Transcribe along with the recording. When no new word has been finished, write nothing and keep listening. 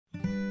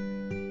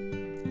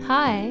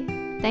Hi,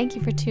 thank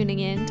you for tuning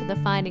in to the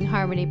Finding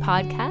Harmony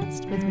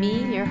podcast with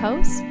me, your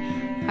host,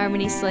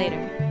 Harmony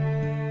Slater.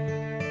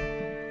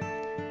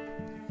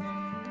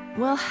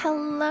 Well,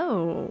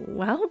 hello,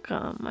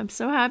 welcome. I'm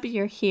so happy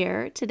you're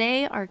here.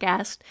 Today, our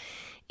guest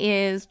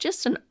is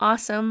just an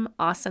awesome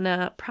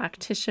asana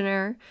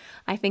practitioner.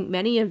 I think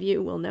many of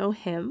you will know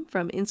him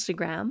from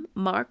Instagram,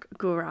 Marque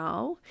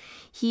Garaux.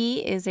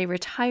 He is a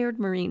retired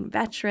Marine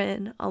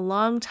veteran, a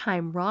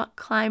longtime rock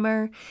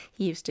climber.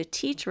 He used to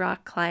teach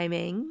rock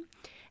climbing,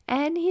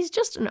 and he's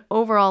just an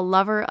overall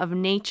lover of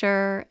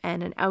nature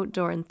and an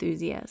outdoor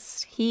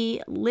enthusiast.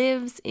 He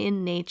lives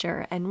in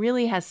nature and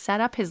really has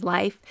set up his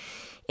life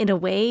in a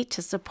way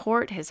to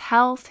support his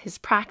health, his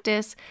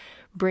practice,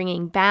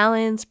 bringing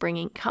balance,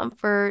 bringing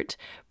comfort,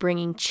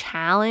 bringing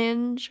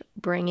challenge,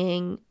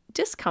 bringing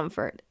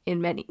discomfort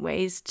in many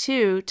ways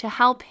too, to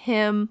help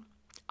him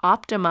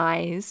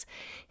optimize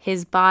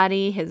his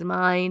body, his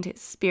mind,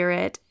 his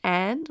spirit,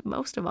 and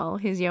most of all,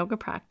 his yoga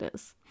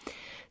practice.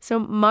 So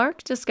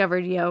Marque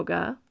discovered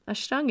yoga,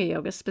 Ashtanga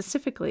yoga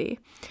specifically,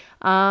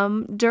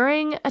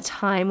 during a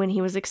time when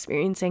he was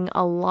experiencing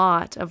a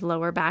lot of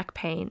lower back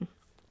pain.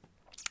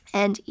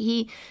 And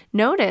he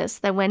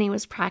noticed that when he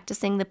was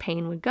practicing, the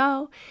pain would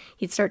go.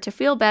 He'd start to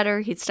feel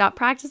better. He'd stop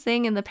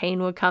practicing and the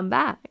pain would come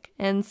back.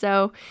 And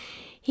so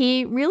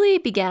he really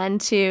began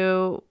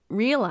to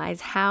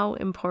realize how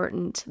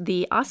important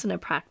the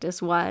asana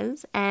practice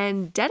was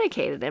and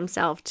dedicated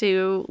himself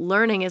to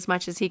learning as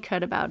much as he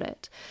could about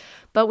it.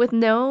 But with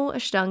no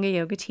Ashtanga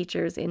yoga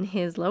teachers in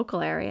his local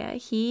area,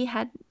 he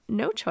had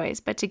no choice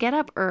but to get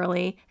up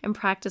early and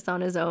practice on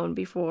his own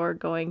before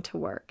going to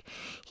work.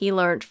 He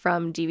learned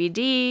from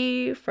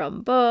DVD,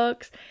 from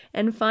books,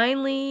 and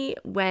finally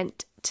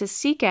went to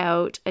seek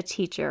out a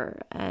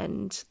teacher,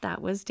 and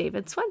that was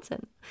David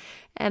Swenson.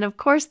 And of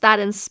course, that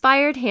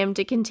inspired him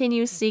to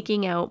continue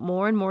seeking out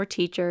more and more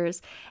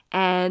teachers,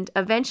 and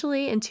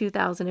eventually in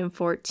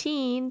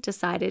 2014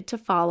 decided to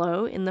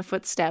follow in the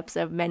footsteps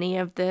of many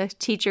of the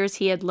teachers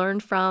he had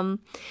learned from,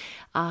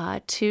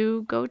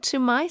 to go to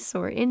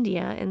Mysore,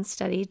 India, and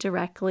study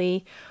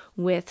directly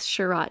with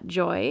Sharat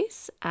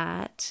Joyce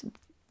at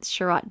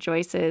Sharat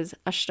Joyce's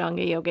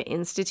Ashtanga Yoga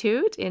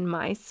Institute in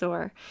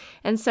Mysore.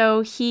 And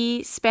so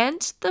he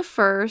spent the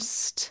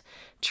first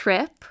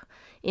trip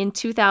in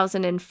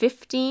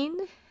 2015.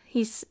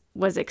 He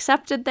was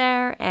accepted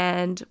there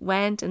and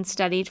went and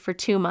studied for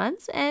 2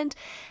 months and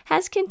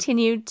has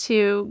continued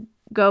to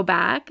go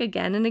back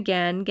again and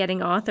again,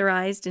 getting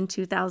authorized in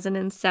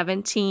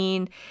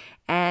 2017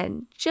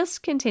 and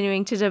just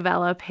continuing to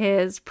develop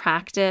his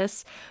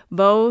practice,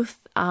 both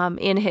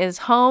in his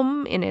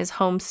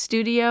home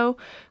studio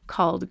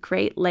called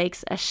Great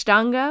Lakes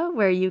Ashtanga,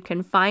 where you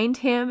can find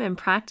him and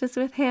practice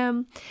with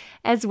him,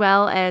 as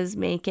well as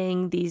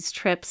making these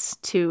trips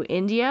to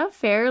India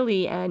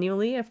fairly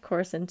annually, of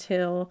course,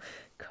 until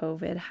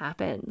COVID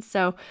happened.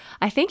 So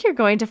I think you're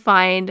going to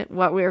find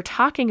what we're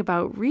talking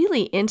about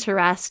really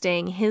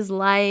interesting, his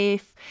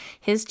life,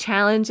 his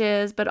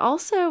challenges, but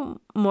also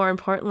more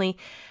importantly,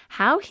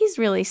 how he's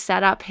really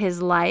set up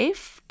his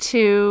life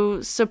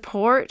to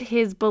support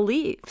his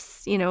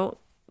beliefs,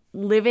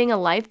 living a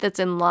life that's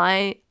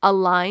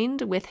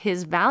aligned with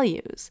his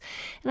values.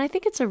 And I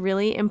think it's a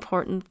really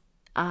important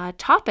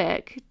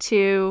topic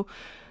to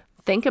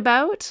think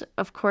about,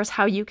 of course,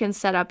 how you can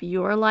set up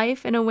your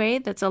life in a way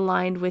that's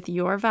aligned with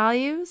your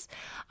values.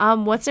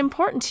 What's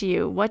important to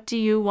you? What do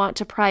you want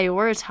to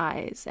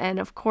prioritize? And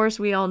of course,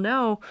 we all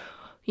know,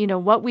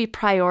 what we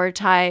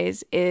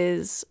prioritize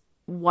is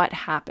what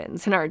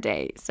happens in our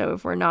day. So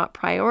if we're not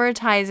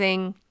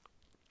prioritizing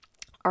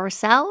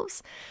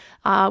ourselves,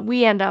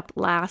 we end up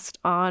last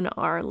on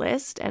our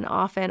list, and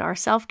often our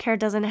self-care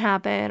doesn't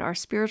happen, our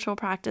spiritual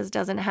practice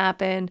doesn't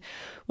happen.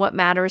 What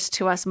matters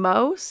to us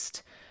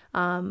most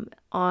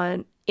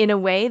in a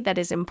way that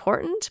is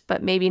important,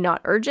 but maybe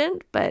not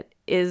urgent, but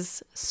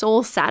is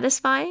soul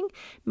satisfying,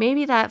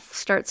 maybe that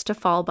starts to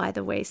fall by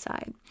the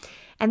wayside.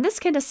 And this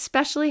can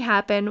especially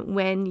happen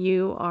when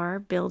you are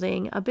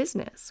building a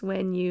business,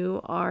 when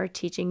you are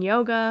teaching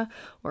yoga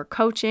or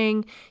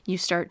coaching. You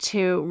start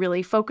to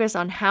really focus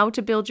on how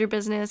to build your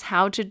business,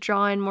 how to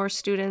draw in more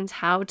students,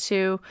 how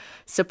to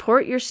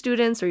support your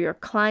students or your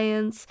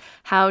clients,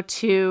 how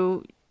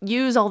to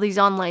use all these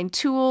online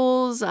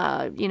tools,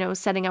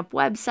 setting up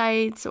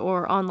websites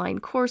or online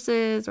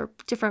courses or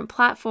different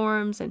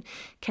platforms and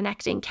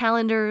connecting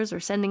calendars or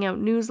sending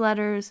out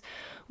newsletters.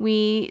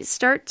 We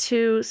start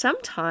to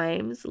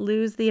sometimes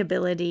lose the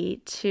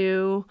ability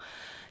to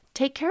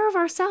take care of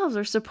ourselves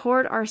or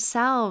support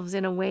ourselves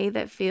in a way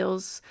that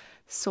feels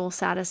soul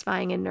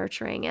satisfying and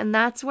nurturing. And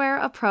that's where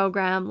a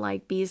program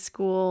like B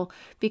School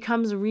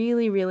becomes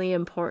really, really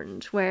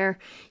important, where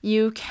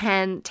you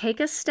can take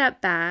a step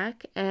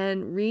back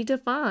and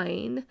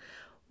redefine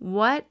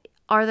what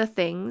are the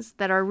things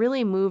that are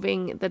really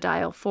moving the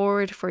dial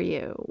forward for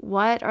you.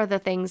 What are the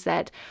things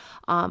that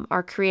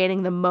are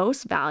creating the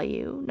most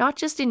value, not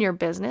just in your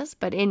business,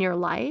 but in your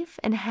life,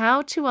 and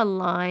how to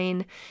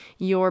align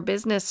your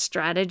business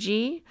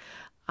strategy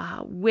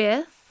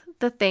with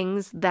the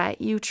things that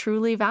you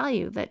truly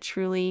value, that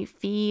truly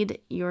feed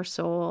your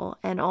soul,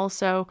 and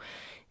also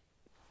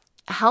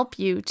help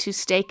you to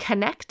stay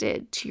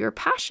connected to your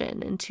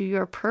passion and to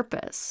your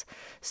purpose,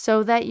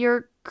 so that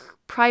you're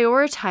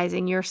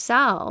prioritizing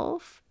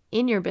yourself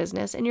in your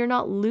business and you're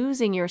not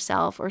losing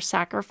yourself or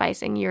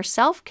sacrificing your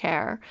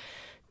self-care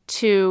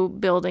to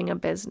building a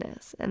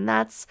business. And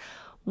that's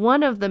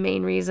one of the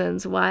main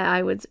reasons why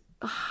I would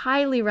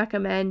highly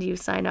recommend you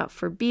sign up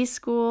for B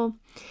School.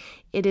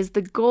 It is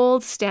the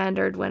gold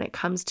standard when it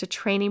comes to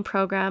training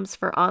programs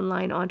for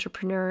online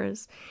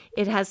entrepreneurs.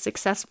 It has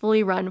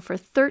successfully run for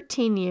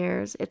 13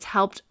 years. It's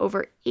helped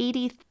over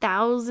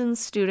 80,000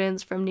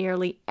 students from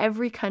nearly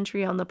every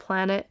country on the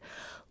planet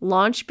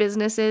launch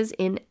businesses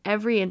in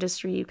every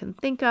industry you can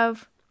think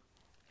of.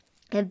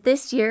 And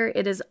this year,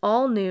 it is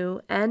all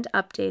new and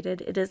updated.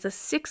 It is a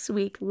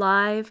 6-week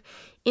live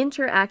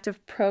interactive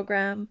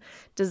program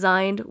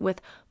designed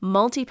with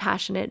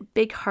multi-passionate,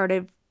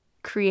 big-hearted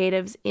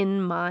creatives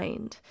in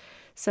mind.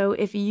 So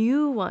if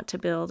you want to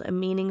build a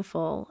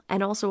meaningful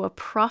and also a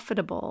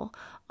profitable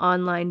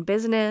online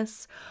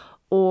business,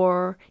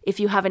 or if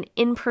you have an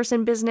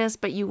in-person business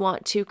but you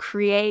want to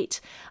create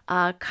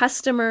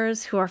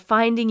customers who are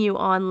finding you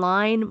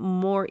online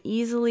more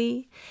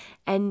easily,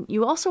 and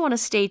you also want to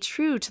stay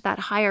true to that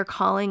higher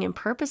calling and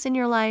purpose in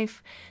your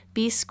life,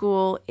 B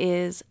School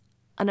is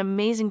an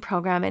amazing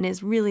program and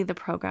is really the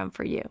program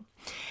for you.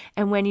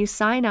 And when you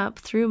sign up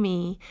through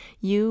me,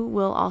 you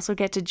will also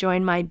get to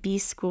join my B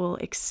School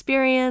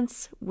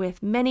experience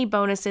with many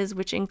bonuses,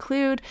 which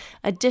include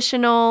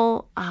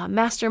additional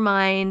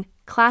mastermind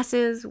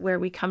classes where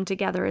we come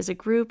together as a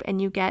group,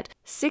 and you get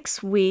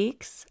 6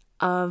 weeks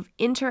of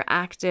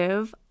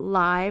interactive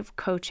live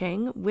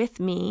coaching with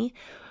me,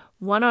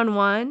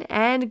 one-on-one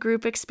and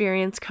group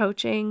experience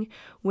coaching,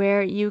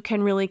 where you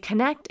can really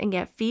connect and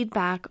get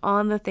feedback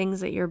on the things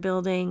that you're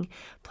building,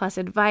 plus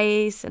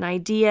advice and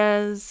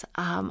ideas.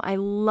 I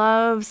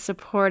love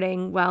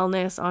supporting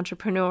wellness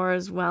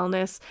entrepreneurs,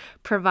 wellness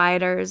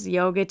providers,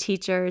 yoga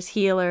teachers,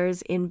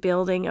 healers in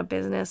building a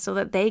business so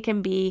that they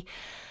can be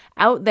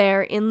out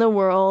there in the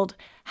world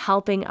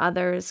helping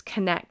others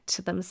connect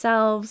to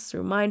themselves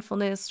through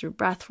mindfulness, through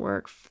breath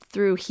work,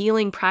 through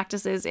healing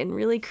practices, and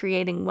really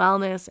creating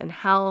wellness and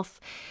health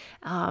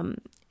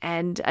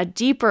and a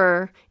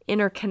deeper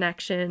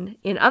interconnection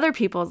in other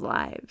people's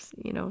lives.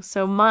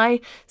 So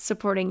my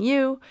supporting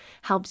you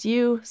helps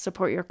you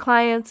support your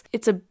clients.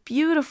 It's a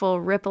beautiful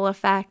ripple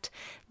effect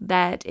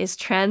that is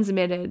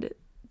transmitted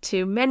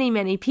to many,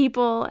 many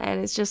people,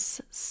 and it's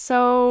just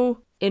so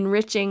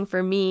enriching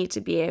for me to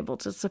be able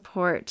to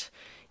support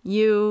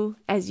you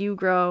as you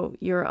grow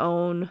your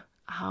own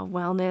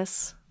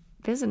wellness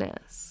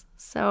business.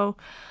 So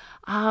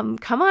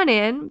come on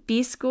in.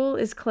 B School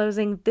is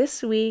closing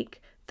this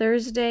week,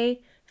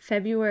 Thursday,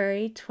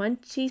 February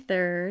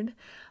 23rd.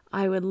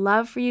 I would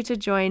love for you to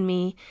join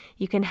me.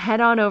 You can head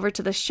on over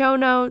to the show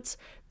notes.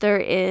 There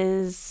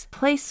is a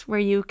place where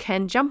you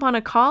can jump on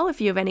a call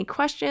if you have any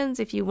questions,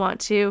 if you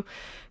want to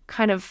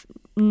kind of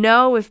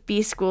know if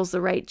B School is the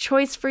right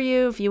choice for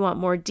you, if you want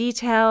more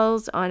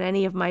details on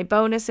any of my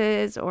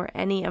bonuses or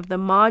any of the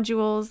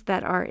modules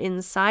that are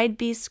inside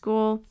B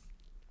School.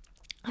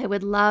 I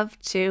would love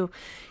to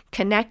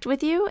connect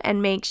with you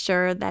and make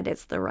sure that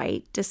it's the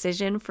right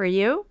decision for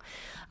you.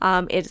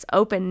 It's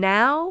open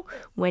now.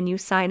 When you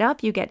sign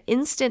up, you get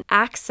instant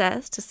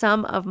access to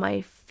some of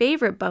my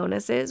favorite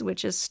bonuses,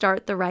 which is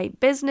Start the Right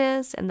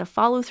Business and the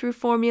Follow-Through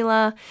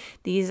Formula.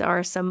 These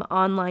are some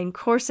online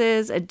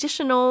courses,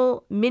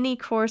 additional mini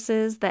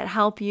courses that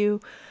help you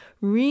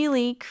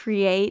really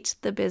create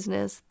the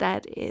business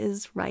that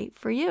is right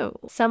for you.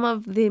 Some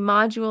of the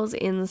modules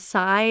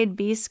inside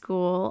B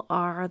School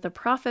are the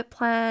profit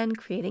plan,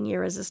 creating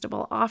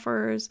irresistible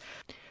offers,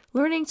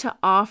 learning to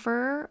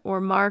offer or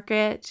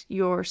market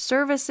your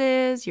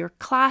services, your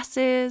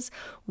classes,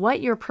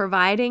 what you're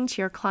providing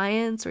to your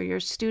clients or your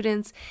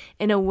students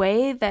in a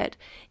way that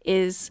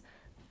is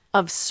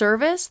of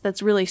service,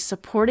 that's really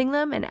supporting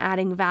them and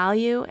adding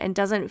value and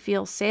doesn't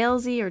feel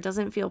salesy or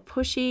doesn't feel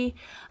pushy.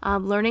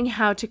 Learning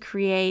how to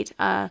create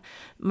a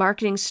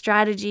marketing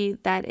strategy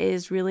that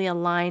is really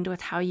aligned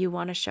with how you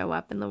want to show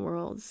up in the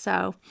world.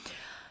 So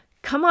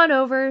come on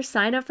over,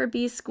 sign up for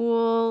B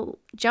School,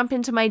 jump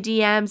into my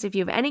DMs if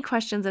you have any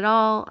questions at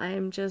all.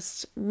 I'm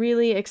just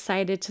really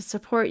excited to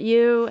support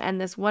you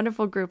and this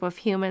wonderful group of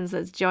humans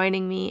that's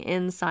joining me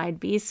inside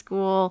B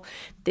School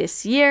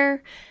this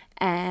year.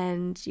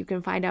 And you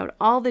can find out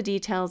all the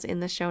details in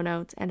the show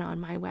notes and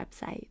on my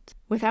website.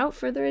 Without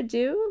further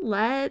ado,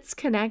 let's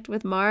connect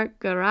with Marque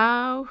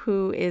Garaux,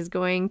 who is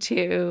going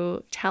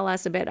to tell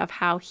us a bit of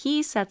how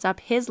he sets up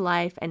his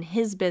life and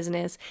his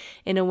business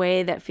in a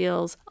way that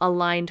feels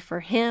aligned for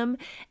him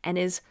and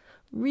is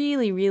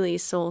really, really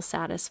soul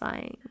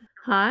satisfying.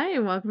 Hi,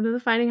 and welcome to the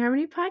Finding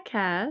Harmony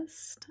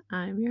podcast.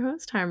 I'm your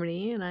host,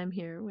 Harmony, and I'm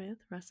here with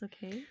Russell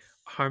Case.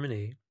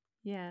 Harmony.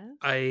 Yes.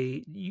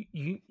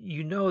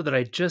 You know that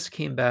I just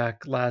came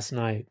back last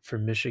night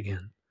from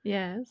Michigan.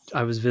 Yes.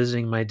 I was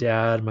visiting my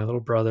dad, my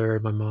little brother,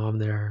 my mom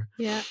there.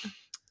 Yeah.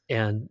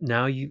 And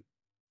now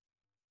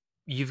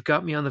you've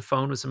got me on the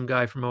phone with some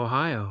guy from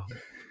Ohio.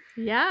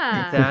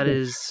 Yeah. That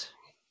is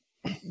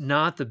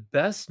not the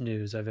best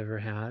news I've ever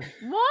had.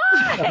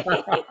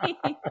 Why?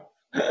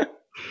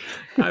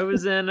 I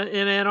was in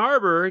Ann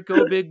Arbor,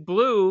 Go Big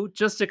Blue,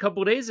 just a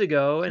couple days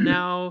ago, and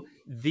now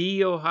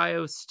the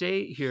Ohio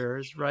State here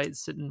is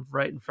sitting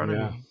right in front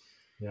of me.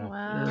 Yeah.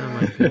 Wow. Oh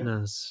my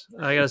goodness!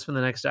 I got to spend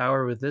the next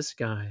hour with this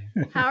guy.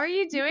 How are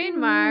you doing,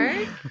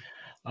 Mark?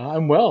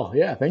 I'm well.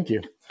 Yeah, thank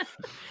you.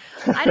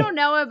 I don't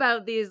know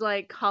about these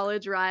like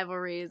college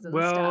rivalries and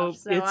Well,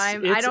 stuff, so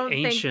I don't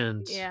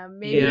ancient. think.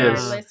 Maybe Yeah.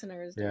 our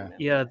listeners don't know.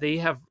 Yeah,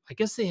 I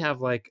guess they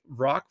have like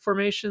rock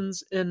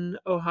formations in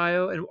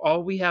Ohio, and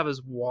all we have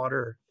is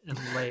water and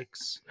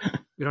lakes.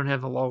 We don't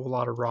have a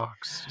lot of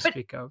rocks to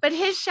speak of. But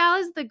his shell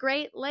is the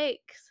Great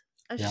Lakes.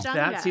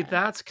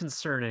 That's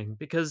concerning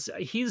because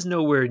he's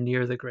nowhere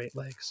near the Great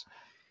Lakes.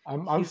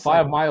 I'm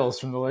 5 miles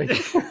from the lake.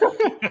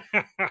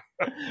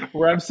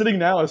 Where I'm sitting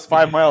now is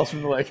 5 miles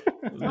from the lake.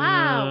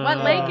 Wow.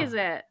 What lake is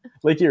it?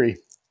 Lake Erie.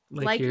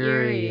 Lake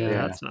Erie.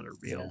 Yeah, that's not a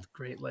real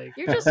Great Lake.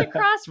 You're just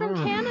across from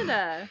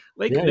Canada.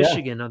 Lake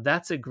Michigan. Now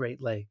that's a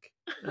Great Lake.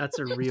 That's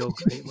a real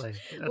Great Lake.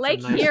 That's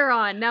Lake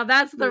Huron. Now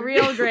that's the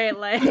real Great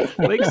Lake.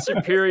 Lake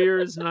Superior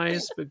is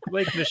nice, but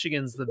Lake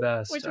Michigan's the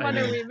best. Which one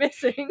are we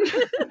missing?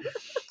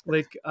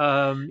 Lake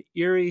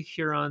Erie,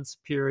 Huron,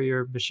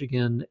 Superior,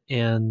 Michigan,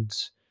 and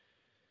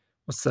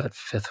what's that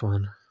fifth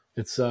one?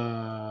 It's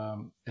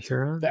Huron.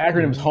 The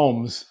acronym's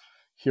HOMES.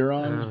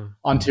 Huron,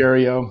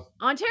 Ontario.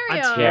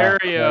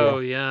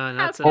 Yeah, and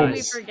that's How can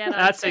we forget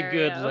that's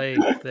Ontario? a good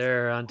lake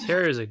there.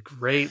 Ontario is a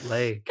great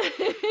lake.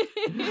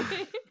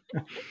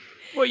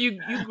 Well, you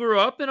grew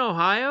up in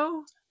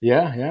Ohio?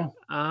 Yeah.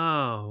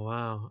 Oh,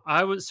 wow.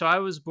 I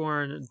was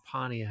born in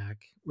Pontiac,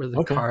 where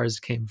the cars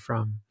came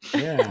from.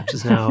 Yeah. Which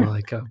is now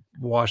like a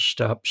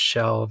washed up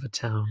shell of a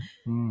town.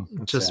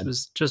 Sad.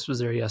 was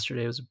there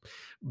yesterday. It was a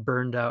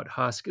burned out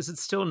husk. Is it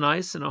still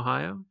nice in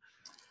Ohio?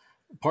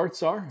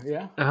 Parts are,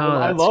 yeah. Oh,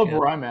 I love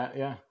where I'm at,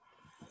 yeah.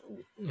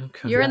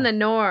 Okay. You're in the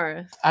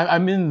north.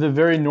 I'm in the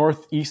very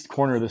northeast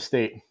corner of the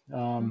state.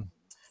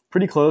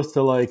 Pretty close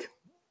to like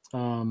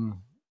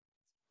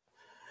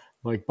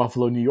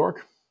Buffalo, New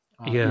York.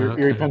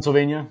 Erie,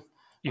 Pennsylvania.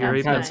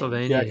 Erie,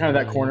 Pennsylvania. Yeah, kind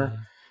of that corner.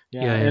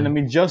 Yeah. And I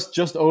mean,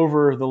 just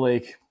over the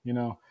lake,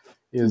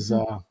 is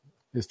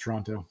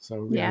Toronto.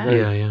 So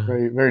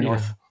very, very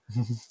north.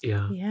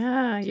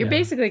 Yeah. You're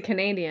basically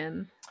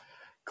Canadian.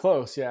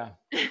 Close, yeah.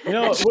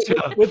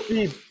 With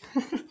the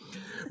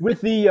big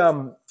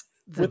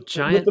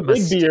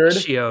beard.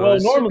 Well,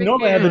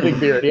 normally I have the big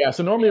beard. Yeah.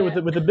 So normally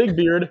with the big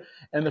beard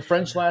and the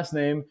French last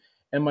name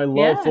and my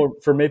love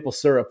for maple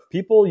syrup,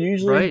 people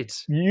usually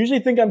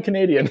think I'm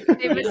Canadian.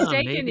 They've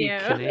mistaken you.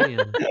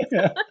 Canadian.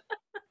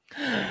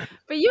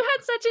 But you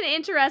had such an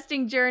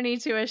interesting journey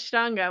to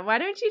Ashtanga. Why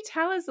don't you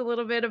tell us a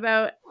little bit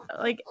about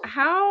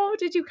how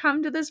did you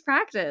come to this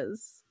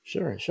practice?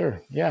 Sure.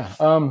 Yeah.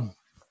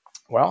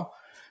 Well,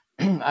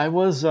 I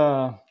was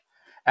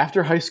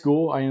after high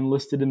school, I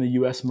enlisted in the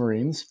U.S.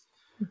 Marines,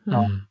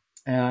 and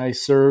I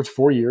served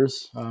 4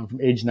 years from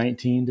age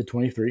 19 to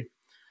 23.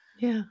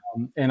 Yeah,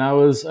 and I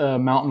was a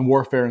mountain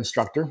warfare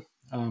instructor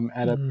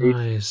at a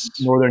base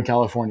in Northern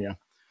California.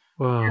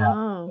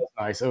 Wow, it was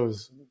nice. It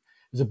was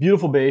a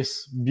beautiful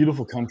base,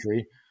 beautiful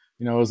country.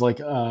 It was like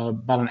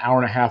about an hour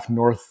and a half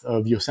north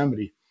of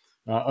Yosemite,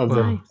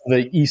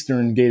 the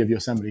eastern gate of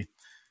Yosemite.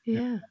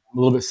 Yeah, a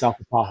little bit south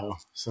of Tahoe.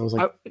 So it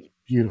was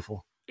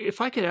beautiful. If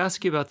I could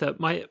ask you about that,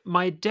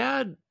 my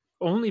dad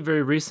only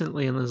very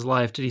recently in his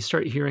life did he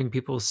start hearing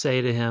people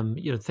say to him,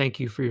 thank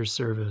you for your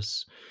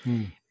service.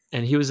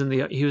 And he was in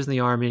the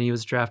Army, and he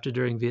was drafted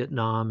during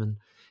Vietnam, and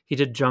he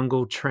did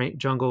jungle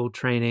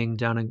training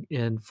down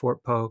in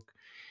Fort Polk.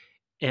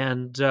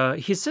 And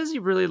he says he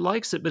really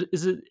likes it, but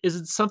is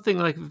it something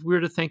like, if we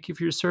were to thank you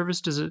for your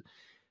service, do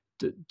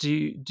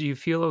you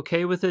feel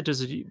okay with it?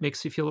 Does it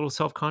makes you feel a little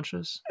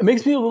self-conscious? It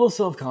makes me a little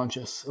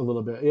self-conscious, a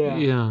little bit, yeah.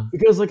 Yeah.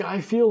 Because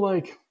I feel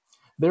like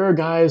there are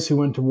guys who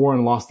went to war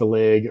and lost a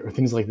leg or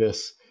things like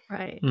this.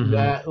 Right.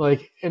 That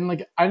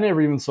I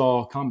never even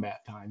saw combat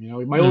time.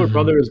 My older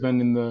brother has been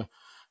in the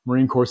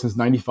Marine Corps since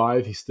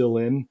 '95. He's still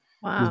in.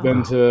 Wow. He's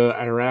been to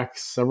Iraq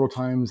several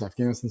times,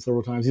 Afghanistan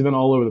several times. He's been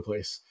all over the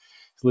place.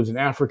 He lives in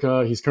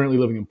Africa. He's currently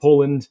living in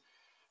Poland.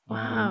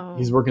 Wow.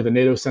 He's working at the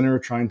NATO Center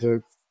trying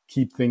to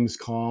keep things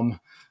calm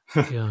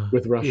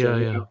with Russia.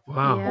 Yeah.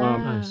 Wow.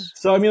 Nice.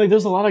 So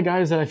there's a lot of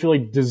guys that I feel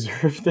like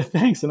deserve the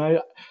thanks, and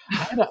I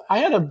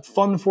had a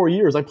fun 4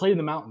 years. I played in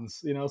the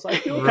mountains, so I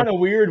feel kind of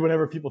weird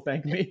whenever people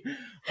thank me.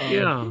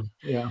 Yeah.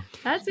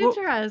 That's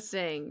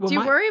interesting. Do you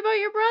worry about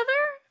your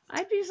brother?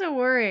 I'd be so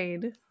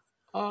worried.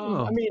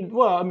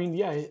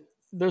 Yeah.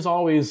 There's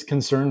always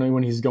concern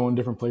when he's going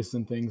different places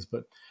and things,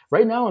 but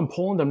right now in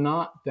Poland, I'm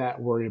not that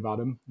worried about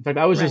him. In fact,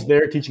 I was just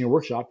there teaching a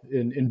workshop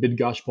in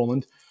Bydgoszcz,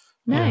 Poland,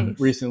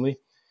 recently.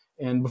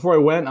 And before I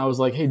went, I was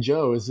like, "Hey,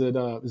 Joe, is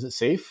it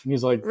safe?" And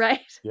he's like,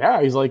 "Right."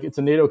 Yeah. He's like, "It's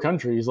a NATO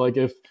country." He's like,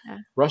 "If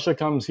Russia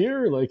comes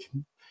here,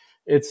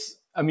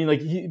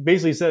 he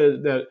basically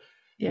said that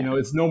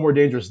it's no more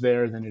dangerous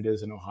there than it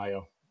is in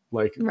Ohio."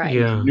 Like, right.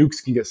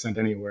 nukes can get sent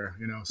anywhere,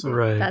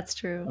 so That's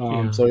true.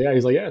 So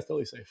he's like, yeah, it's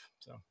totally safe.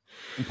 So,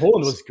 and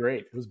Poland was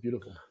great. It was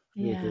beautiful.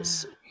 Really cool.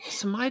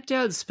 So my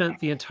dad spent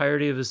the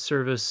entirety of his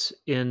service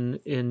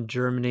in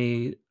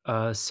Germany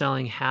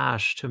selling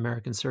hash to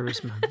American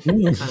servicemen.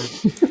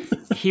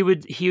 He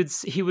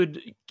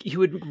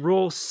would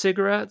roll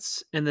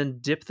cigarettes and then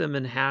dip them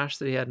in hash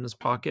that he had in his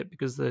pocket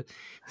because he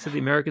said the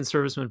American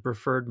servicemen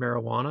preferred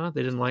marijuana.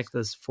 They didn't like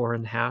this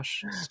foreign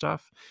hash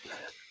stuff.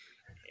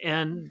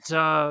 And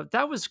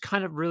that was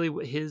kind of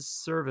really his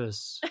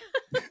service.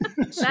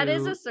 That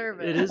is a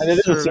service. It is a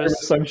service.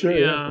 service, I'm sure.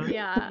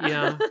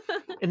 Yeah.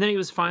 And then he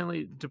was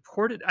finally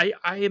deported.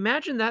 I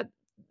imagine that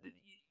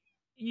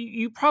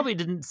you probably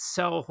didn't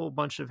sell a whole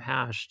bunch of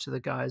hash to the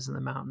guys in the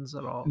mountains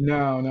at all.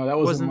 No, that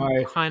wasn't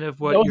my kind of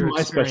what your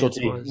my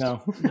specialty. Was.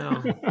 No.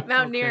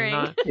 Mountaineering.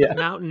 Okay,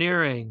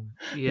 mountaineering.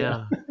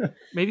 Yeah.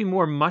 Maybe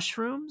more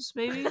mushrooms.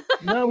 Maybe.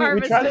 No,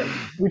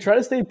 we try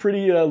to stay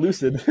pretty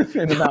lucid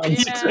in the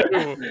mountains.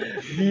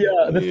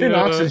 The thin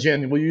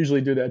oxygen will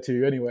usually do that to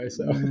you anyway.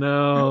 So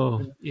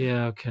no.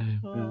 Yeah. Okay.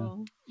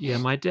 Yeah,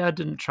 my dad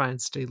didn't try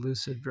and stay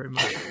lucid very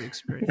much of the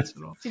experience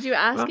at all. Did you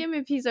ask him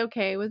if he's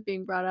okay with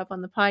being brought up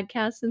on the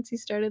podcast since he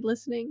started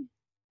listening?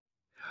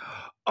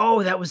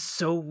 Oh, that was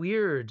so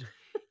weird.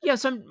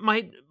 Yes,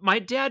 my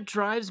dad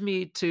drives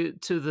me to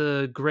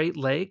the Great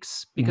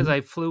Lakes because I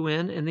flew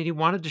in, and then he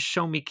wanted to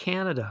show me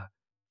Canada.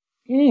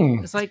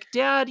 It's like,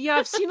 Dad, yeah,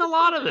 I've seen a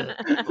lot of it,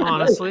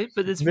 honestly,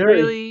 but it's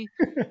really,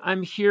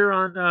 I'm here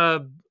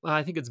on,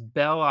 I think it's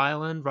Bell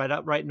Island,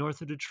 right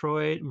north of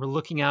Detroit, and we're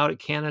looking out at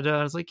Canada.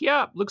 I was like,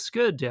 yeah, looks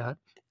good, Dad.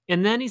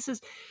 And then he says,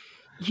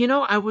 he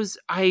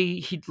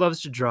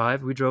loves to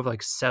drive. We drove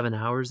like 7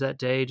 hours that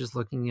day just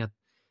looking at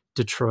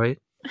Detroit.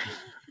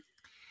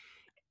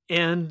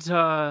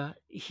 And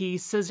he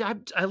says,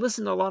 I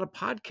listen to a lot of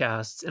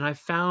podcasts, and I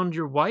found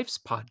your wife's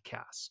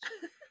podcast.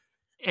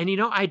 And,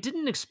 I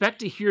didn't expect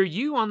to hear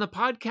you on the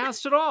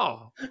podcast at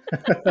all.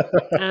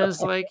 And I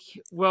was like,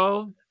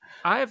 well,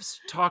 I've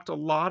talked a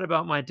lot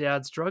about my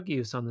dad's drug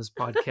use on this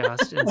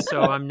podcast. And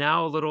so I'm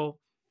now a little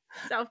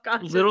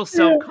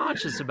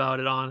self-conscious about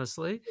it,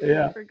 honestly.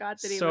 Yeah. I forgot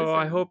that he listened. listened.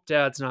 I hope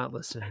Dad's not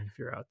listening if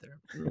you're out there.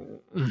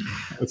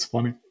 That's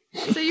funny.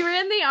 So you were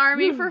in the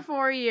Army for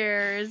 4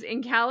 years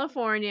in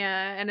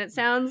California, and it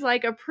sounds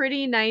like a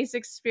pretty nice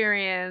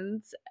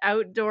experience.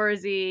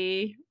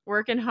 Outdoorsy,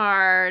 working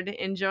hard,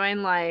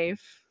 enjoying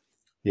life.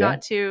 Yeah.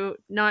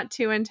 Not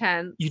too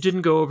intense. You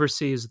didn't go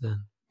overseas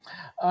then?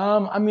 I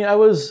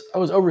was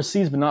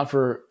overseas, but not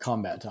for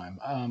combat time.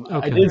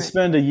 I did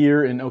spend a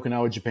year in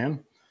Okinawa,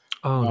 Japan.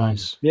 Oh,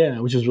 nice. Yeah,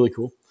 which is really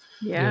cool.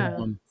 Yeah.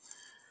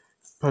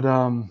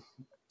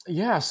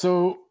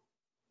 So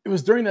it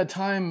was during that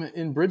time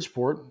in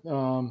Bridgeport.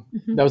 That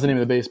was the name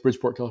of the base,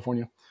 Bridgeport,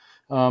 California.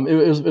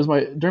 It was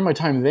during my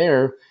time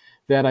there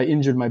that I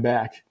injured my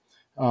back.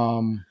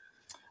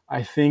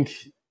 I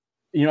think,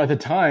 at the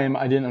time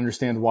I didn't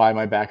understand why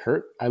my back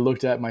hurt. I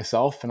looked at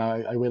myself and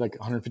I weigh like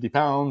 150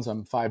 pounds.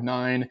 I'm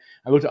 5'9".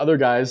 I looked at other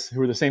guys who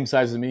were the same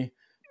size as me,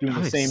 doing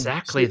the same,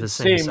 exactly the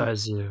same size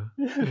as you.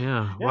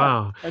 Yeah.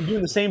 Wow. And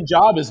doing the same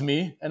job as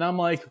me. And I'm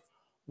like,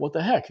 what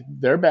the heck?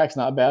 Their back's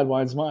not bad.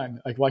 Why's mine?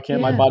 Like, why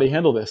can't my body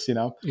handle this?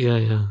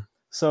 Yeah.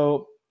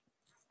 So,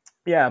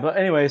 but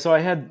anyway, so I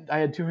had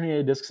 2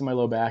 herniated discs in my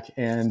low back,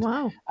 and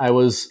I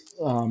was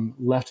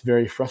left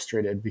very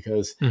frustrated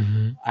because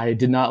I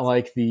did not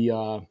like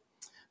the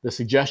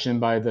suggestion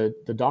by the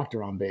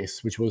doctor on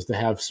base, which was to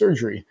have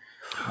surgery.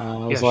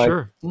 I was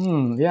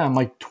I'm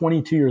like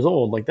 22 years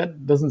old. Like,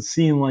 that doesn't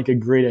seem like a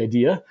great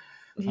idea.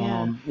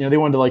 Yeah. They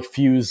wanted to like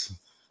fuse.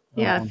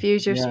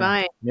 Fuse your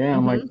spine. Yeah,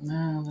 I'm like,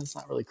 nah, that's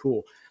not really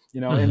cool.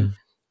 And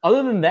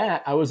other than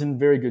that, I was in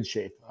very good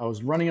shape. I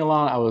was running a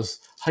lot. I was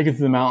hiking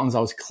through the mountains. I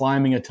was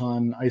climbing a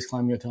ton, ice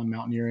climbing a ton,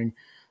 mountaineering.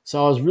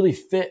 So I was really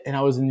fit, and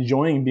I was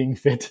enjoying being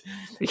fit.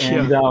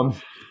 And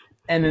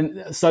and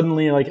then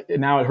suddenly, like,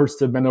 now it hurts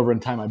to bend over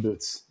and tie my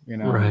boots.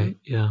 Right?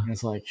 Yeah. And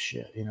it's like,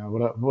 shit.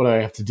 What do I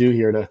have to do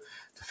here to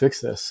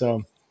fix this?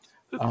 So,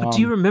 do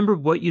you remember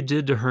what you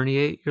did to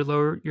herniate your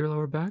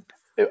lower back?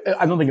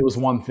 I don't think it was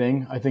one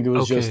thing. I think it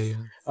was just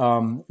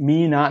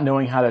me not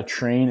knowing how to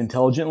train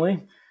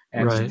intelligently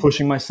and just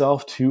pushing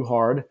myself too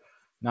hard,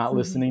 not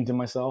listening to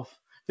myself.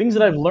 Things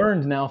that I've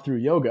learned now through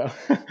yoga.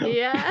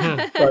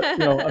 Yeah.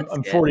 But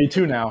I'm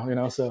 42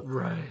 now, so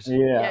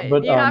yeah.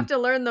 But you have to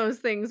learn those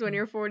things when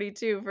you're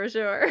 42 for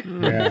sure.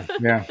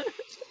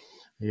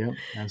 Yeah,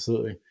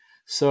 absolutely.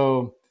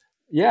 So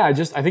I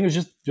think it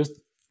was just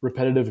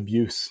repetitive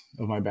abuse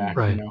of my back,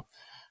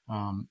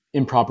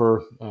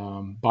 improper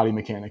body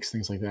mechanics,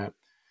 things like that.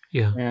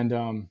 Yeah.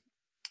 And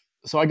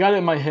so I got it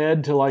in my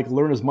head to like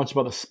learn as much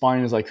about the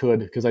spine as I could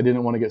because I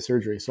didn't want to get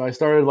surgery. So I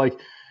started like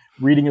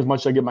reading as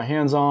much as I get my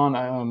hands on.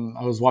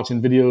 I was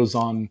watching videos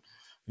on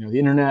the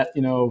internet,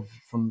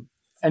 from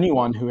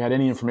anyone who had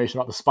any information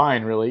about the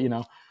spine, really,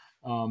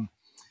 I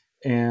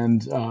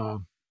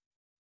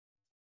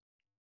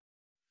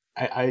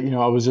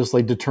was just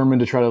like determined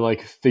to try to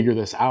like figure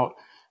this out.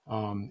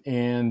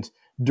 And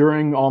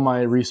during all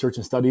my research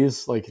and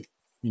studies, like,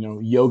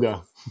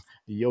 yoga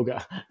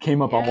yoga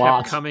came up a Yeah.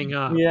 lot. Coming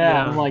up.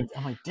 Yeah. I'm like,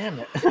 damn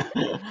it.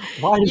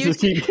 Why does this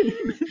keep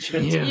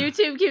Yeah.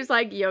 YouTube keeps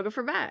like yoga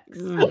for backs.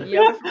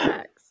 Yoga for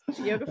backs.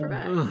 Yoga for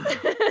backs.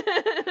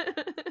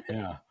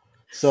 Yeah.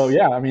 So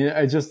yeah, I mean,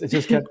 it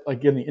just kept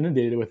like getting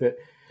inundated with it.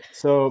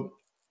 So,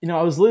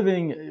 I was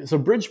so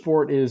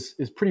Bridgeport is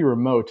pretty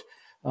remote.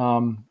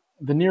 The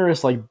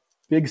nearest like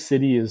big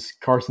city is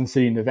Carson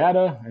City,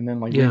 Nevada, and then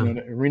like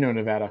Reno,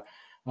 Nevada.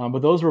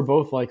 But those were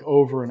both like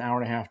over an hour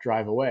and a half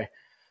drive away.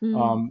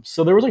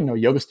 So there was like no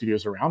yoga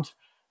studios around,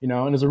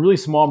 and it's a really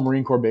small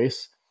Marine Corps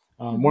base,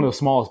 one of the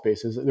smallest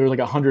bases. There was like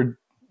 100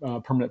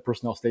 permanent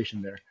personnel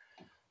stationed there.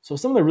 So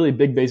some of the really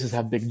big bases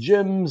have big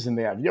gyms, and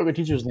they have yoga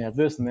teachers, and they have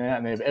this and that,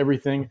 and they have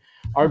everything.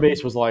 Our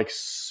base was like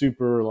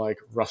super like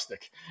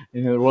rustic,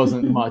 and there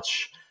wasn't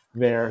much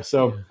there.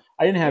 So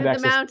I didn't have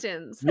access. In the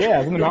mountains. Yeah, it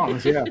was in the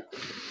mountains. Yeah,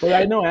 but I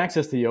had no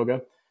access to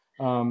yoga.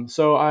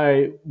 So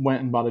I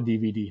went and bought a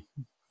DVD.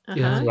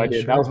 Yeah, that's what I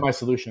did. Sure. That was my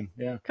solution.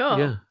 Yeah, cool.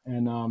 Yeah,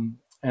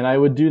 and I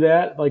would do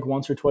that like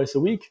once or twice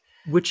a week.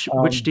 Which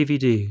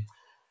DVD?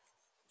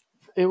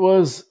 It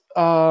was.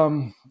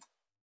 I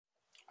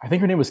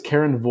think her name was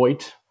Karen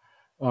Voigt.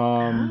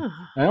 I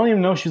don't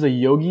even know if she's a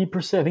yogi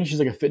per se. I think she's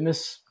like a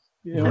fitness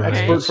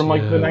expert from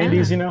like the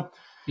 90s,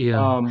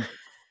 Yeah.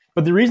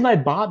 But the reason I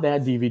bought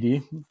that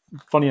DVD,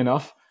 funny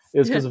enough,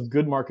 is because of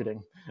good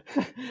marketing.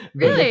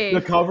 Really?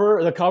 The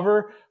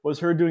cover was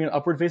her doing an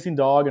upward facing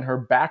dog, and her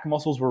back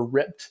muscles were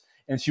ripped,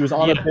 and she was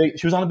on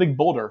a big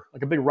boulder,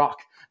 like a big rock.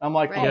 And I'm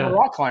like, I'm a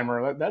rock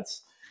climber.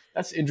 That's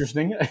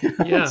interesting.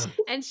 Yeah.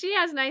 And she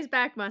has nice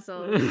back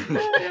muscles.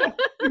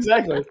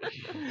 Exactly.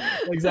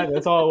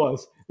 That's all it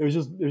was. It was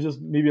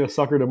just maybe a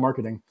sucker to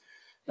marketing.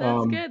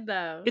 That's good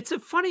though. It's a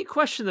funny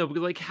question though,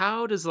 because like,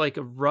 how does like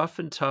a rough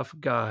and tough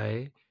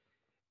guy,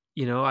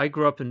 I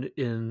grew up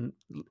in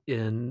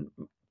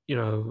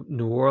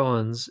New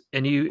Orleans,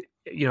 and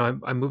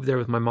I moved there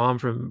with my mom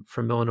from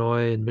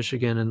Illinois and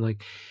Michigan, and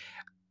like,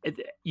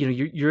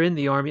 you're in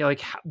the Army.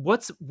 Like,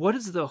 what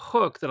is the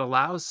hook that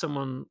allows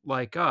someone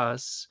like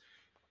us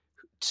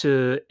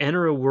to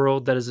enter a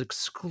world that is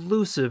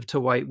exclusive to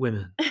white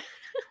women?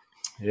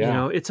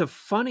 Yeah. It's a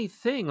funny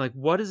thing. Like,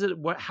 what is it?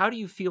 How do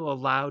you feel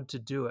allowed to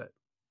do it?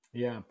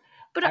 Yeah.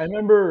 But I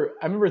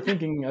remember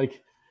thinking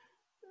like,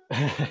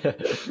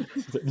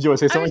 did you want to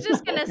say something? I was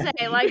just going to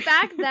say, like,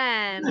 back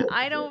then,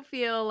 I don't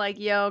feel like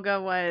yoga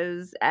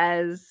was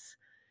as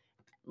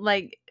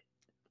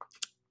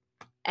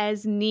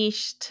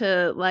niche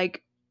to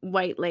like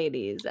white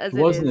ladies as it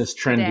wasn't as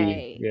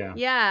trendy today.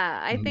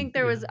 I think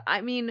there was,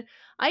 I mean,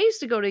 I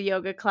used to go to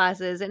yoga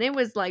classes and it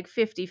was like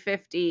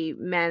 50-50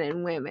 men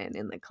and women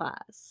in the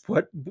class.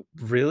 What,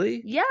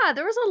 really? Yeah,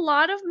 there was a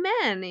lot of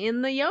men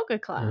in the yoga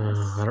class.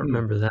 I don't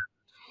remember that.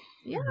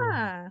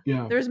 Yeah.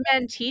 There's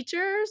men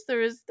teachers,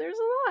 there's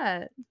a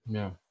lot.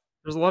 Yeah,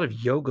 there's a lot of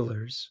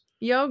yogalers.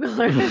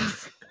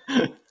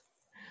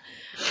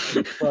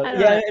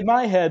 But in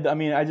my head, I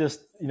mean, I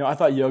just, I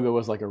thought yoga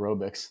was like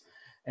aerobics.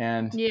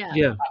 And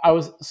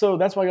so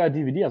that's why I got a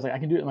DVD. I was like, I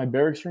can do it in my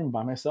barracks room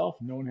by myself.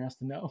 No one has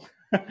to know.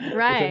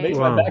 Right. If it makes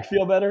my back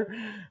feel better,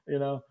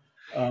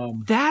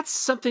 That's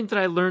something that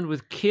I learned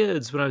with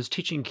kids when I was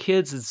teaching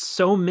kids, is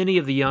so many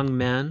of the young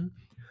men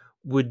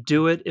would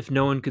do it if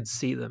no one could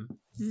see them.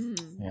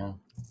 Yeah.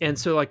 And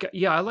so like,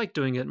 I like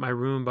doing it in my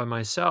room by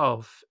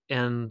myself.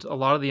 And a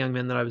lot of the young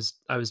men that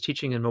I was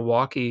teaching in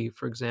Milwaukee,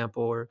 for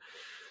example, or,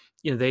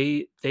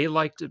 they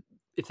liked it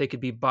if they could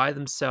be by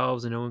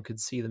themselves and no one could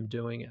see them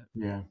doing it.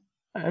 Yeah.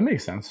 That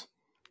makes sense.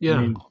 Yeah. I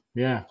mean,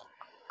 yeah.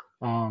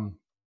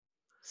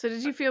 So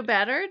did you feel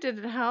better? Did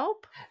it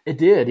help? It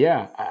did.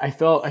 Yeah. I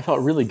felt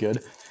really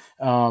good.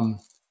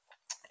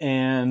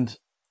 And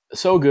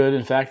so good,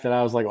 in fact, that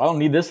I was like, well, I don't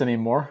need this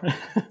anymore.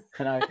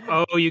 And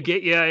you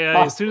get,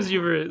 as soon as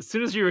you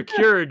were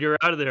cured, you're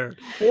out of there.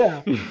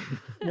 Yeah.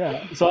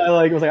 Yeah. So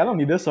I was like, I don't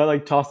need this. So I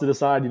tossed it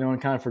aside,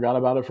 and kind of forgot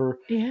about it for,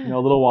 a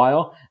little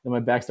while. Then my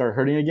back started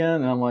hurting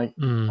again. And I'm like,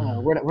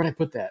 where'd I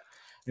put that?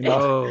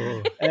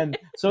 And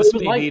so it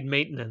was like, need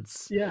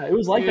maintenance. Yeah. It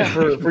was like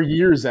that for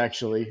years,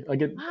 actually.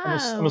 Like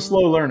I'm a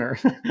slow learner.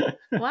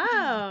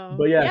 Wow.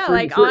 But yeah.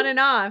 On and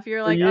off.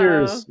 You're like,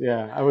 years.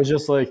 Yeah. I was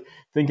just like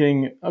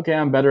thinking, okay,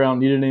 I'm better. I don't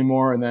need it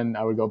anymore. And then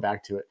I would go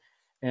back to it.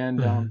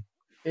 And,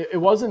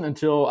 it wasn't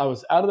until I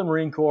was out of the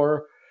Marine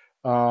Corps.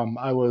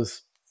 I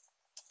was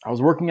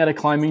working at a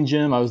climbing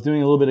gym. I was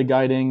doing a little bit of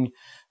guiding.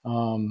 A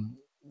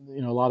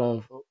lot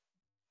of,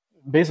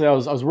 basically I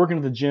was working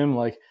at the gym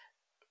 5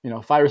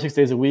 or 6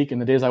 days a week. And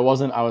the days I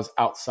wasn't, I was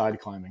outside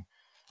climbing.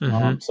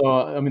 So,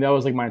 I mean, that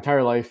was like my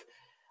entire life.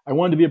 I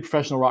wanted to be a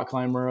professional rock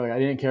climber. I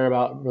didn't care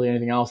about really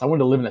anything else. I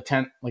wanted to live in a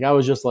tent. I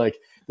was just like,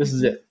 this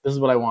is it. This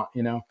is what I want,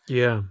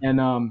 Yeah.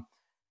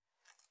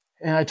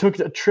 And I took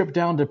a trip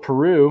down to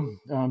Peru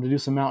to do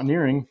some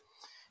mountaineering,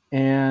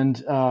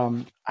 and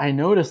I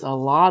noticed a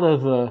lot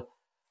of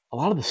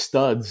the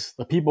studs,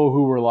 the people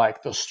who were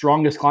like the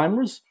strongest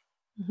climbers,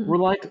 were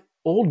like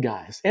old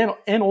guys and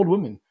old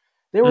women.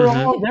 They were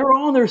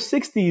all in their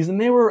 60s,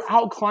 and they were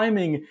out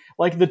climbing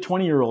like the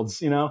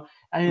 20-year-olds.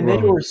 I mean, they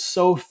were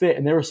so fit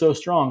and they were so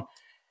strong.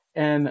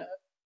 And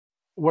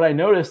what I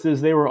noticed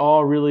is they were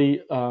all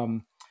really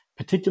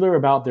particular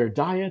about their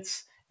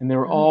diets, and they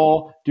were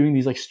all doing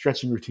these like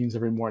stretching routines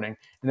every morning.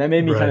 And that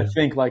made me kind of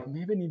think like,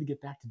 maybe I need to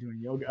get back to doing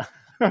yoga.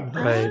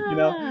 Right. You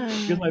know,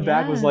 because my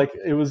back was like,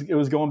 it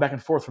was going back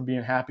and forth from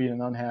being happy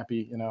and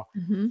unhappy, you know?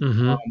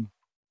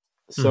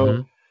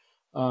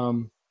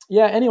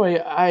 Yeah,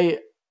 anyway,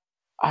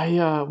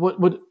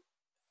 what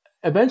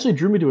eventually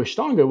drew me to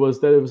Ashtanga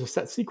was that it was a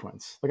set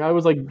sequence. Like I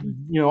was like,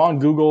 you know, on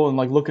Google and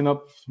like looking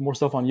up more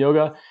stuff on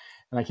yoga,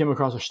 and I came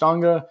across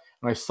Ashtanga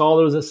and I saw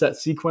there was a set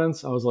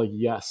sequence. I was like,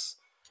 yes,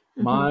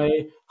 my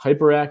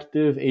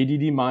hyperactive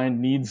ADD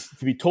mind needs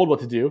to be told what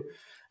to do,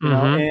 you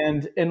know,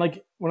 and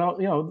like when I,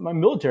 you know, my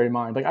military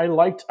mind, like I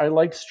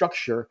liked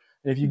structure.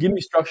 And if you give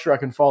me structure, I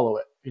can follow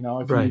it. You know,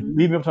 if you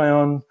leave me up to my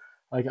own,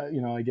 like,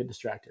 you know, I get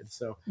distracted.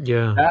 So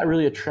that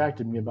really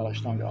attracted me about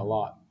Ashtanga a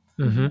lot.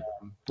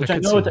 Which I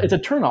know it's a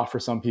turnoff for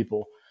some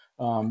people,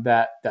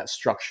 that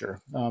structure.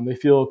 They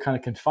feel kind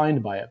of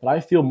confined by it, but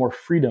I feel more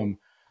freedom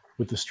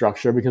with the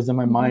structure because then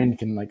my mind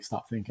can like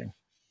stop thinking.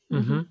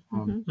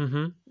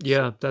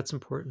 Yeah, that's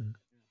important.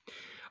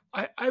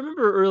 I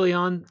remember early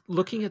on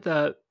looking at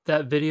that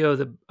video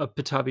of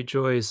Patabi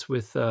Joyce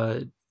with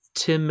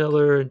Tim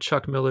Miller and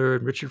Chuck Miller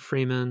and Richard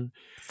Freeman,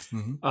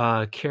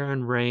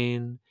 Karen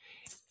Rain,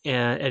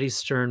 and Eddie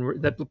Stern,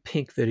 that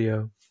pink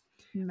video.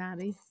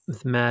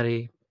 With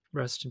Maddie,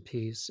 rest in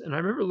peace. And I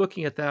remember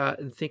looking at that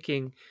and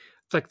thinking,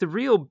 it's like the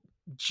real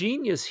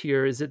genius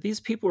here is that these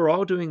people are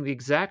all doing the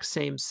exact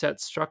same set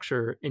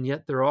structure, and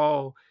yet they're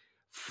all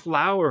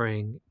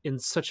flowering in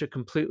such a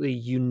completely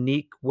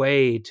unique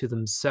way to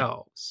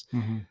themselves.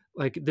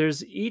 Like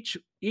there's each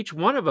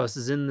one of us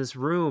is in this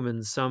room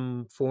in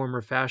some form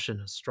or fashion.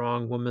 A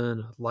strong woman,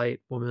 a light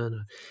woman,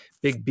 a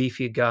big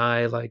beefy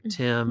guy like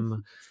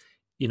Tim,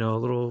 you know, a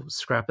little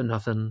scrap of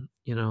nothing,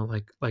 you know,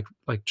 like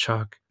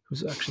Chuck,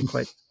 who's actually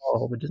quite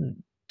tall, but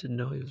didn't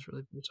know he was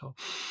really tall.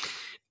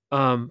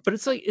 But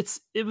it's like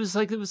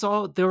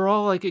they were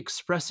all like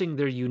expressing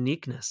their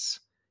uniqueness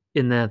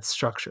in that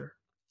structure.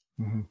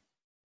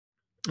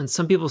 And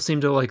some people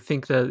seem to like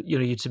think that, you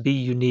know, to be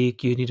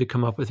unique, you need to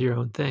come up with your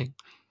own thing.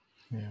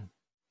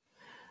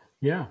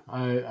 Yeah,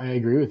 I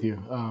agree with you.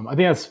 I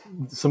think that's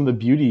some of the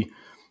beauty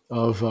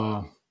of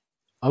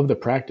the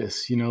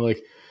practice. You know,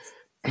 like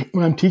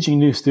when I'm teaching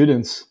new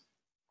students,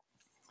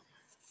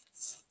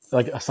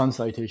 like a sun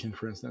salutation,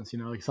 for instance, you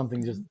know, like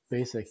something just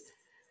basic.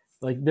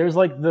 Like there's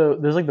like the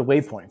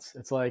waypoints.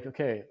 It's like,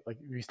 okay, like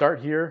we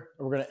start here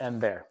and we're going to end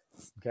there.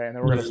 Okay. And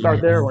then we're going to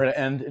start there. We're going to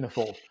end in a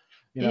fold,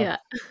 you know?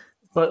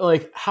 But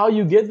like how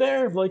you get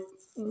there, like,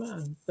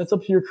 man, that's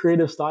up to your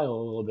creative style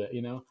a little bit,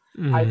 you know?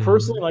 I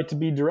personally like to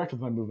be direct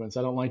with my movements.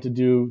 I don't like to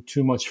do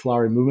too much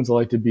flowery movements. I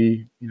like to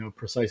be, you know,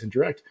 precise and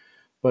direct,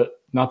 but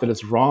not that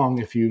it's wrong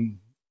if you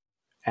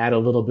add a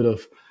little bit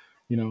of,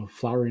 you know,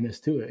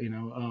 floweriness to it, you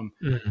know?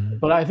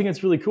 But I think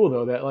it's really cool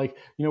though, that like,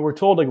 you know, we're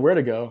told like where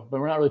to go, but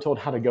we're not really told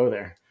how to go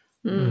there.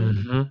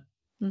 So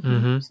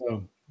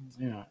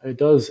yeah, it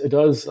does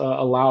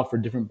allow for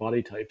different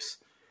body types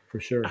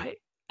for sure.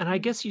 And I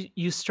guess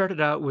you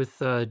started out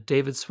with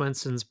David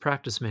Swenson's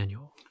practice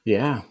manual.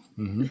 Yeah.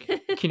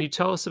 Can you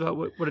tell us about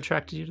what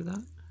attracted you to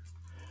that?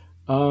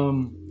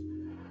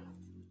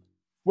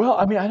 Well,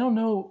 I mean, I don't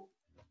know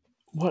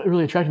what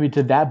really attracted me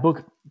to that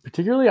book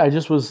particularly. I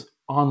just was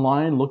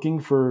online looking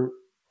for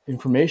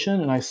information,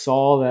 and I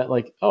saw that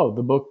like, oh,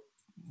 the book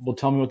will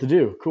tell me what to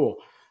do. Cool.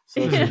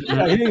 So I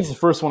think it's the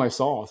first one I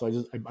saw,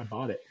 so I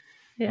bought it.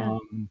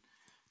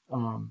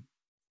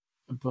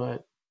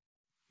 But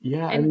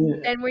yeah,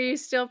 and were you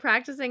still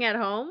practicing at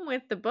home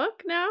with the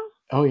book now?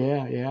 Oh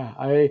yeah.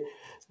 I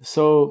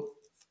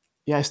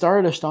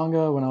started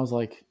Ashtanga when I was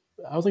like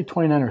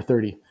 29 or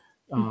 30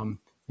 in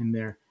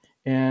there.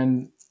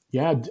 And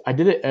yeah, I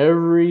did it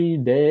every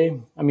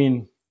day. I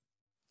mean,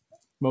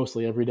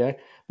 mostly every day.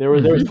 There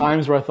was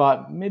times where I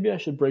thought maybe I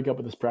should break up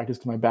with this practice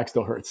because my back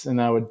still hurts,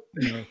 and I would,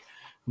 you know,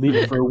 leave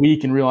it for a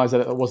week and realize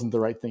that it wasn't the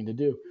right thing to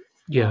do.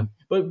 Yeah.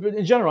 But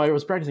in general, I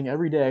was practicing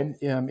every day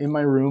in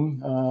my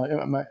room,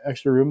 in my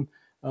extra room,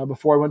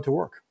 before I went to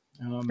work.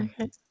 And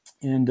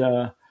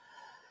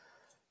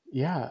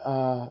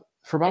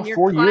for about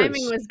 4 years.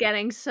 Climbing was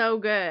getting so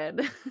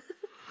good.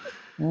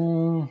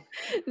 No?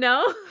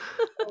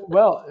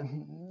 Well,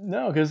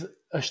 no, because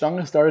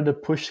Ashtanga started to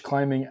push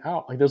climbing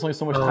out. Like there's only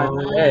so much time in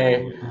the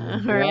day.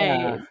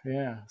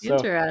 Yeah. So,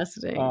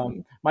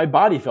 interesting. My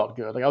body felt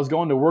good. Like I was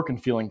going to work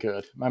and feeling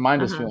good. My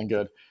mind was feeling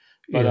good.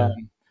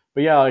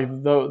 But yeah, like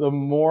the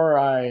more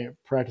I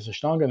practice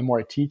Ashtanga, the more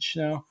I teach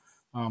now,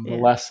 the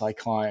less I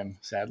climb.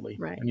 Sadly,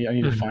 right. I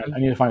need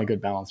to find a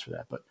good balance for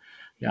that. But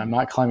yeah, I'm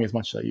not climbing as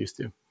much as I used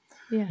to.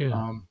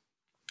 Yeah.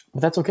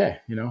 But that's okay.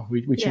 You know,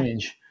 we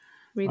change.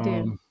 We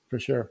do for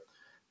sure.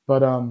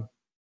 But I'm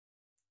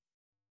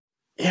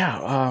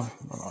trying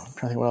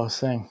to think what I was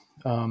saying.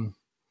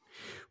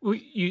 Well,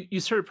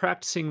 you started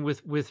practicing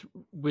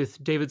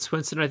with David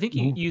Swenson. I think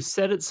you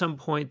said at some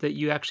point that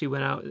you actually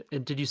went out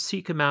and did you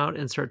seek him out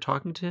and start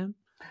talking to him?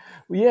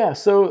 Yeah.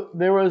 So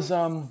there was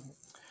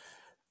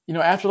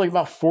after like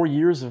about 4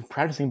 years of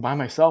practicing by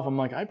myself, I'm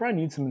like, I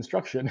probably need some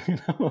instruction.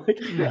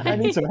 I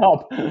need some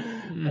help.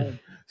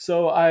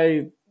 So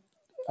I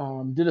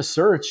did a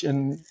search,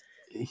 and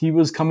he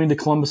was coming to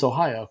Columbus,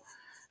 Ohio.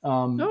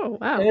 Oh,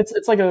 wow. And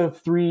it's like a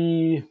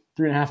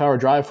 3.5 hour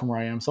drive from where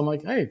I am. So I'm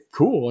like, hey,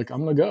 cool. Like,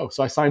 I'm going to go.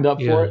 So I signed up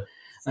for it.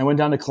 And I went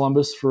down to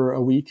Columbus for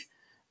a week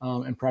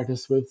and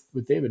practiced with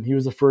David. He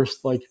was the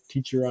first like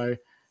teacher I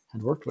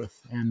had worked with.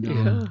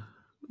 And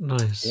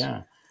nice.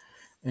 Yeah.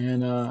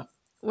 And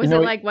was it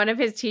like one of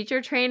his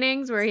teacher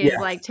trainings where he's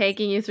like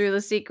taking you through the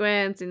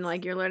sequence and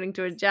like you're learning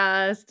to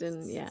adjust and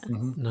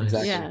nice.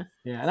 Exactly.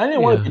 Yeah. And I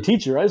didn't want to be a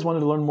teacher. I just wanted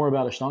to learn more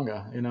about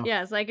Ashtanga,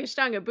 Yeah, it's like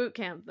Ashtanga boot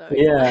camp though.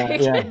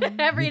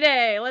 Every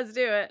day, let's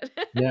do it.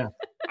 Yeah.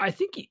 I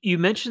think you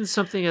mentioned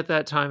something at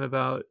that time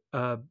about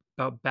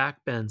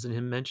back bends and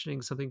him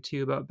mentioning something to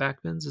you about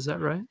back bends. Is that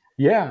right?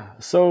 Yeah.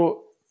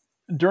 So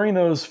during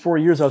those 4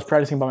 years I was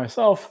practicing by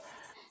myself,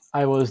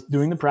 I was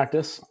doing the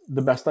practice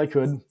the best I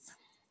could.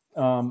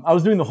 I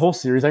was doing the whole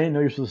series. I didn't know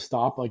you're supposed to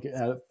stop like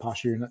at a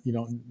posture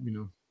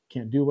you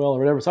can't do well or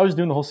whatever. So I was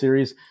doing the whole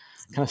series,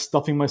 kind of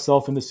stuffing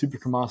myself into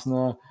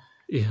Supakirmasana.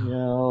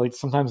 Like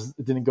sometimes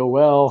it didn't go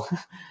well,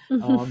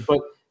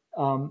 but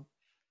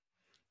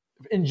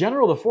in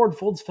general, the forward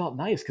folds felt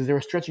nice because they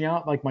were stretching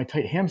out like my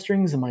tight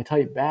hamstrings and my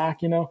tight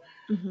back.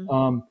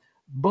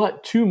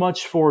 But too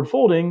much forward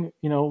folding,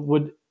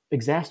 would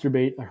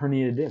exacerbate a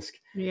herniated disc.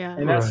 Yeah.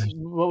 And that's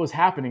what was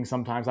happening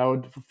sometimes. I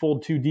would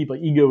fold too deep,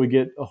 like ego would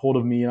get a hold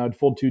of me, and I'd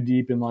fold too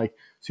deep in like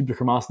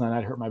Supakirmasana and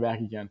I'd hurt my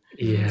back again.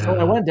 Yeah. So when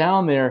I went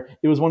down there,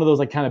 it was one of those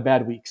like kind of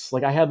bad weeks.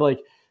 Like I had I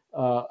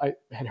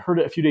had heard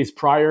it a few days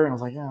prior and I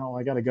was like, yeah, well,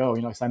 I got to go.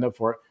 I signed up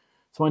for it.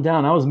 So I went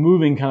down, I was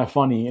moving kind of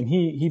funny, and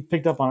he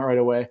picked up on it right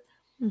away.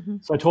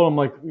 So I told him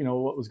like,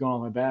 what was going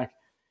on with my back.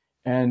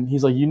 And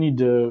he's like, you need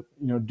to,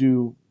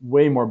 do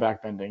way more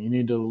back bending. You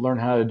need to learn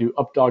how to do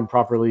up dog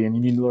properly, and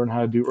you need to learn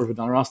how to do Urdhva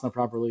Dhanurasana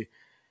properly.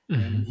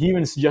 And he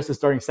even suggested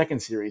starting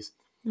second series.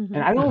 And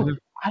I don't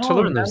to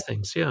learn those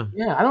things. Yeah.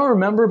 Yeah. I don't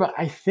remember, but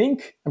I'm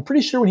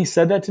pretty sure when he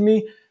said that to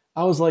me,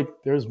 I was like,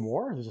 there's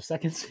more? There's a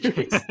second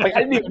series? Like,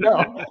 I didn't even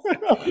know.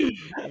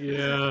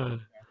 Yeah.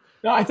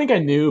 No, I think I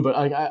knew, but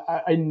like,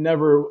 I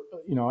never,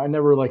 I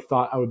never like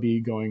thought I would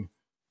be going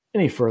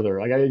any further.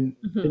 Like I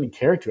didn't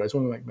care to. I just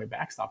wanted to make my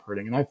back stop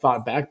hurting. And I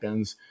thought back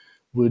bends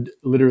would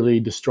literally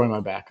destroy my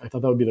back. I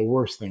thought that would be the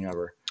worst thing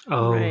ever.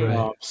 Oh,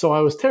 right. So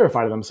I was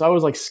terrified of them. So I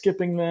was like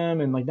skipping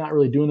them and like not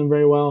really doing them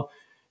very well.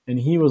 And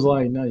he was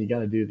like, no, you got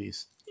to do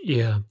these.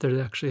 Yeah.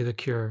 They're actually the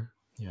cure.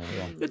 Yeah.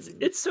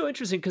 It's so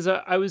interesting because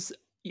I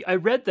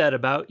read that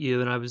about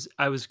you, and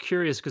I was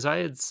curious because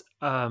I'd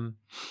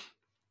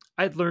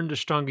learned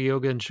Ashtanga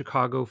yoga in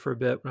Chicago for a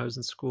bit when I was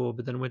in school,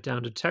 but then went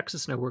down to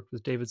Texas and I worked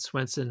with David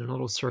Swenson in a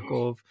little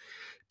circle of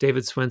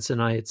David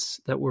Swensonites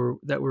that were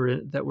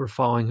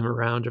following him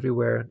around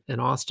everywhere in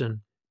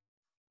Austin.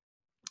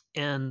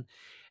 And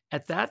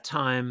at that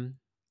time,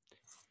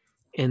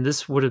 and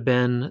this would have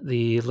been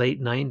the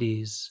late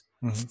 90s,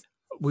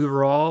 we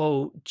were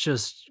all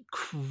just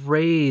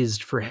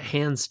crazed for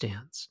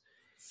handstands.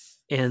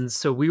 And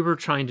so we were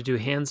trying to do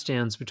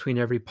handstands between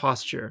every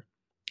posture.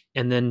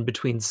 And then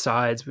between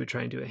sides, we were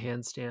trying to do a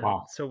handstand.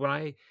 Wow. So when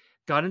I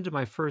got into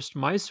my first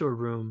Mysore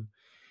room,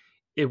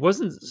 it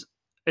wasn't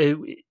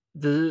so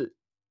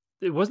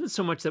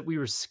much that we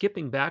were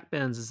skipping back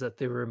bends as that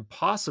they were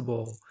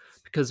impossible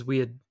because we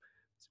had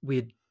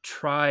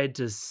tried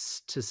to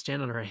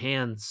stand on our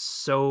hands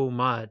so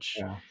much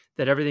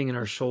that everything in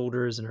our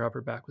shoulders and our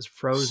upper back was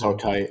frozen. So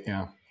tight,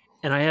 yeah.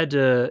 And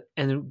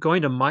and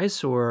going to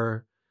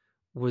Mysore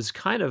was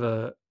kind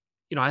of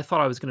I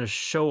thought I was going to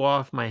show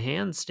off my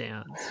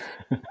handstands,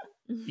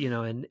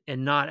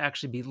 and not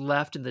actually be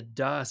left in the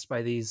dust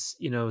by these,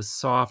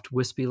 soft,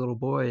 wispy little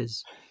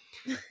boys.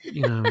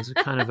 It was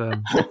kind of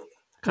a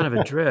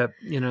drip,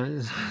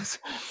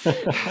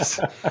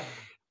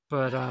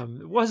 but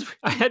it was,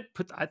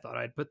 I thought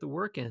I'd put the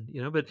work in,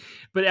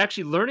 but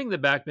actually learning the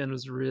back bend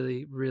was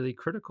really, really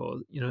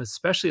critical,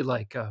 especially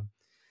like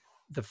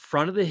the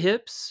front of the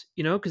hips,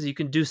 because you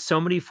can do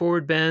so many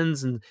forward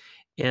bends and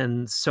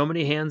so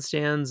many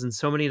handstands and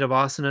so many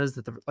navasanas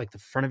that the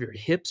front of your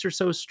hips are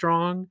so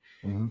strong.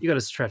 You got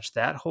to stretch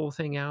that whole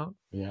thing out.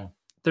 Yeah.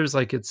 There's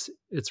like, it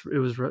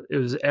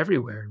was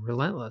everywhere and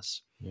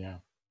relentless. Yeah.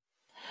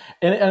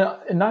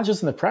 And not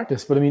just in the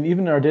practice, but I mean,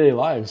 even in our daily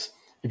lives,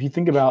 if you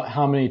think about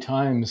how many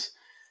times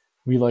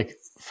we like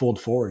fold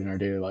forward in our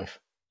daily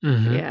life.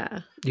 Yeah.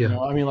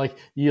 I mean, like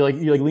you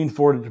lean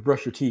forward to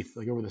brush your teeth,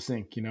 like over the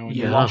sink, and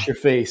you wash your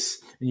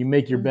face and you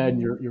make your bed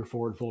and you're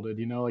forward folded,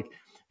 like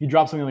you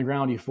drop something on the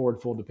ground, you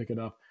forward fold to pick it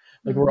up.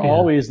 Like we're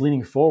always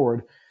leaning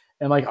forward,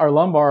 and like our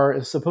lumbar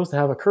is supposed to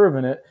have a curve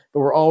in it,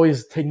 but we're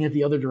always taking it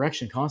the other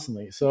direction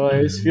constantly. So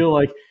I just feel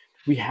like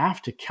we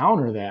have to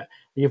counter that.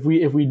 If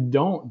we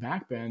don't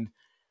back bend,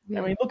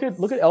 I mean, look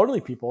at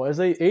elderly people. As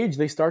they age,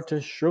 they start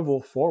to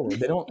shrivel forward.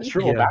 They don't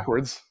shrivel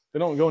backwards. They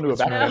don't go into a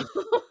back bend.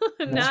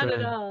 Not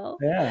at all.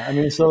 Yeah, I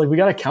mean, so like we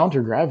got to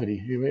counter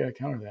gravity. We got to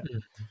counter that.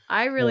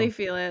 I really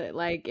feel it.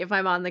 Like if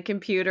I'm on the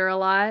computer a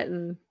lot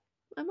and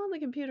I'm on the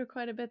computer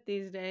quite a bit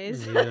these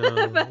days. Yeah, a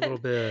little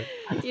bit.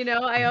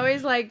 I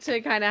always like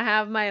to kind of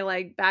have my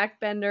like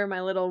back bender,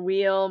 my little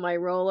wheel, my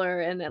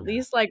roller, and at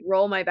least like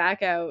roll my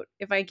back out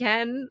if I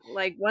can,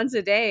 like once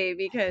a day,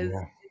 because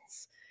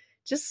it's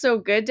just so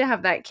good to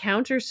have that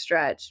counter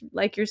stretch.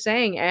 Like you're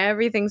saying,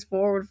 everything's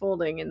forward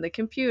folding in the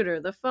computer,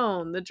 the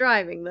phone, the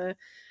driving, the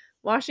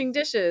washing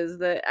dishes,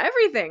 the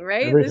everything,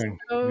 right? Everything.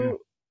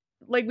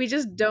 Like we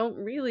just don't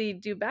really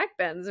do back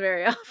bends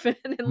very often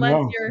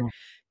unless you're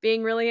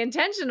being really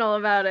intentional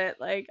about it.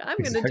 Like, I'm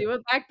going to do a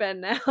back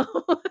bend now.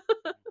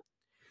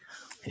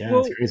 Yeah,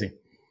 it's crazy.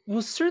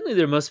 Well, certainly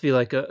there must be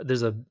like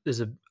there's a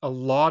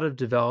lot of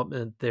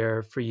development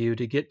there for you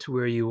to get to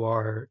where you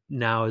are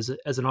now as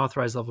an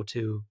authorized level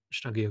 2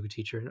 Ashtanga yoga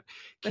teacher.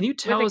 Can you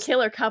tell us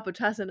killer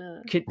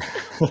Kapotasana?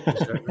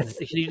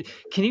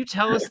 Can you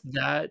tell us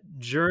that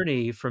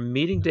journey from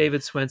meeting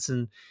David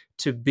Swenson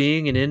to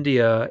being in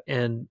India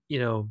and,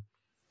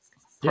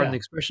 pardon the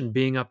expression,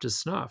 being up to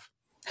snuff?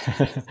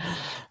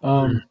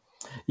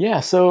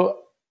 So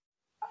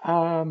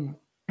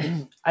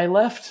I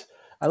left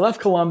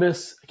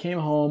Columbus, came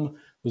home,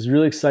 was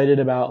really excited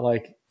about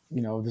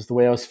just the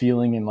way I was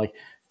feeling and like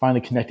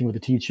finally connecting with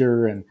the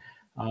teacher. And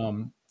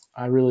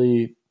I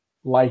really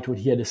liked what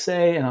he had to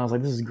say. And I was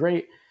like, this is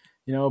great,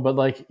 but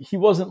like, he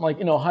wasn't like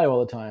in Ohio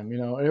all the time,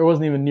 it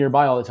wasn't even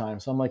nearby all the time.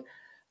 So I'm like,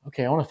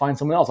 okay, I want to find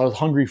someone else. I was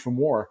hungry for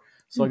more.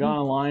 So I got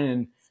online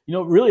and,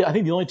 really, I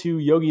think the only 2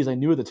 yogis I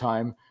knew at the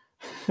time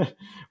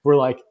were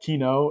like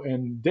Kino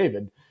and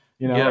David,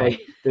 like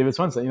David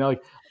Swenson,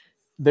 like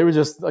they were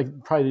just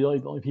like probably the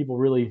only people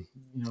really,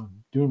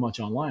 doing much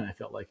online, I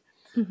felt like.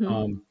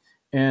 So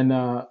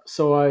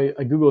I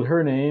Googled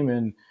her name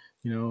and,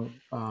 I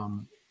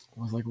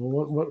was like,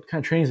 well, what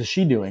kind of trainings is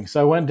she doing? So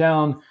I went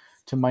down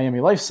to Miami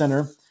Life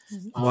Center.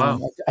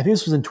 Wow. I think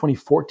this was in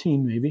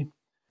 2014, maybe.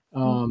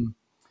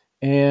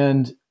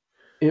 And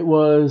it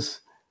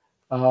was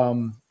a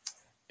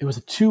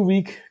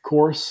 2-week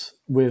course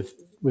with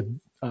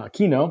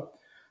Kino,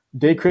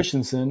 Dave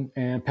Christensen,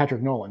 and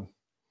Patrick Nolan.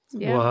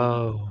 Yeah.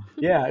 Wow.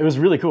 Yeah, it was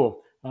really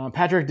cool.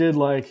 Patrick did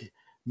like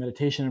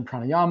meditation and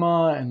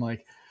pranayama, and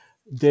like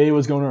Dave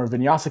was going to our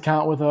vinyasa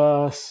count with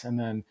us, and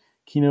then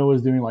Kino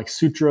was doing like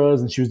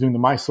sutras, and she was doing the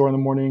Mysore in the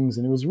mornings,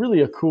 and it was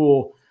really a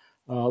cool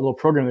little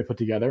program they put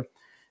together.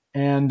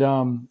 And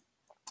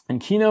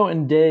Kino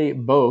and Day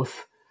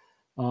both,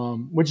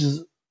 which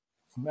is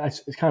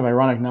it's kind of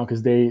ironic now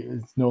because Day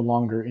is no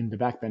longer into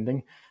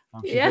backbending.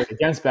 She's very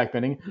against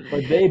backbending,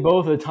 but they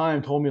both at the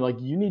time told me like,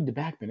 you need to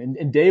backbend.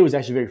 And Day was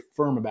actually very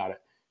firm about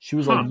it. She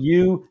was like,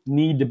 you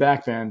need to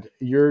backbend.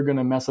 You're going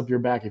to mess up your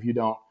back if you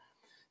don't.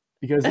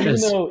 Because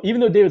even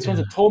though David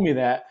Swenson told me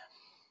that,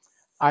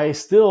 I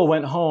still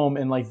went home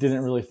and like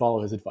didn't really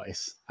follow his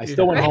advice. I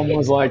still went home and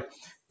was like,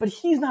 but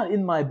he's not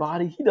in my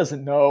body. He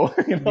doesn't know.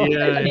 I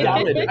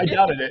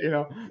doubted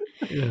it,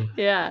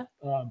 Yeah.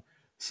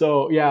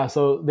 So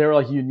they were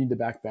like, you need to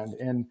backbend.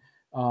 And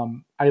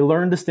I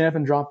learned to stand up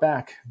and drop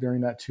back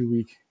during that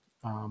 2-week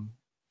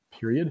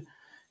period.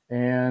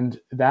 And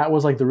that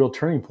was like the real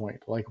turning point.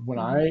 Like when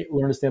I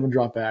learned to stand up and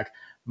drop back,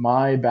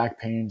 my back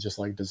pain just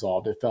like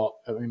dissolved. I felt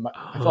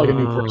like a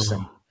new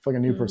person.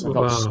 I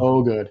felt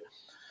so good.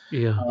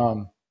 Yeah.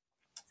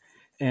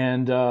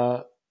 And then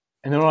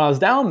when I was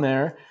down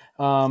there,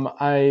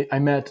 I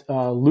met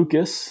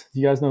Lucas. Do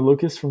you guys know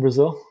Lucas from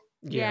Brazil?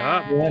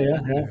 Yeah.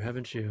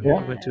 Haven't you? Yeah.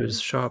 I went to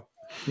his shop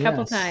a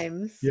couple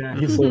times. Yeah,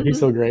 he's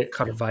so great.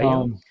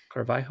 Carvalho.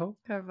 Carvalho.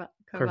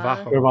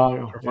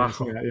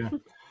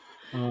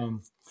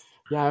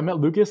 Yeah, I met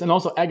Lucas and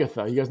also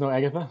Agatha. You guys know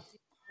Agatha?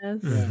 Yes.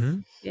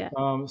 Mm-hmm. Yeah.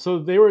 So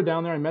they were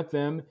down there. I met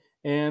them,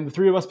 and the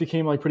 3 of us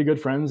became like pretty good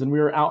friends. And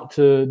we were out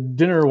to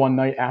dinner one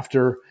night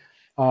after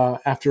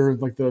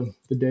like the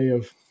day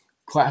of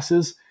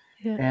classes.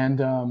 Yeah.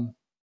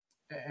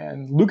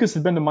 And Lucas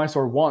had been to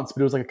Mysore once,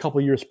 but it was like a couple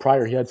of years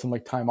prior. He had some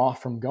like time off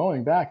from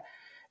going back.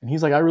 And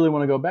he's like, I really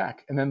want to go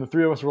back. And then the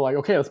 3 of us were like,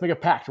 okay, let's make a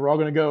pact. We're all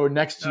going to go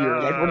next year.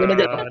 Like we're going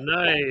to go.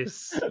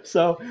 Nice.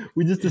 So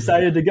we just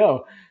decided to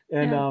go.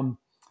 And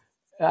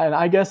and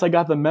I guess I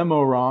got the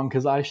memo wrong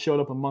because I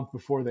showed up a month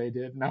before they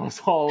did, and I was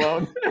all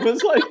alone. It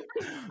was like,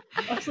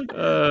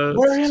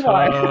 where am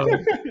I?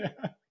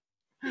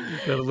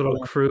 Got a little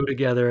crew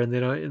together, and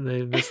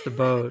they missed the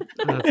boat.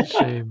 That's a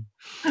shame.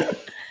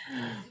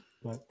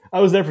 But I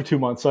was there for 2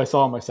 months, so I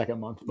saw him my second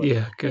month. But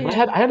yeah, good.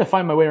 I had to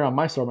find my way around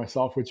Mysore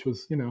myself, which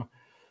was, I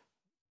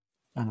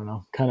don't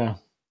know, kind of.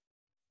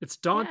 It's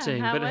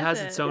daunting, but it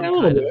has its own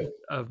kind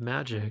of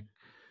magic.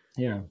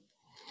 Yeah.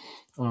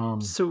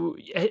 So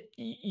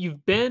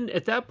you've been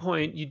at that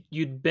point.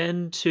 You'd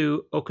been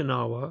to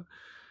Okinawa,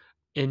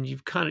 and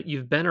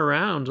you've been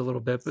around a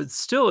little bit, but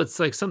still, it's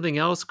like something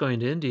else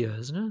going to India,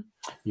 isn't it?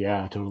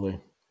 Yeah, totally.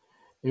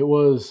 It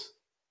was.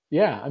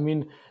 Yeah, I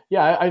mean,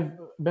 I've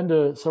been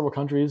to several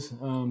countries,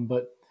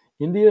 but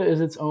India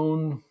is its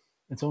own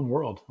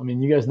world. I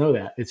mean, you guys know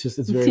that. It's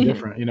very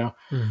different,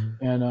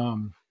 Mm-hmm.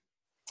 And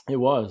it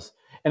was.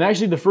 And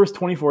actually, the first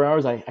 24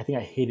 hours, I think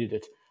I hated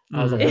it.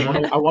 I was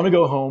like, I want to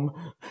go home.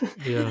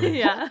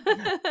 Yeah.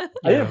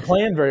 I didn't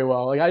plan very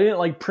well. Like I didn't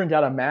like print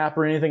out a map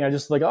or anything. I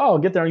just like, I'll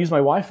get there and use my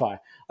Wi-Fi.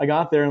 I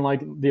got there and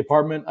like the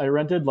apartment I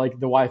rented, like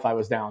the Wi-Fi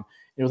was down.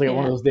 It was like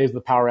one of those days with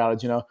the power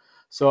outage, you know?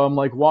 So I'm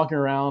like walking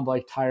around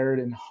like tired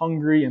and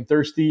hungry and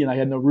thirsty, and I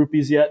had no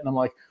rupees yet. And I'm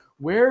like,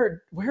 where's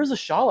the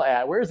shala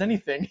at? Where's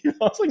anything? I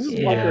was like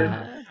just wondering.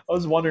 I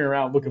was wandering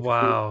around looking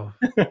for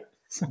food.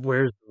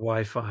 Where's the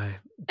Wi-Fi?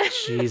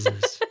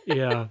 Jesus.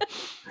 Yeah.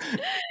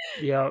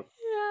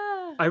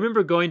 I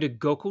remember going to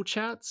Gokul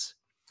chats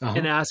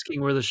and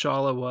asking where the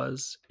shala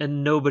was,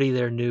 and nobody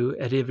there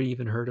had ever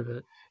even heard of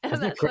it.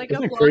 Isn't that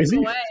crazy?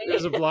 Away. It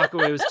was a block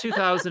away. It was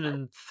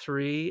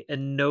 2003,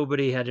 and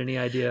nobody had any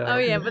idea. Oh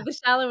yeah, but the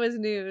shala was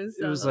news.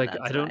 So it was like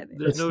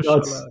there's no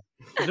nuts. shala.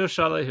 There's no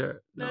shala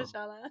here. No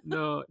shala.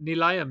 No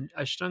nilayam.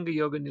 Ashtanga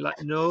yoga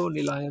nilayam. No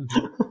nilayam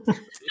here.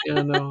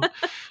 No.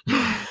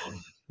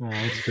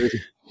 That's crazy.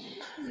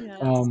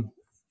 Yeah.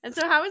 And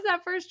so how was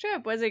that first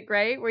trip? Was it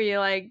great? Were you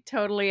like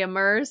totally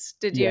immersed?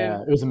 Did you?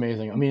 Yeah, it was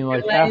amazing. I mean,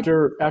 like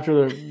after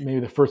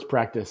maybe the first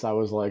practice, I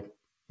was like,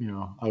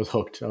 I was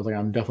hooked. I was like,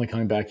 I'm definitely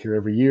coming back here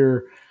every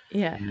year.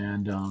 Yeah.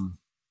 And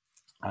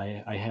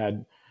I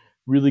had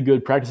really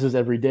good practices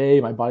every day.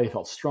 My body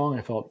felt strong.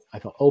 I felt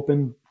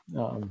open.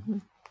 Sharat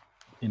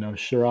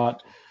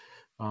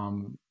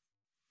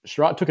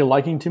took a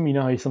liking to me. You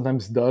know how he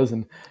sometimes does.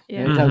 And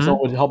anytime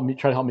someone would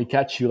try to help me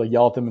catch, he would like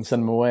yell at them and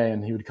send them away,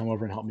 and he would come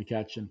over and help me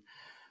catch. And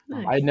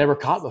I had never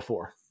caught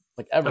before,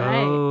 like ever.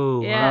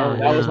 Oh, yeah.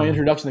 That was my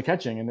introduction to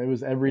catching, and it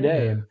was every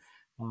day. And,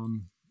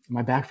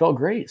 my back felt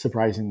great,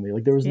 surprisingly.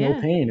 Like there was no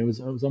pain. It was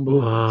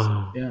unbelievable.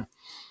 Wow. So,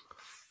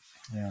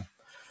 yeah.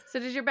 So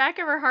did your back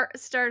ever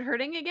start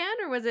hurting again,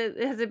 or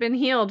has it been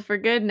healed for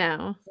good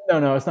now?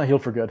 No, it's not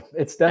healed for good.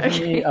 It's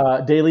definitely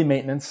daily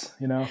maintenance.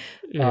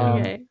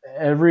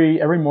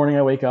 Every morning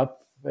I wake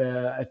up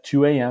at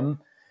 2 a.m.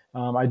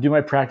 I do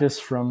my practice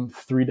from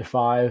 3 to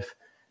 5,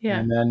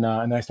 and then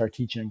I start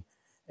teaching.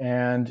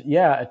 And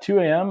at 2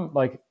 a.m.,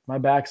 like my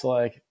back's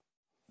like,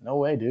 no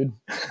way, dude.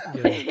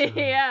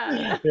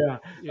 Yeah.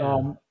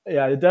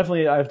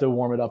 Definitely, I have to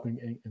warm it up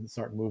and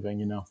start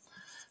moving.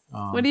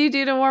 What do you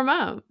do to warm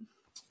up?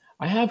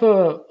 I have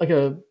about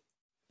a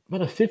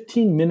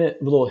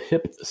 15-minute little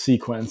hip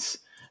sequence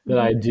that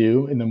I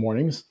do in the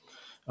mornings.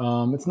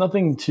 It's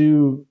nothing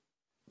too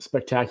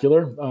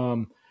spectacular,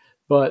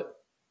 but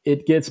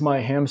it gets my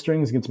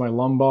hamstrings, gets my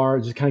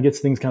lumbar, just kind of gets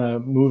things kind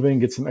of moving,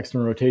 gets some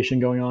external rotation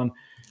going on.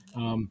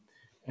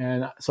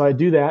 And so I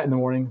do that in the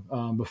morning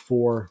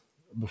before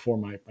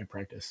my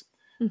practice.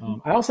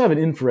 I also have an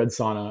infrared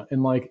sauna,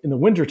 and like in the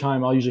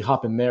wintertime, I'll usually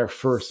hop in there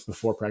first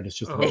before practice.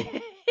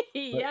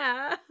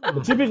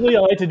 But typically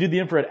I like to do the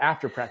infrared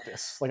after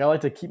practice. Like I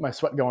like to keep my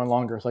sweat going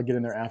longer, so I get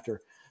in there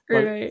after.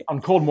 But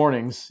on cold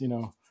mornings,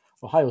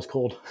 Ohio's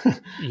cold.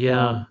 We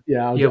know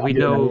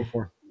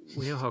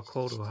how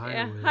cold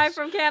Ohio is. Hi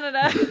from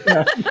Canada.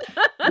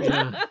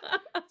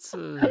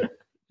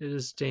 It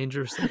is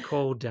dangerously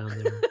cold down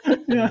there.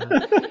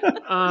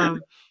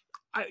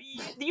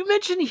 You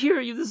mentioned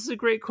here, this is a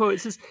great quote.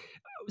 It says,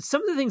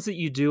 some of the things that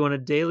you do on a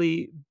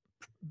daily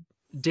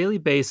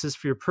basis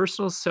for your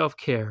personal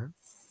self-care,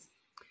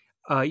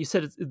 you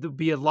said there'll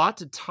be a lot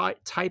to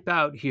type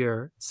out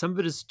here. Some of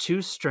it is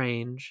too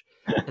strange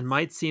and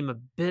might seem a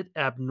bit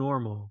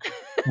abnormal,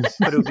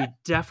 but it would be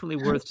definitely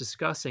worth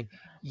discussing.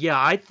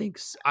 Yeah, I think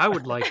I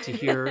would like to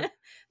hear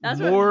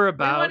more about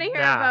that. I want to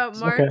hear about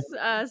Mark's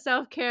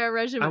self-care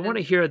regimen. I want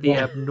to hear the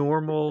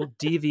abnormal,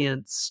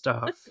 deviant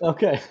stuff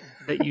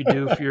that you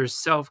do for your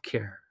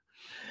self-care.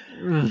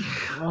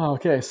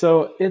 Okay,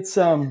 so it's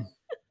a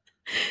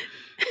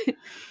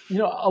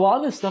lot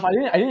of this stuff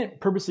I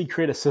didn't purposely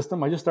create a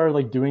system. I just started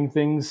like doing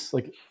things,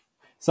 like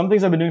some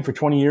things I've been doing for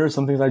 20 years,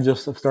 some things I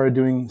just have started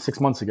doing 6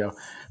 months ago.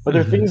 But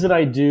there are things that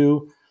I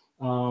do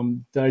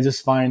that I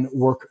just find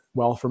work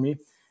well for me.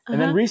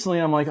 And then recently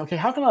I'm like, okay,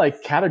 how can I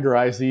like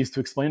categorize these to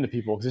explain to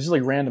people? Because it's just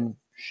like random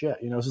shit,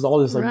 this is all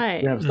this like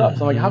random stuff.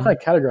 So I'm like, how can I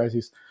categorize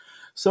these?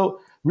 So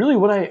really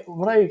what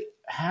I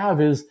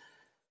have is,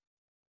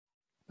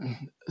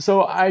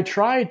 so I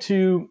try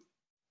to,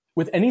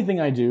 with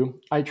anything I do,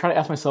 I try to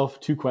ask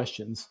myself 2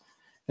 questions.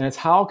 And it's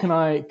how can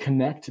I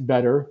connect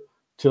better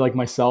to like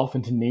myself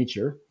and to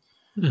nature?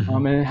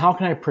 And how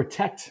can I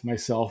protect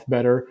myself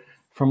better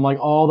from like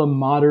all the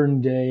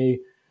modern day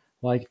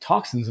like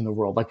toxins in the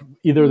world, like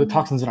either the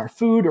toxins in our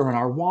food or in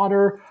our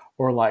water,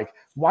 or like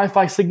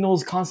Wi-Fi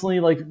signals constantly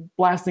like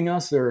blasting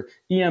us, or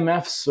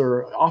EMFs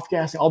or off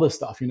gassing, all this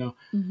stuff, So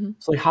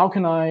like, how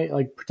can I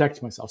like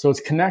protect myself? So it's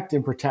connect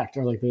and protect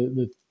are like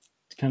the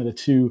kind of the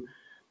 2,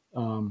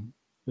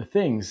 the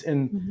things.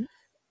 And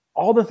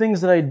all the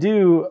things that I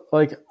do,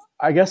 like,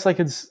 I guess I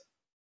could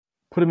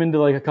put them into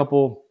like a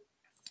couple,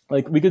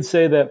 like we could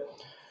say that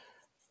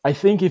I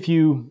think if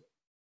you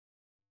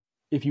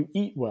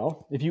eat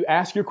well, if you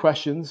ask these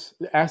questions,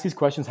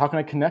 how can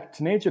I connect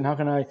to nature and how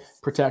can I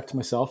protect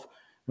myself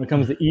when it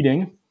comes to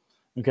eating?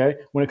 Okay.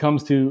 When it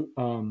comes to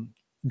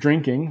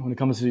drinking, when it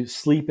comes to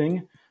sleeping,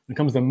 when it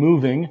comes to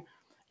moving.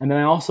 And then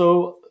I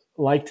also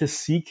like to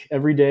seek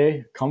every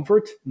day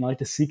comfort, and I like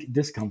to seek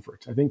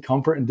discomfort. I think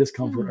comfort and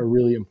discomfort are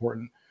really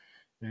important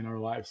in our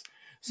lives.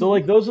 So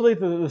like those are like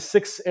the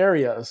 6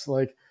 areas,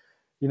 like,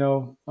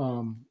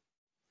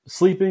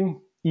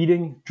 sleeping,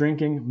 eating,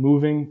 drinking,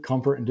 moving,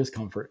 comfort, and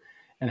discomfort.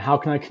 And how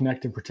can I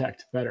connect and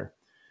protect better?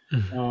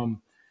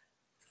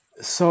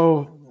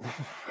 So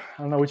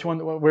I don't know which one.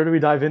 Where do we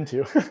dive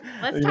into?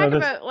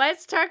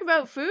 Let's talk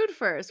about food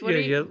first.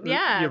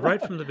 Yeah,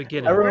 right from the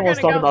beginning. Everyone wants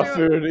to talk about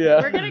food.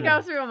 Yeah, we're gonna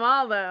go through them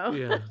all, though.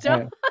 Yeah.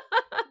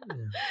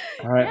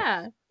 All right.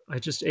 Yeah. I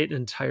just ate an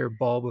entire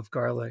bulb of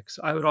garlic,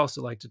 so I would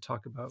also like to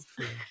talk about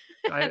food.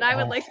 I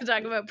would like to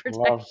talk about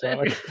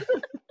protection.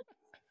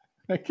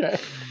 Okay.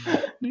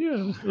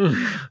 Yeah.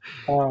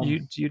 Do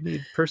you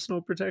need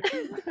personal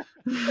protection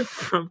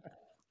from?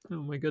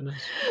 Oh my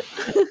goodness.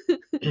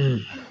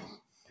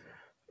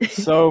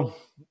 So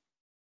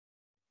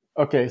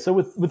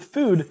with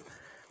food,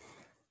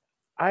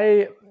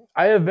 I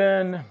have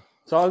been.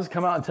 So I'll just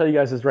come out and tell you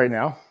guys this right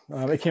now.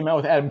 It came out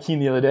with Adam Keen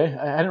the other day.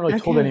 I hadn't really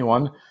told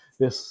anyone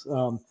this,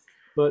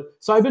 but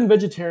so I've been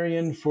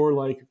vegetarian for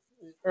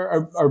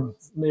or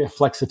maybe a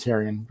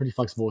flexitarian, pretty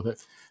flexible with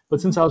it. But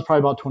since I was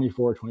probably about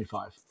 24 or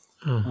 25.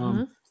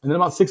 And then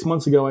about 6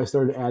 months ago, I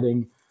started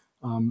adding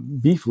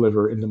beef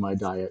liver into my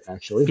diet,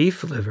 actually.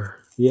 Beef liver?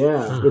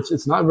 Yeah,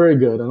 it's not very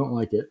good. I don't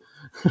like it.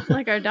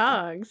 Like our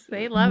dogs.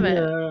 They love it.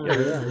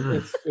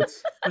 Yeah.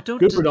 It's but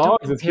good for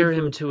dogs. Don't compare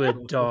him to a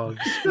dog,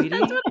 sweetie.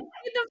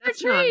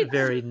 That's not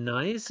very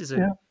nice. He's a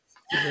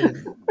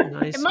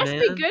nice It must man.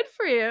 be good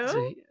for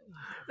you.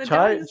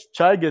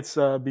 Chai gets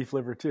beef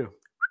liver, too.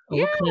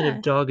 What kind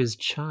of dog is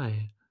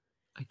Chai?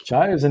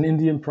 Chai is an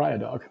Indian Pariah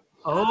dog.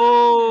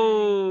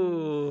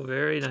 Oh,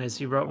 very nice.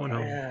 You brought one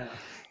home.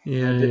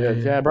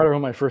 Yeah, I brought her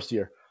home my first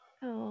year.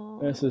 Oh.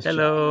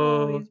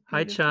 Hello.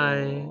 Hi,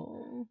 Chai.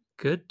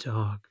 Good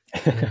dog.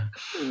 Yeah.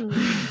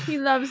 He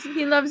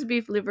loves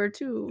beef liver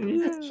too.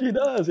 Yeah, she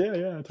does.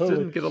 Yeah, totally.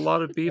 Didn't get a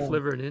lot of beef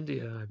liver in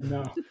India.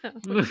 No.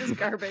 Which is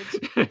garbage.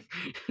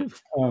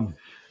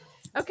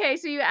 Okay,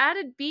 so you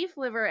added beef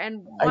liver,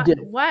 and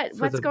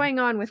what's going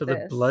on with this? For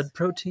the blood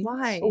protein?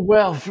 Why?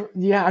 Well, so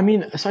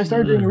I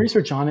started doing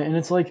research on it, and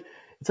it's like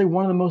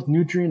one of the most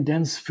nutrient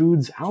dense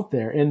foods out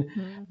there. And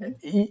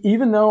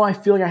even though I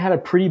feel like I had a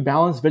pretty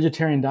balanced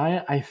vegetarian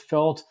diet, I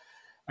felt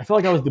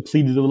like I was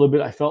depleted a little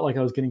bit. I felt like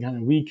I was getting kind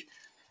of weak,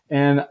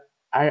 and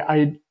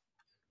I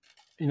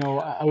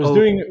was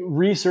doing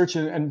research,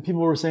 and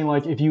people were saying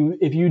like if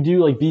you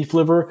do like beef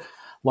liver,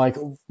 like,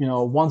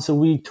 once a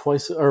week,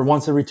 twice, or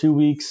once every 2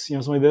 weeks,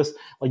 something like this,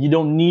 like you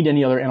don't need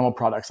any other animal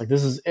products. Like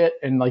this is it.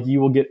 And like, you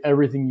will get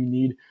everything you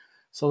need.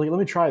 So like, let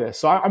me try this.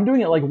 So I'm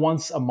doing it like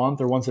once a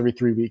month or once every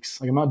 3 weeks.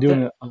 Like I'm not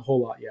doing it a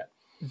whole lot yet.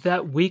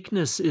 That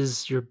weakness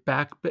is your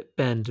back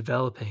bend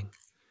developing.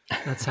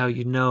 That's how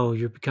you know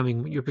you're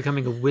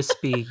becoming a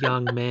wispy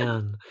young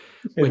man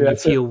when you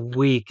feel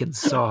weak and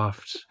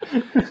soft.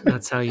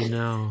 That's how you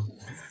know.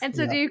 And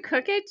so do you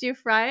cook it? Do you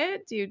fry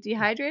it? Do you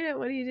dehydrate it?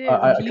 What do you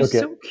do? You're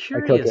so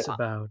curious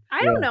about.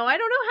 I don't know. I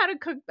don't know how to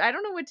cook. I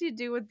don't know what to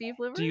do with beef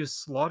liver. Do you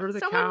slaughter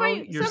the cow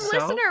yourself? Some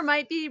listener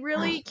might be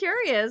really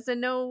curious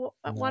and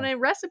want a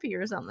recipe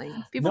or something.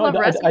 People love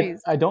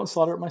recipes. I don't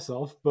slaughter it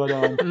myself, but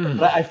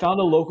but I found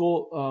a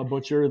local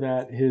butcher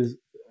that his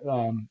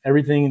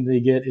everything they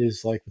get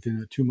is like within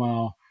a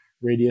 2-mile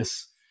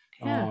radius.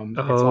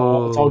 It's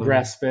all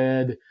grass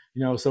fed,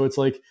 so it's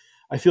like,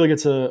 I feel like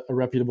it's a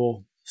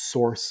reputable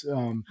source.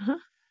 I'm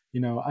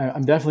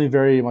definitely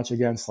very much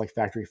against like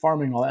factory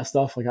farming, all that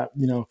stuff. Like,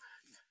 I'm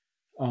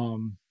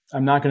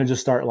not going to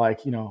just start like,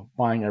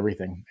 buying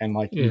everything and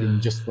like eating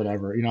just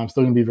whatever, I'm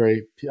still going to be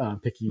very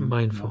picky,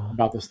 mindful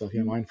about this stuff.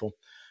 Yeah. Mindful.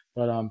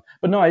 But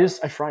no, I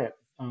fry it.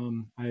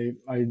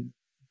 I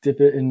dip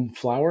it in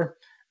flour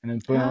and then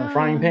put it on a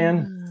frying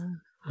pan.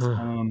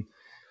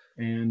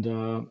 And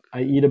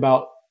I eat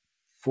about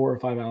 4 or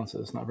 5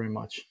 ounces, not very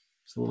much,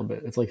 just a little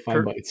bit. It's like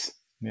 5 bites.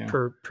 Yeah.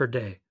 Per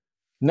day.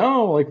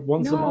 No, like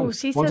once a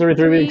month. Once every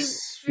 3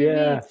 weeks.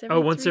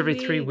 Once every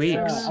 3 weeks.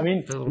 Yeah. I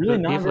mean, really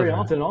not very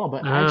often at all.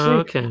 But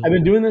actually, I've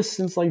been doing this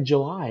since like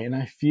July, and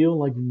I feel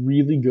like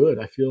really good.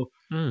 I feel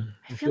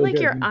like good.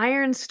 Your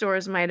iron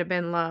stores might have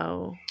been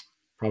low.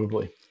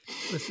 Probably.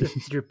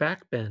 It's your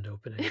back bend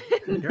opening.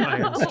 Your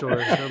iron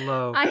stores are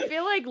low. I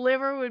feel like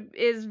liver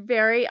is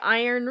very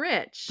iron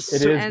rich.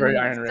 It is very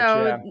iron rich.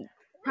 So yeah.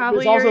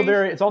 Probably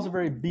it's also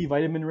very B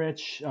vitamin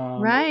rich.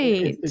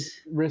 Right. It's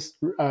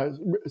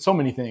so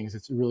many things.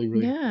 It's really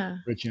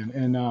rich in.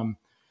 And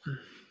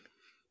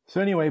so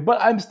anyway, but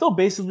I'm still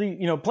basically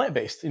plant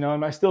based. And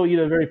I still eat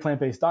a very plant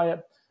based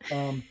diet.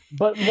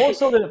 But more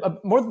so than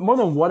more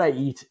than what I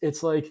eat,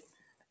 it's like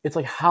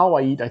how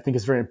I eat. I think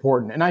is very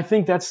important. And I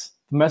think that's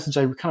the message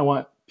I kind of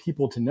want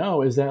people to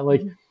know is that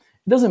like it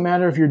doesn't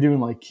matter if you're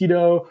doing like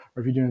keto or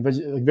if you're doing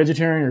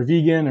vegetarian or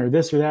vegan or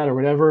this or that or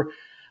whatever.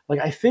 Like,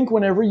 I think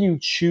whenever you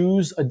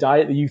choose a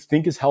diet that you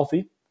think is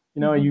healthy,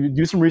 you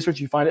do some research,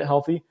 you find it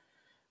healthy.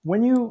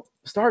 When you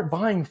start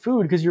buying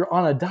food because you're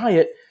on a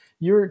diet,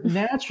 you're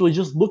naturally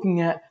just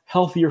looking at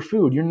healthier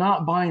food. You're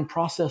not buying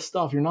processed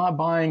stuff. You're not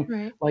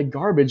buying like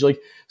garbage.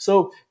 Like,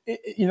 so,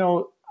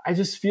 I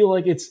just feel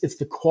like it's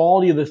the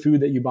quality of the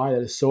food that you buy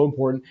that is so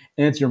important,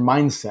 and it's your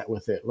mindset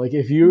with it. Like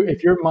if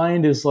your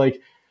mind is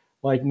like,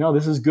 no,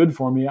 this is good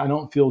for me. I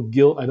don't feel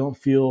guilt. I don't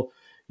feel,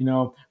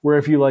 where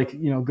if you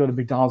go to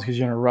McDonald's because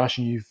you're in a rush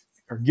and you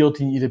are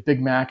guilty and eat a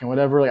Big Mac and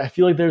whatever. Like I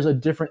feel like there's a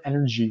different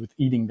energy with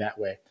eating that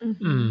way.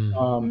 And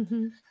oh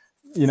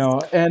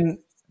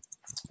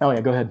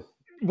yeah, go ahead.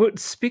 Well,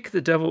 speak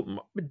the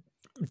devil.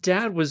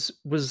 Dad was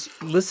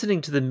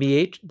listening to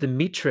the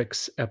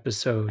Matrix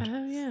episode.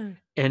 Oh yeah.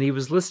 And he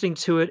was listening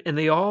to it, and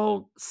they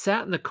all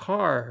sat in the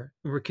car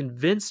and were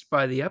convinced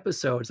by the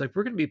episode. It's like,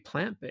 we're going to be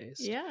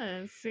plant-based.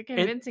 Yeah, it's a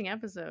convincing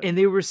episode. And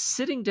they were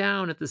sitting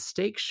down at the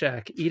Steak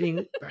Shack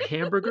eating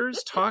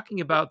hamburgers,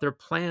 talking about their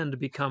plan to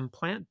become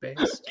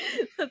plant-based.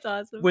 That's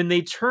awesome. When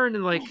they turned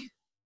and like,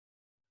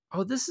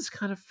 oh, this is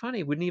kind of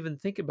funny. Wouldn't even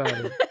think about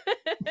it.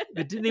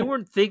 They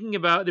weren't thinking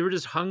about, they were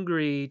just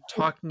hungry,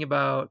 talking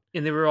about,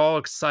 and they were all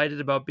excited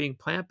about being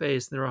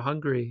plant-based, and they were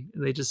hungry,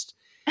 and they just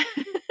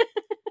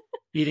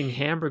eating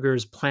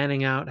hamburgers,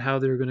 planning out how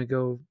they're going to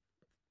go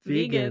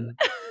vegan.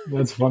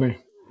 That's funny.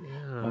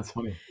 Yeah. That's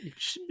funny.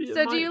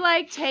 So do you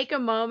take a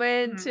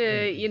moment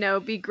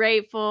to, be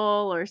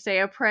grateful or say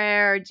a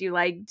prayer? Do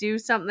you do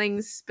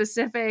something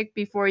specific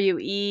before you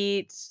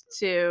eat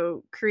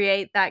to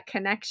create that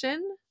connection?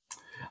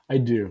 I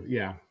do.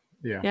 Yeah.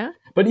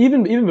 But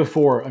even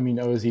before, I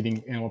was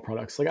eating animal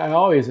products. Like I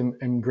always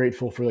am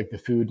grateful for the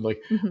food.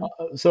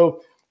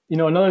 So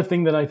another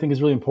thing that I think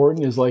is really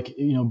important is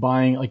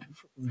buying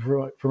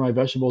for my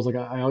vegetables. Like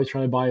I always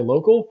try to buy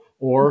local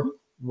or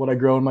what I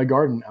grow in my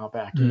garden out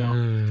back.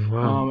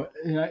 Wow.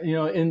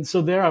 And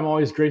so there I'm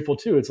always grateful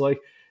too. It's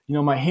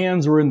my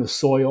hands were in the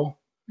soil,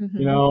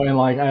 and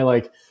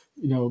I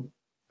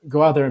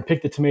go out there and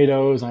pick the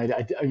tomatoes.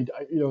 And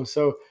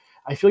so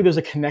I feel like there's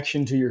a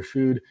connection to your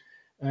food.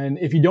 And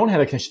if you don't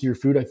have a connection to your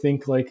food, I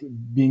think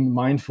being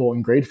mindful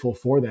and grateful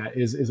for that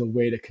is a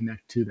way to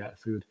connect to that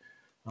food,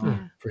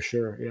 for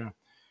sure. Yeah.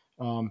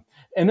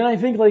 And then I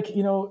think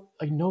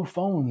no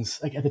phones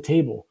at the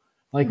table.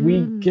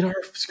 We get our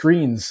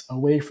screens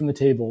away from the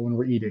table when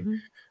we're eating.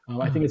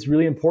 I think it's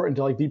really important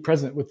to be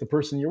present with the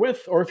person you're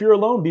with, or if you're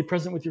alone, be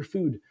present with your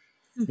food.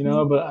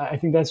 But I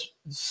think that's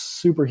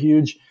super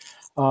huge.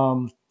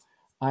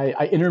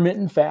 I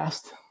intermittent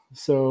fast.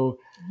 So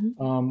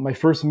my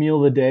first meal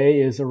of the day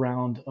is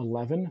around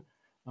 11.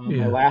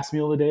 My last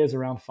meal of the day is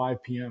around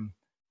 5 p.m.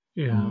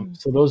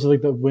 So those are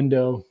the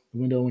window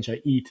in which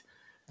I eat.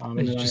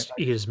 And you just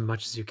eat as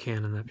much as you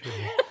can in that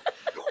period.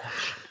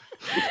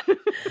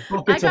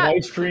 Buckets of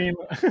ice cream.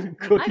 I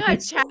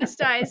got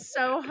chastised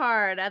so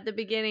hard at the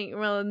beginning,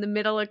 in the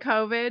middle of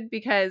COVID,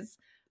 because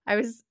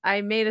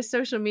I made a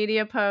social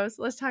media post.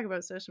 Let's talk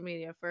about social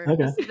media for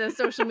the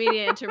social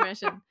media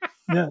intermission.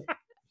 Yeah.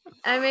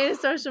 I made a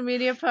social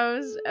media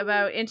post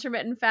about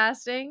intermittent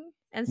fasting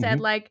and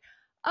said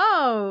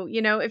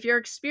if you're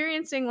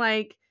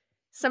experiencing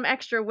some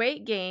extra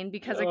weight gain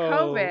because of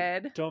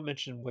COVID, don't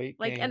mention weight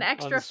gain, an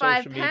extra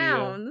 5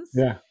 pounds.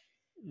 Yeah.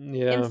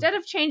 Instead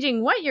of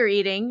changing what you're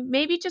eating,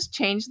 maybe just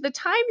change the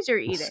times you're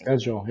eating.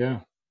 Schedule, yeah.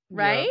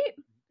 Right? Yeah.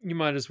 You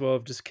might as well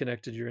have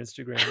disconnected your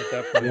Instagram at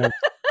that point.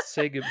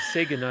 Say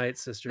goodnight,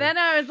 sister. Then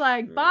I was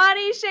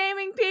body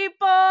shaming people.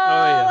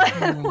 Oh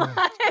yeah.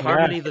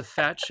 Harmony the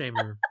fat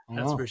shamer.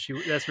 That's where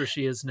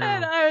she is now.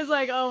 And I was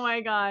oh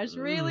my gosh,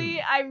 really?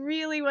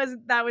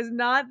 That was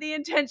not the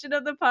intention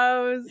of the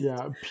post.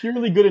 Yeah,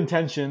 purely good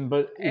intention,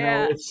 but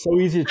it's so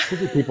easy to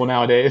trick people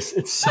nowadays.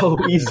 It's so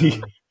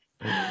easy.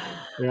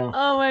 Yeah.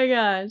 Oh my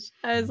gosh.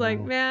 I was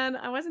man,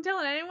 I wasn't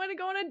telling anyone to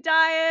go on a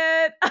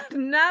diet.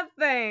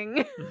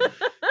 Nothing.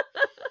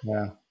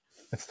 Yeah.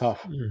 It's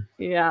tough.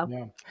 Yeah.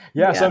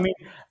 So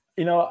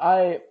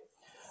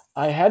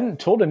I hadn't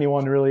told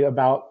anyone really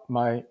about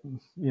my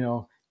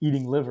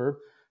eating liver,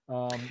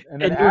 and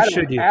then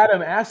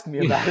Adam asked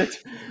me about it.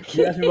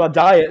 He asked me about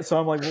diet, so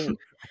I'm well,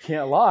 I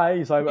can't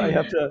lie, so I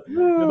have to.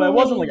 But I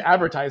wasn't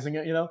advertising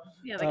it, Yeah,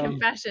 the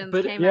confessions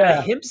but came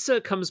out. Ahimsa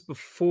comes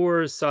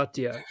before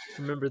Satya.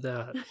 Remember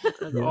that.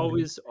 And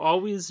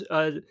always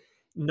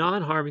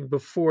non-harming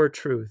before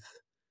truth.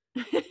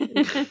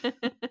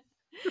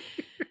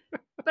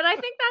 But I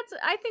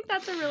think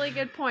that's a really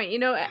good point.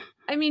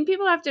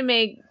 People have to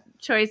make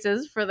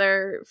choices for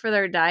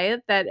their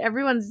diet, that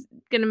everyone's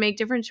going to make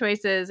different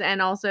choices,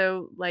 and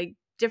also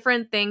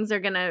different things are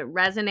going to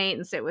resonate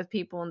and sit with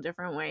people in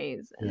different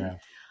ways. And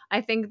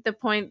I think the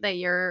point that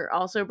you're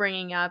also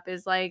bringing up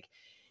is if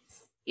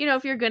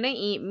you're going to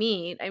eat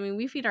meat,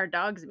 we feed our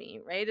dogs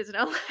meat, right? It's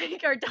not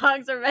like our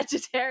dogs are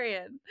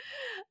vegetarian.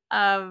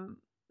 Try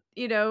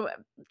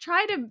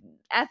to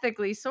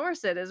ethically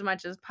source it as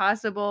much as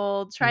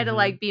possible. Try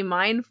to be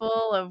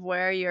mindful of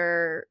where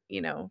you're,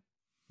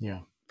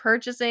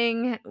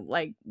 purchasing,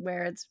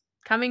 where it's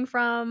coming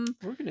from.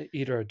 We're going to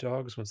eat our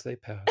dogs once they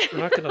pass. We're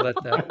not going to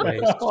let that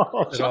waste at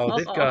all.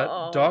 They've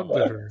got dog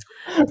liver.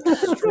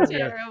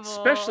 Terrible.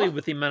 Especially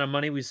with the amount of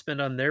money we spend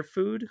on their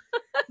food.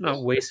 I'm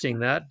not wasting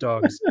that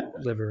dog's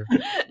liver.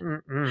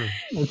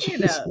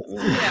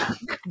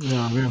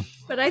 Yeah. Yeah.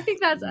 But I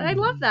think I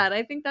love that.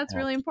 I think that's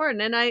really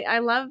important. And I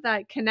love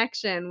that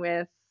connection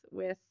with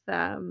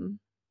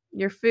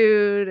your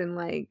food and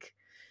like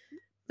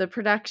the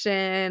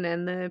production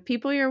and the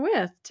people you're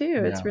with too.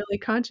 Yeah. It's really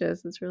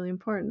conscious. It's really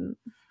important.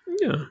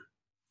 Yeah.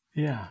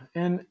 Yeah.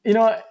 And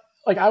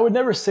like I would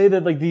never say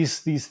that like these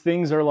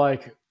things are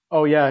like,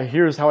 oh yeah,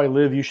 here's how I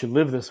live, you should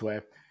live this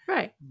way.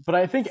 Right. But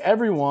I think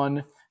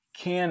everyone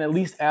can at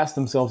least ask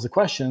themselves the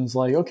questions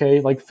like,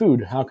 okay, like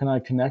food, how can I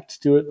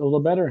connect to it a little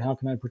better and how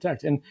can I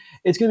protect? And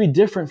it's going to be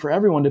different for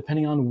everyone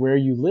depending on where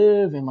you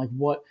live and like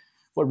what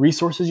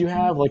resources you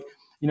have. Like,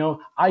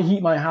 I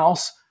heat my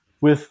house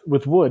with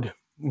wood.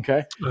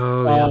 Okay.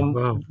 Oh yeah.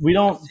 Wow. We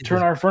don't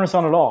turn our furnace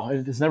on at all.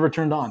 It's never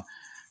turned on.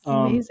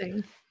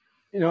 Amazing.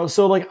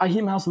 So like I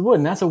heat my house with wood,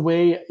 and that's a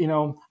way,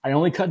 I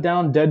only cut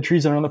down dead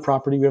trees that are on the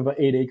property. We have about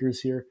 8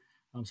 acres here.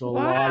 So a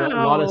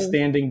lot of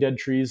standing dead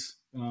trees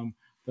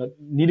that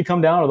need to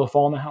come down or they'll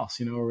fall in the house,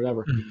 or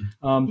whatever.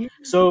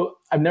 So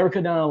I've never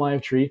cut down a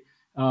live tree.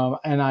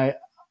 And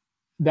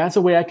that's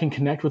a way I can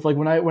connect with, like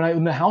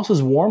when the house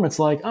is warm, it's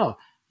like, oh,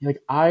 like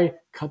I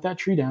cut that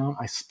tree down,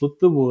 I split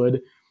the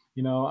wood,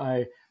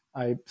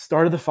 I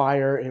started the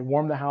fire, it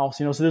warmed the house,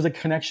 so there's a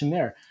connection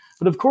there.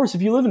 But of course,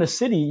 if you live in a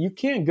city, you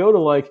can't go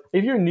to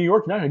if you're in New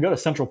York, you're not going to go to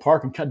Central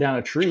Park and cut down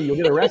a tree. You'll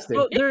get arrested.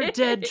 Well, there are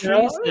dead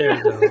trees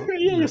there, though.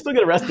 Yeah, you still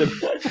get arrested.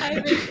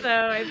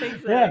 I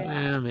think so.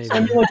 Yeah, maybe.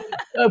 I mean,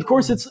 of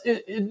course,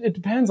 it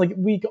depends. Like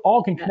we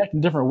all can connect in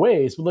different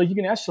ways, but like you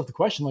can ask yourself the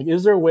question, like,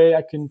 is there a way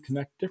I can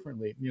connect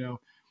differently?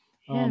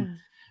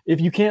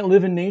 If you can't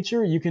live in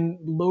nature, you can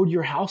load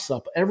your house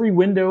up. Every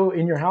window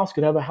in your house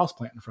could have a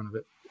houseplant in front of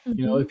it.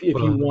 If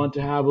you want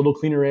to have a little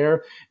cleaner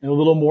air and a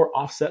little more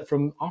offset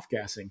from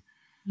off-gassing.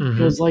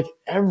 Because like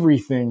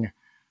everything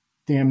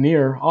damn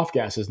near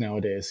off-gasses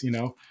nowadays,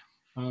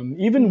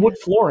 even wood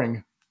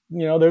flooring,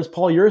 there's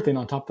polyurethane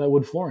on top of that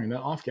wood flooring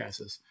that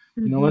off-gasses,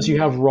 unless you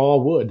have raw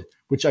wood,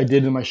 which I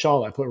did in my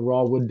shawl. I put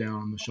raw wood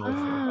down on the shawl.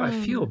 I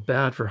feel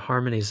bad for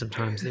Harmony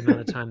sometimes, the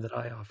amount of time that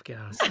I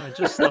off-gas. I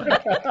just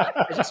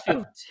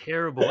feel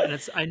terrible. And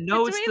I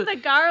know between the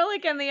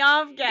garlic and the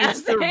off-gas.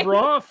 It's the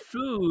raw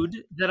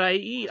food that I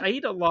eat. I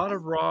eat a lot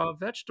of raw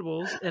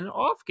vegetables and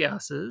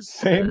off-gases.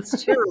 Same.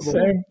 It's terrible.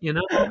 Same.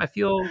 I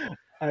feel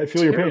terrible.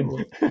 Your pain.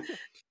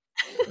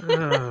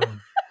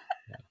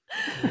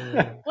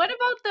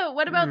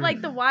 What about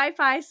like the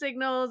Wi-Fi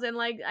signals and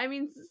like, I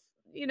mean,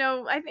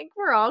 I think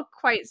we're all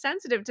quite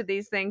sensitive to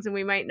these things and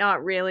we might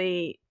not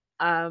really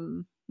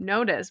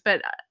notice,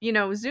 but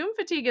Zoom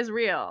fatigue is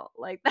real.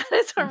 Like that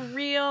is a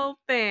real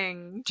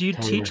thing. Do you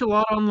teach a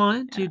lot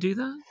online? Do you do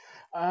that?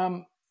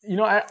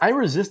 I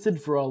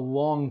resisted for a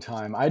long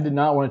time. I did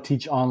not want to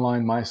teach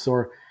online my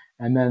store.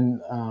 And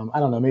then, I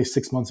don't know, maybe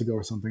 6 months ago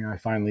or something, I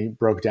finally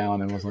broke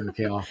down and was like,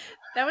 okay,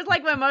 that was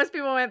like when most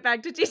people went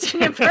back to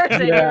teaching in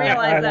person. You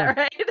realize that,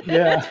 right?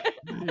 Yeah.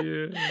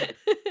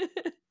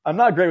 I'm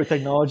not great with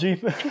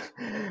technology,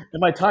 and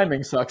my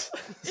timing sucks.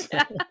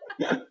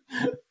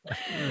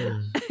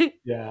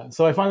 Yeah.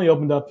 So I finally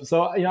opened up.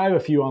 So I have a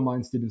few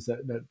online students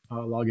that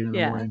log in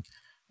the morning.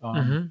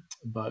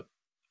 But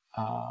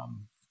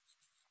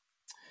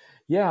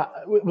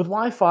with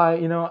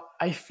Wi-Fi,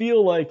 I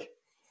feel like,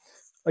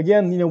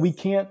 again, we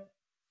can't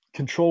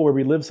control where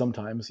we live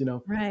sometimes.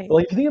 Right. But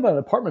like if you think about an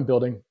apartment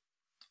building,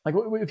 like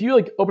if you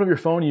like open up your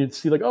phone, you'd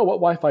see like, oh, what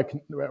Wi-Fi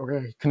we're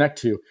going to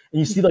connect to, and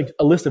you see like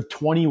a list of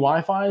 20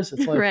 Wi-Fis.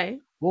 It's like,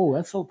 right. Whoa,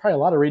 that's probably a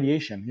lot of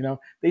radiation.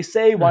 They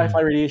say Wi-Fi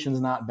radiation is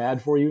not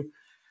bad for you,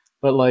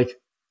 but like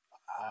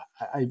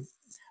I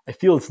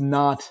feel it's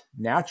not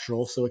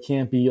natural, so it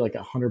can't be like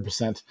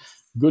 100%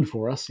 good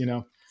for us.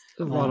 A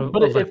lot of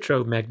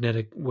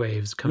electromagnetic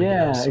waves coming.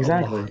 Yeah,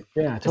 exactly.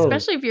 Yeah, totally.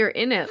 Especially if you're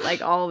in it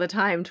like all the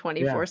time,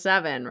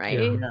 24/7, right?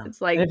 Yeah.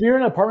 It's like, and if you're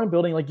in an apartment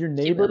building, like your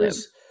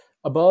neighbors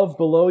above,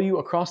 below you,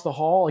 across the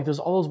hall, like there's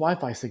all those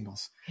Wi-Fi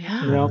signals.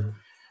 Yeah.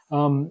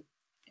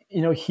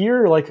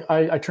 Here, like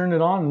I turn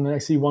it on and I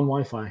see one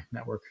Wi-Fi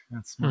network.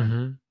 That's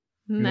mine.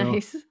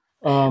 Nice.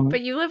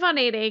 But you live on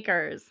 8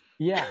 acres.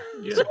 Yeah.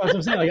 So that's what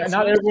I'm saying. Like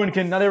not everyone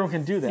can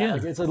do that. Yeah.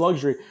 Like it's a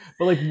luxury.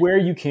 But like where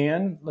you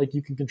can, like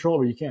you can control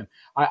where you can.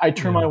 I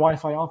turn my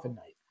Wi-Fi off at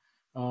night.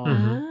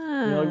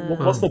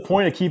 What's the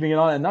point of keeping it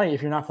on at night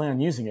if you're not planning on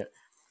using it?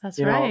 That's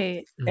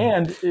right.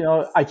 And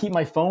I keep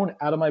my phone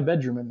out of my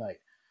bedroom at night.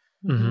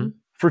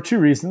 For 2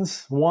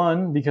 reasons.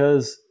 One,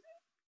 because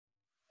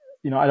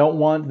I don't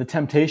want the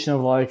temptation of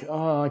like,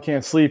 oh, I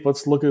can't sleep.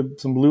 Let's look at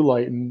some blue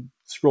light and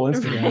scroll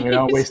Instagram.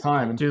 Don't waste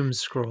time. And doom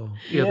scroll.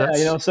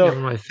 That's one of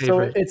my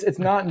favorite. So it's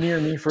not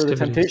near me for the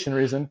temptation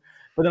reason.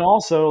 But then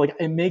also, like,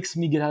 it makes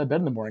me get out of bed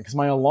in the morning because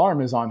my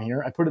alarm is on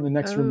here. I put it in the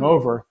next room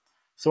over,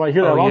 so I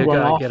hear that alarm going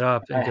off. Get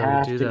up and I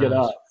have to get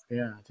up.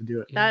 Yeah, to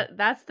do it.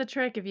 That's the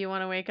trick if you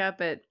want to wake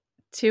up at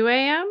 2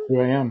 a.m.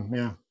 2 a.m.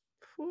 Yeah.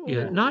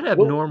 Yeah, not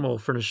abnormal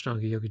for an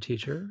Ashtanga yoga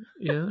teacher.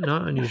 Yeah,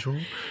 not unusual.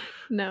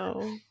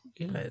 No.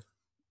 Yeah.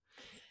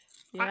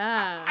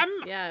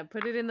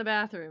 Put it in the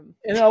bathroom.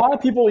 And a lot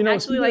of people,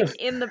 actually, like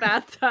in the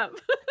bathtub.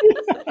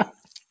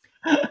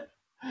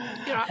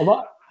 a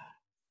lot.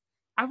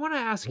 I want to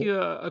ask you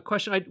a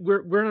question.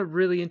 We're on a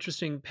really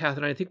interesting path,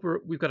 and I think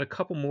we've got a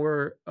couple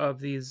more of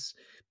these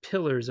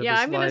pillars of his life.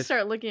 I'm going to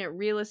start looking at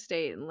real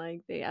estate in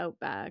like the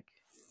outback.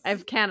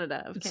 Of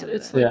Canada.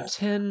 It's like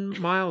 10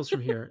 miles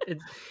from here.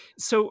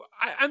 So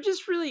I'm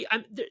just really,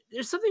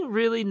 there's something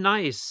really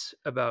nice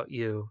about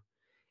you,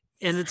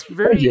 and it's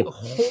very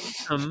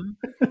wholesome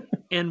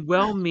and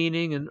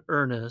well-meaning and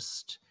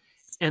earnest.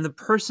 And the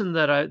person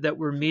that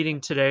we're meeting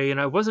today, and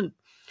I wasn't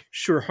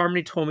sure.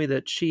 Harmony told me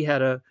that she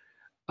had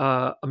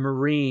a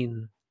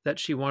Marine that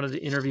she wanted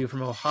to interview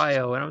from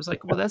Ohio, and I was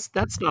like, well, that's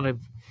not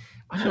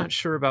I'm not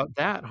sure about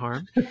that,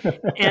 Harm.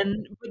 But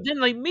then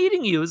like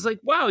meeting you is like,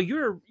 wow,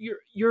 you're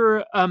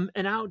an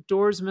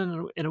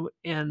outdoorsman,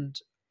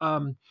 and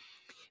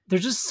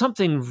there's just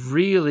something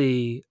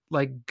really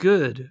like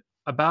good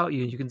about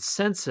you. You can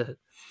sense it.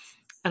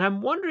 And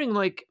I'm wondering,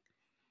 like,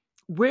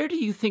 where do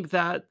you think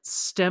that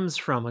stems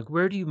from? Like,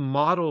 where do you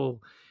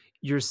model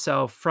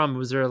yourself from?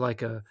 Was there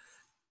like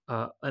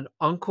an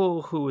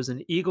uncle who was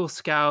an Eagle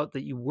Scout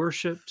that you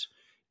worshipped?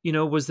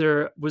 Was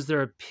there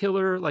a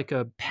pillar, like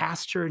a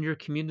pastor in your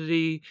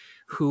community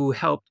who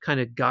helped kind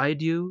of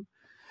guide you?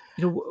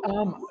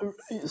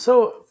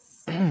 So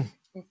I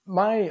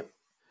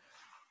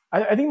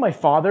think my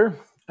father,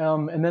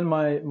 and then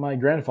my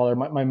grandfather,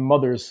 my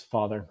mother's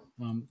father,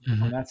 on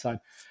that side.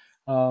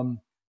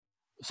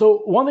 So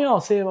one thing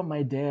I'll say about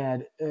my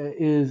dad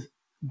is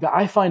that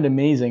I find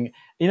amazing,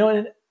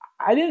 and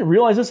I didn't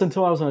realize this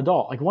until I was an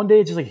adult. Like one day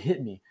it just like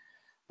hit me,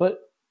 but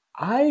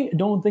I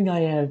don't think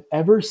I have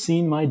ever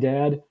seen my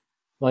dad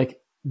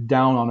like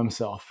down on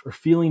himself or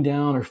feeling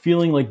down or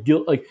feeling like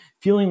guilt, like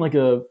feeling like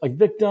a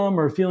victim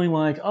or feeling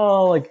like,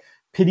 oh, like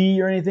pity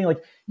or anything.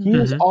 Like he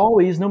was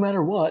always, no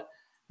matter what,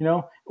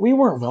 we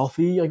weren't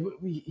wealthy. Like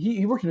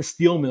he worked in a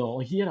steel mill.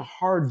 Like he had a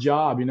hard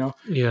job,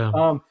 Yeah.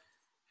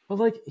 But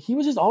like he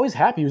was just always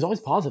happy. He was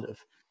always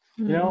positive,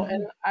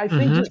 and I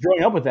think just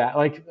growing up with that,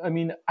 like, I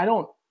mean, I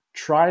don't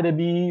try to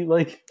be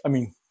like, I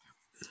mean,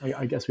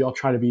 I guess we all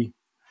try to be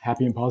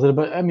happy and positive,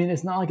 but I mean,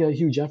 it's not like a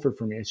huge effort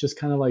for me. It's just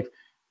kind of like,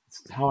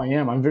 it's how I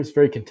am. I'm just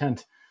very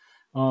content.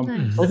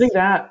 Nice. So I think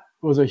that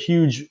was a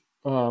huge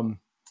kind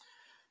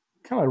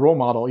of role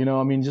model,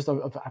 I mean, just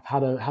of how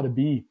to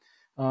be.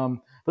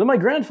 But then my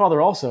grandfather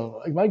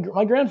also, like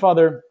my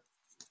grandfather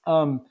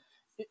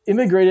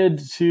immigrated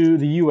to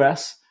the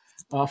U.S.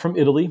 From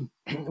Italy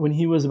when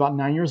he was about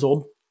 9 years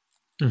old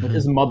with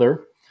his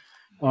mother.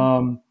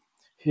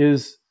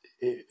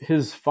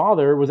 His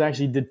father was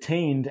actually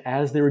detained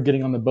as they were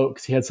getting on the boat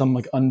because he had some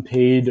like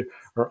unpaid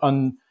or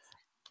I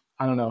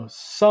don't know,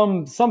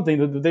 something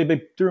that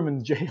they threw him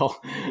in jail.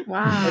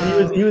 Wow.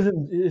 And he was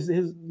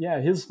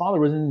in his father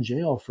was in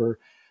jail for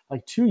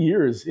like 2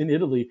 years in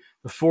Italy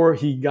before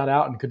he got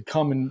out and could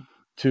come in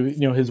to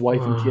his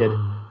wife and kid.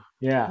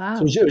 Yeah. Wow.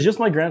 So it was just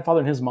my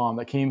grandfather and his mom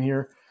that came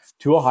here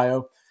to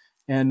Ohio,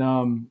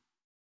 and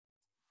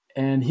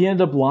he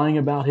ended up lying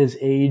about his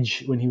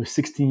age when he was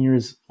 16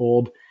 years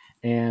old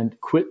and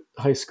quit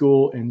high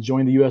school and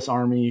joined the U.S.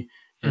 Army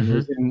and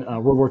was in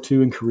World War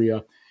II in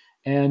Korea.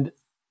 And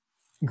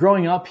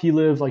growing up, he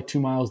lived like 2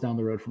 miles down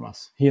the road from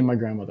us. He and my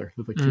grandmother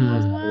lived like 2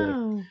 miles down the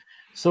road.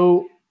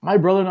 So my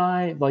brother and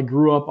I like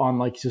grew up on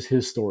like just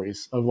his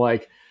stories of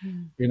like,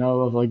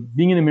 of like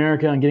being in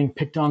America and getting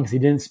picked on because he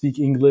didn't speak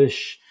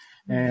English,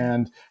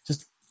 and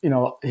just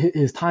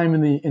his time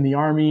in the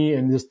Army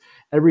and just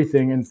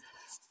everything. And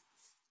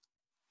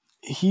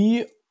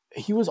he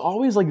was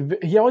always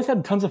like, he always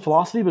had tons of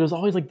philosophy, but it was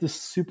always like this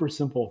super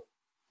simple,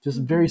 just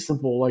very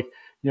simple. Like,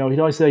 he'd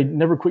always say,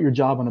 never quit your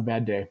job on a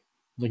bad day.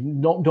 Like,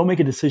 don't make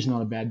a decision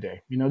on a bad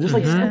day, just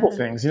like simple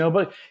things,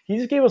 but he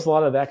just gave us a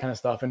lot of that kind of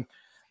stuff. And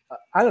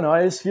I don't know,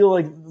 I just feel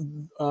like,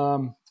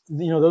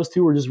 those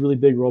two were just really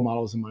big role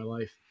models in my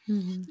life.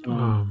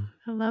 I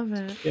love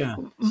it. Yeah.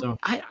 So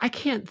I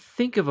can't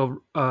think of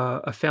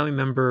a family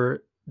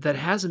member that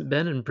hasn't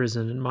been in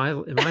prison in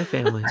my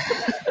family.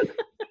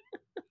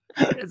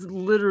 It's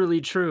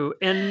literally true.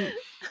 And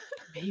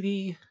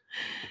maybe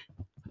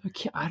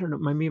I don't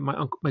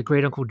know. My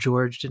great uncle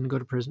George didn't go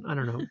to prison. I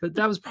don't know, but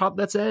that was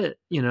that's it.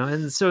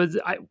 And so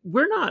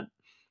we're not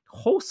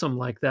wholesome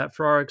like that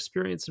for our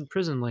experience in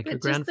prison, like your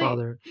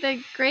grandfather.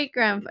 The great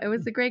grandfather. It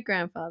was the great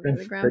grandfather.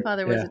 The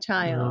grandfather was a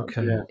child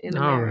in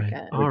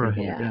America. All right.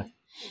 Yeah.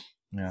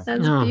 Yeah.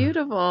 That's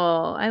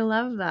beautiful. I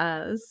love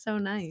that. It's so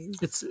nice.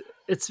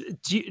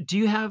 Do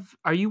you have?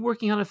 Are you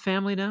working on a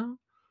family now?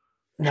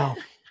 No.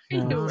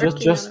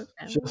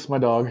 Just my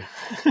dog.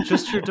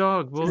 Just your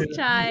dog. Well,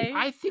 Chai.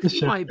 I think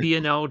he might be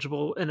an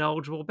eligible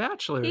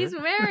bachelor. He's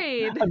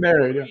married. I'm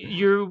married.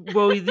 Yeah.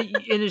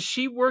 And is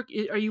she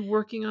are you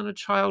working on a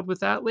child with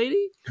that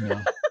lady?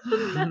 No.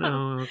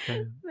 No.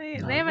 Okay.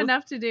 They have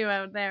enough to do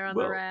out there on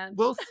the ranch.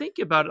 Well, think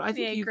about it. I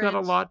think you've got a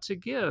lot to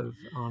give,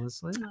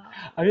 honestly.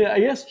 I mean,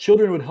 I guess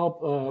children would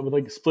help with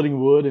like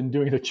splitting wood and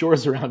doing the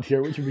chores around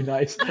here, which would be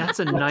nice. That's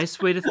a nice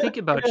way to think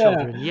about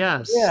children.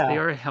 Yes, they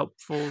are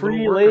helpful.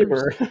 Free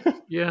labor.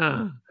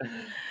 Yeah.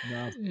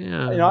 No.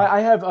 Yeah.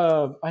 I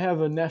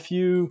have a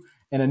nephew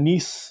and a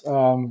niece.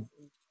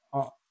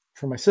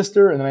 from my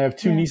sister, and then I have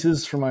 2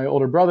 nieces from my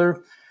older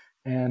brother.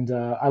 And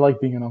I like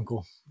being an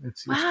uncle.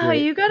 It's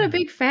great. You got a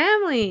big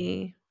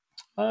family.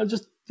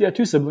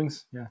 2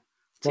 siblings. Yeah.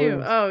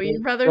 2. Oh,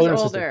 your brother's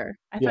older.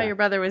 I thought your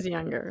brother was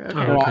younger. Okay.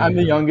 No, I'm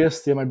the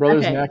youngest. Yeah, my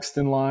brother's next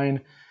in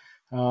line.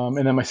 And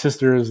then my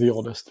sister is the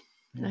oldest.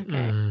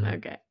 Yeah.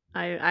 Okay.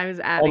 I was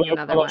adding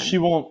another one.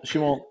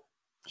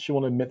 She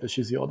won't admit that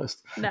she's the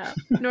oldest. No,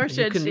 nor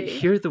should she. You can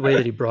hear the way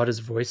that he brought his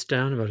voice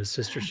down about his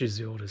sister. She's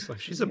the oldest. Like,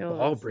 she's a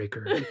ball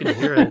breaker. You can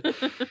hear it.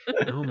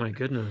 Oh my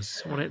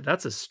goodness.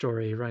 That's a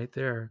story right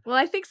there. Well,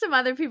 I think some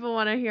other people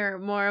want to hear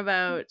more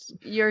about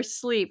your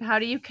sleep. How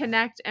do you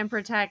connect and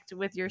protect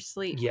with your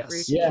sleep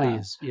routine?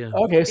 Please. Yeah.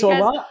 Okay, so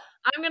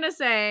I'm going to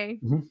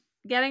say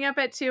getting up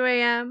at 2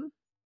 a.m.,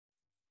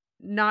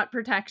 not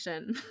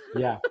protection.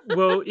 Yeah.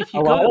 Well, if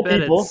you go to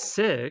bed at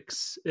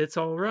 6, it's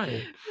all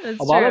right.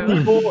 A lot of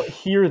people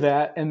hear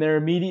that and they're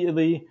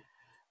immediately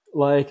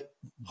like,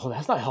 "Oh,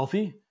 that's not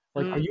healthy.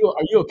 Like, are you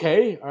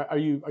okay? Are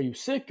you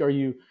sick? Are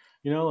you,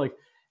 like,"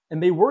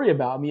 and they worry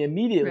about me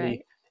immediately.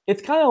 Right.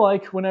 It's kind of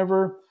like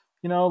whenever,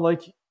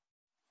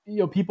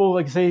 people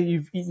like say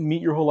you've eaten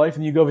meat your whole life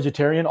and you go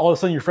vegetarian, all of a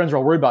sudden your friends are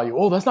all worried about you.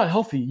 "Oh, that's not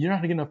healthy. You're not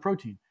going to get enough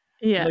protein."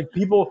 Yeah. Like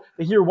people,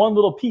 they hear one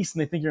little piece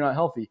and they think you're not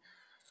healthy.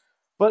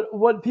 But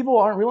what people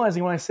aren't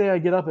realizing when I say I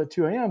get up at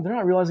 2 a.m., they're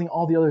not realizing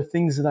all the other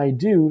things that I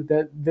do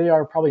that they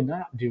are probably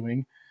not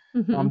doing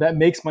that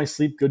makes my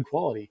sleep good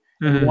quality.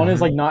 And one is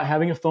like not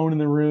having a phone in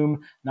the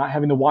room, not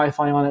having the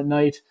Wi-Fi on at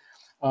night.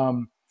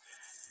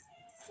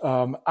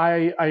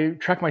 I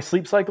track my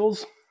sleep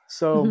cycles.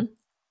 So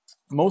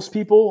most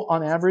people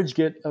on average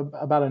get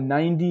about a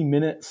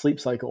 90-minute sleep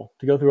cycle.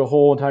 To go through a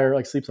whole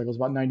entire sleep cycle is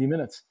about 90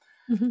 minutes.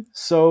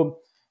 So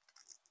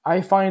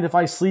I find if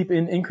I sleep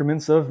in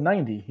increments of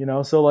 90,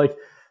 so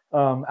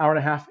hour and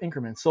a half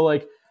increments. So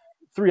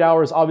 3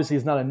 hours obviously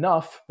is not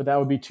enough, but that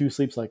would be 2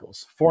 sleep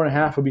cycles.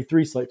 4.5 would be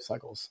 3 sleep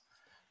cycles.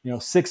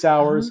 6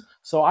 hours.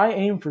 So I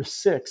aim for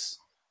 6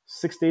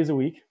 days a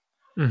week.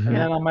 And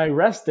then on my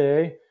rest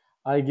day,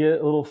 I get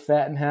a little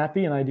fat and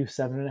happy and I do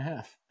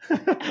 7.5.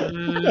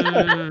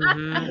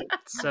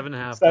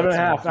 7.5.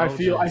 7.5.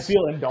 I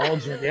feel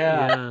indulgent.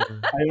 Yeah.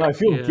 I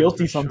feel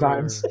guilty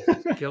sometimes.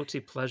 Sure.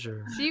 Guilty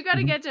pleasure. So you got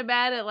to get to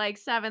bed at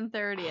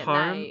 7:30 at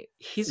night.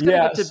 He's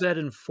got to get to bed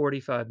in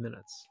 45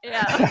 minutes.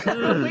 Yeah.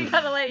 We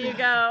got to let you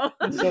go.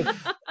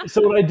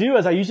 So what I do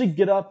is I usually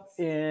get up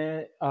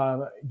and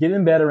get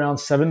in bed around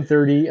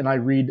 7:30 and I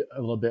read a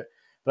little bit.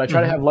 But I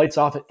try to have lights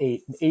off at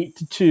 8. And 8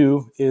 to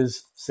 2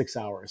 is 6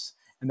 hours.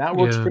 And that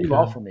works pretty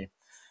well for me.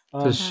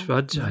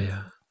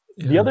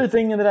 The other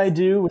thing that I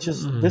do, which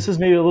is this is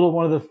maybe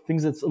one of the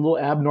things that's a little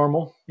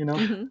abnormal,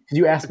 because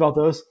you asked about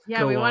those.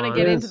 Yeah, we want to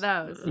get into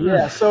those.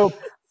 Yeah, so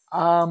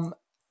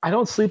I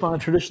don't sleep on a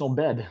traditional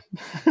bed.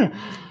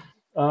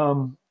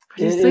 What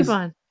do you sleep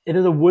on? It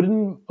is a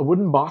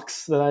wooden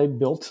box that I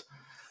built.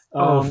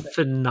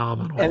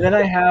 Phenomenal! And then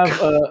I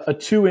have a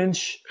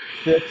 2-inch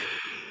thick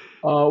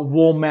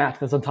wool mat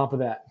that's on top of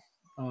that.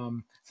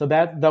 So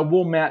that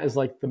wool mat is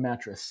like the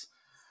mattress.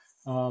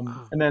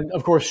 And then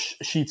of course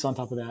sheets on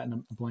top of that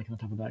and a blanket on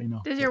top of that,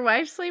 Does your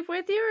wife sleep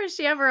with you or does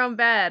she have her own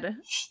bed?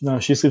 No,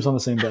 she sleeps on the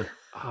same bed.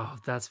 Oh,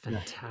 that's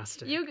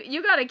fantastic.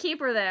 You got to keep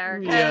her there.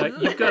 Yeah,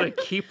 you got to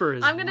keep her.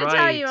 I'm going to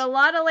tell you, a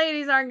lot of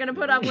ladies aren't going to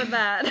put up with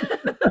that.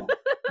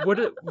 What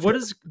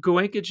does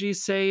Goenkaji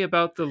say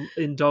about the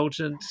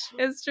indulgent?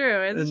 It's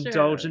true.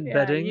 Indulgent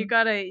bedding. You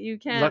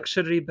can't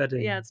luxury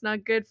bedding. Yeah, it's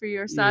not good for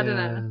your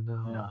sadhana.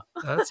 Yeah, no,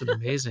 that's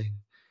amazing.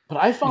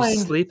 But I find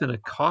you sleep in a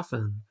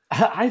coffin.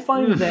 I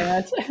find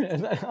that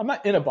I'm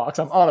not in a box.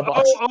 I'm on a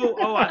box.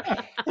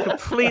 I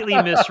completely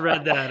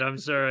misread that. I'm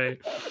sorry.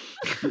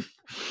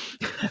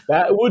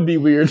 That would be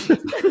weird.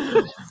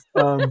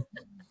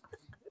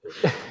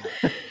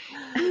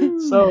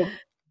 So,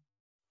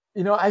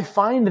 I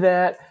find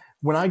that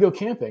when I go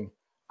camping,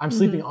 I'm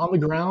sleeping on the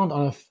ground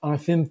on a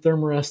thin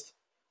thermarest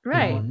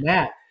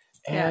mat,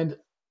 and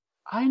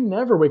I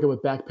never wake up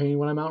with back pain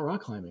when I'm out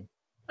rock climbing.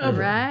 Oh,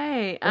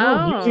 right.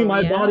 I'm using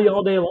my body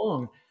all day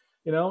long.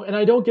 And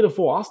I don't get a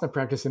full asana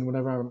practice in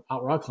whenever I'm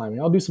out rock climbing.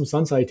 I'll do some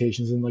sun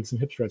salutations and some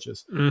hip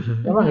stretches.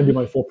 I'm not going to do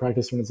my full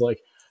practice when it's 4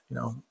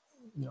 a.m.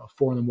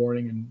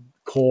 and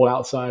cold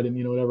outside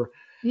and whatever.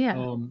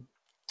 Yeah.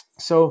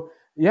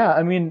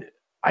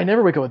 I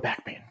never wake up with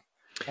back pain.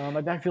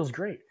 My back feels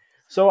great.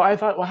 So I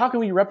thought, well, how can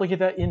we replicate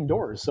that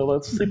indoors? So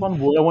let's sleep on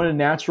wood. I want a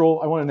natural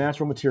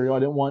material. I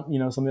didn't want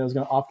something that was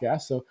going to off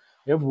gas. So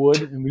we have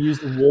wood and we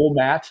used a wool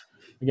mat,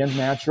 again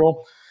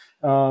natural.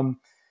 I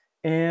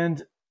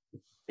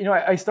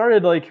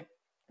started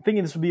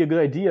thinking this would be a good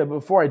idea. But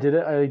before I did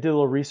it, I did a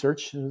little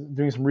research,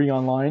 doing some reading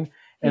online.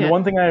 And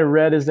one thing I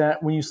read is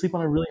that when you sleep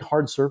on a really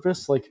hard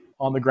surface, like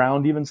on the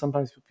ground, even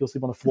sometimes people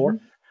sleep on the floor,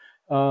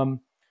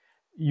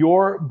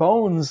 your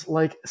bones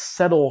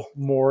settle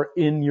more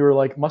in your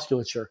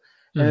musculature.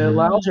 And it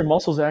allows your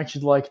muscles to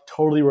actually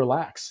totally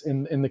relax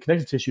in the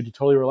connective tissue to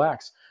totally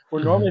relax.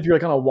 Where normally if you're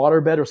on a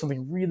water bed or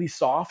something really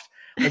soft,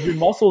 your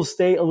muscles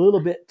stay a little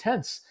bit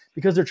tense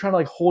because they're trying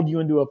to hold you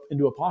into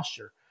a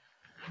posture.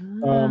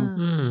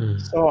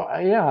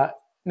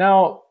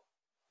 Now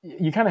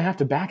you kind of have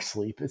to back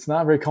sleep. It's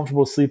not very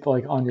comfortable to sleep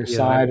like on your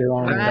side or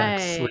on right.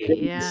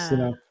 hips, you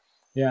know.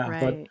 Yeah,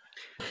 right.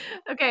 But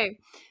okay.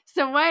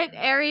 So what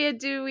area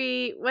do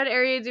we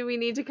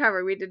need to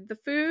cover? We did the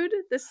food,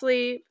 the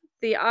sleep,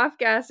 the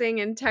off-gassing,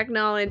 and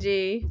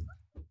technology.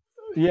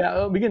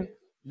 Yeah, we can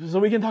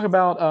talk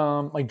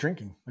about like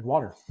drinking, like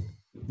water,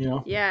 you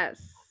know?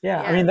 Yes.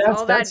 Yeah, yes. I mean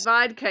that's that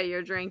vodka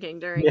you're drinking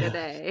during the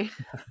day.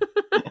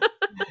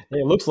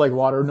 It looks like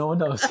water, no one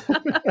knows.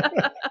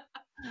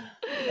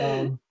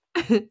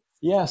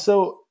 Yeah,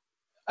 so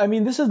I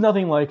mean, this is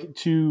nothing like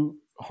too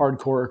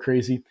hardcore or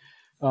crazy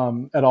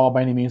at all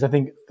by any means. I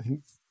think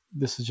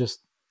this is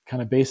just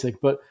kind of basic,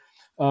 but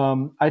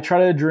I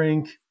try to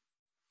drink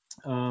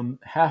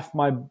half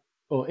my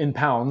in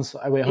pounds.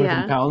 I weigh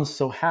 150 pounds,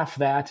 so half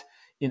that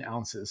in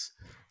ounces.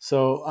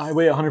 So I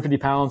weigh 150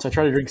 pounds. I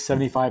try to drink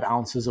 75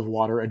 ounces of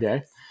water a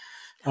day.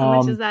 How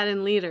much is that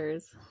in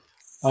liters?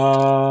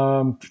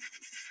 Let's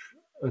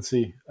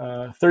see.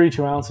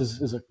 32 ounces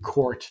is a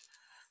quart.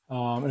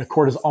 And a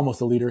quart is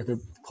almost a liter. They're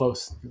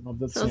close.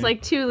 So it's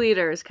like 2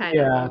 liters, kind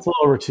of. Yeah, it's a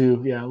little over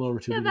 2. Yeah, a little over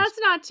 2 liters. That's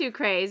not too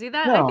crazy.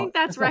 I think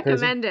that's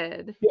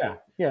recommended. Yeah,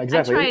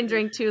 exactly. I try and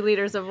drink 2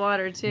 liters of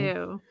water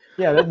too.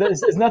 Yeah,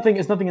 it's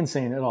nothing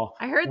insane at all.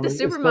 I heard the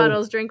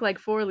supermodels drink like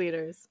 4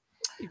 liters.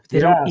 They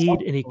don't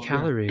eat any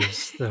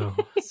calories though,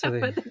 so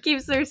but that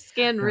keeps their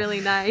skin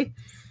really nice.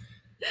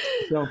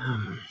 So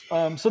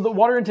the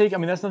water intake, I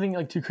mean, that's nothing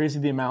like too crazy.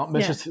 The amount.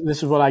 This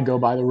is what I go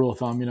by, the rule of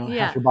thumb.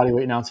 Half your body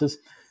weight in ounces.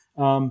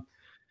 And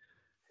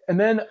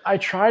then I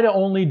try to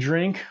only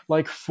drink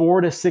like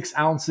 4 to 6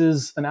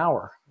 ounces an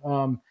hour.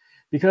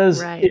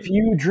 Because if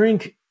you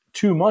drink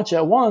too much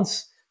at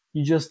once,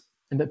 you just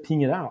end up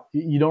peeing it out.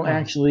 You don't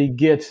actually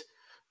get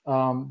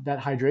that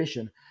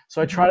hydration.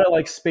 So I try to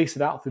like space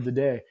it out through the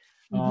day.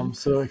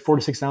 So like 4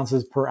 to 6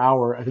 ounces per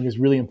hour, I think is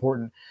really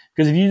important.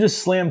 Because if you just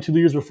slam 2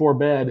 liters before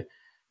bed,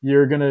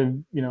 you're going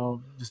to,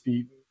 you're just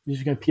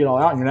going to pee it all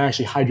out, and you're not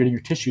actually hydrating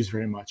your tissues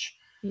very much.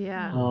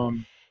 Yeah.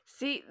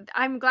 See,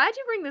 I'm glad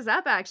you bring this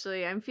up,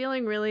 actually. I'm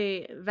feeling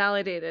really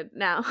validated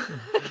now.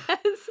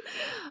 Because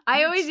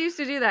I always used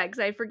to do that because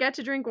I'd forget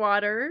to drink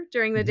water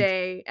during the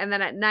day. And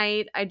then at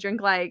night, I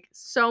drink like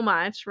so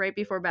much right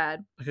before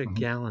bed. Like a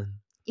gallon.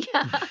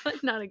 Yeah,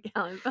 not a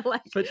gallon,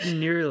 but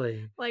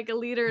nearly. Like a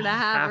liter and a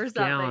half or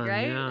something, gallon,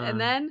 right? Yeah. And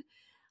then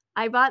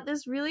I bought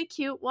this really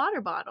cute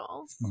water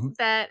bottle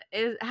that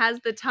has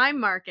the time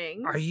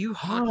markings. Are you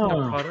hawking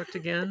a product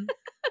again?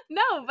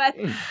 No, but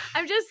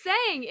I'm just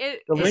saying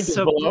it. The link is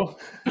below.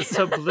 The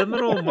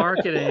subliminal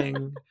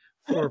marketing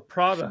for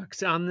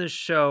products on this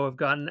show have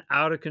gotten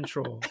out of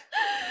control.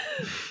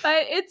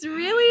 But it's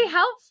really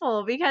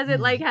helpful because it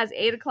like has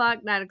 8 o'clock,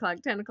 9 o'clock,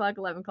 10 o'clock,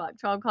 11 o'clock,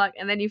 12 o'clock,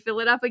 and then you fill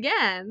it up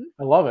again.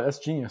 I love it. That's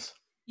genius.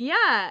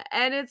 Yeah,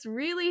 and it's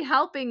really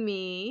helping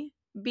me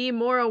be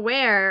more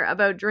aware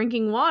about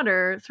drinking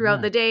water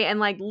throughout the day and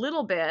like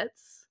little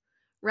bits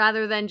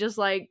rather than just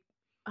like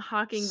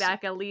hawking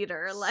back a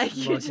liter like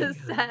you just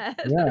said.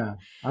 Yeah,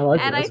 I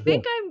like it. And I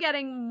think I'm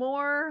getting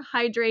more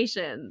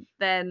hydration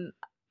than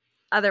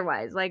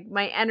otherwise. Like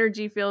my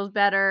energy feels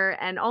better,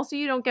 and also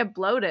you don't get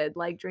bloated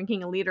like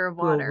drinking a liter of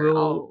water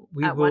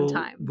at one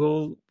time.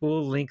 We'll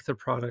link the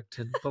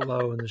product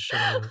below in the show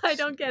notes. I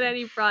don't get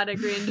any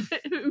product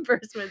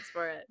reimbursements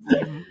for it.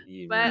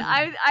 But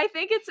I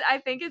think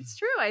it's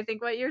true. I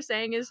think what you're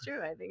saying is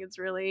true. I think it's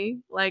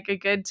really like a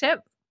good tip.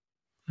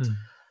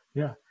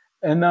 Yeah.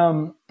 And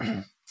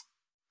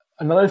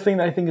another thing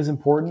that I think is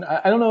important,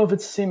 I don't know if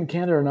it's the same in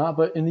Canada or not,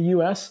 but in the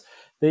US,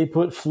 they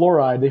put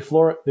fluoride. They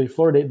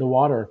fluoridate the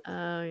water.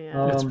 Oh,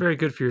 yeah. It's very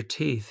good for your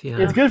teeth. Yeah.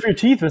 It's good for your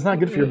teeth, but it's not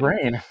good for your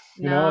brain.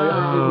 You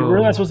know, you're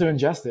really not supposed to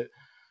ingest it.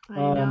 I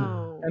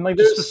know. And like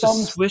there's some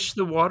swish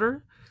the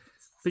water,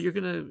 but I'm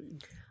going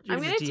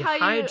to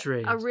tell you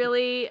a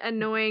really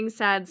annoying,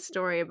 sad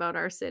story about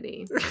our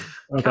city.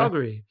 Okay.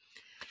 Calgary.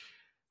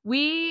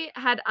 We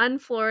had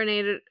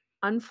fluoridated.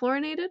 I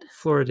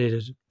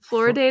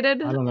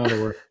don't know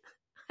the word.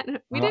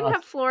 We didn't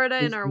have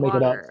Florida in our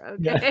water.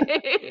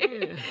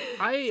 Okay.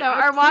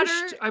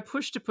 I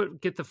pushed to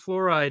get the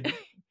fluoride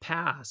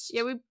passed.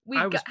 Yeah, we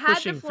had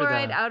the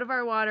fluoride out of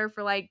our water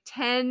for like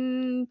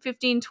 10,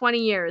 15, 20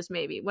 years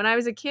maybe. When I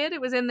was a kid, it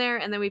was in there,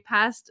 and then we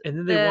passed and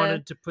then they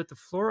wanted to put the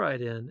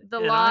fluoride in. The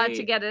law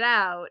to get it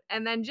out.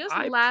 And then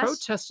I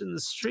protested in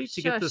the street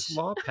to get this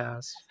law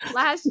passed.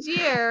 Last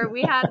year,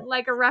 we had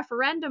like a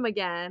referendum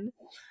again.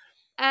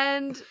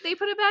 And they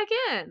put it back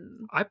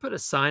in. I put a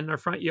sign in our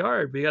front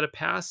yard. We got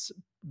to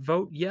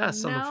vote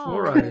yes on the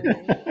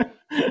fluoride.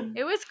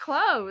 It was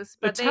close,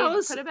 but they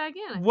put it back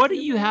in. What do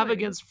you have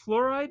against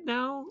fluoride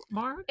now,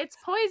 Mark? It's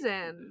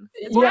poison.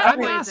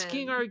 I'm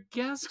asking our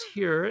guest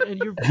here, and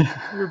your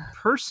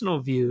personal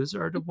views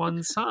are to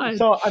one side.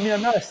 So, I mean,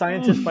 I'm not a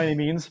scientist by any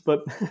means,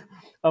 but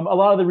a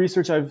lot of the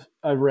research I've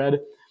read,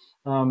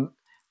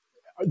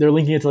 they're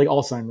linking it to like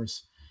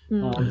Alzheimer's,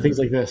 things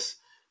like this.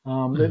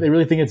 They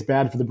really think it's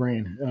bad for the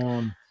brain.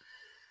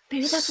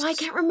 Maybe that's why I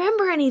can't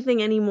remember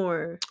anything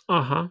anymore.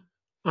 Yeah.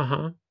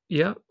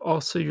 Yeah.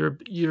 Also, you're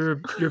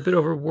a bit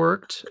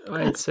overworked,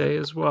 I'd say,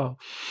 as well.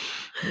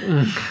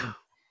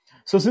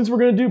 So since we're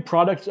going to do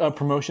product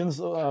promotions,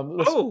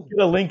 let's get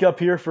a link up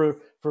here for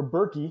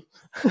Berkey.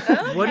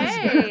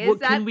 Okay,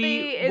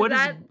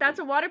 that's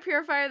a water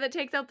purifier that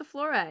takes out the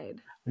fluoride.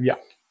 Yeah.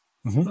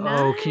 Mm-hmm. Nice.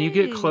 Oh, can you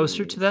get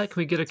closer to that?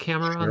 Can we get a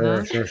camera on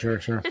that?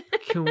 Sure.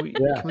 Can we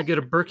get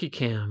a Berkey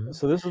cam?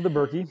 So this is the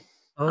Berkey.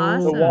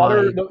 Awesome. The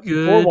water,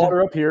 you pour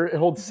water up here. It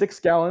holds 6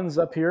 gallons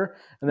up here,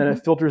 and then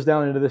it filters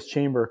down into this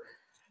chamber.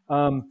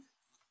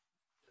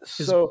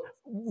 So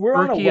we're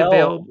Berkey on a well.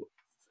 Available?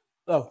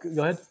 Oh,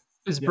 go ahead.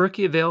 Is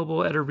Berkey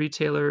available at a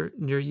retailer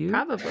near you?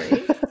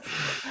 Probably.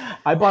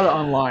 I bought it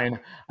online.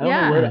 I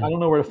don't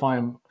know where to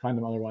find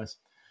them otherwise.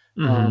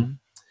 Mm-hmm.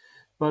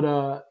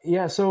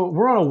 So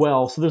we're on a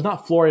well, so there's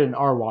not fluoride in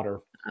our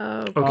water.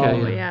 Oh,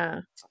 okay.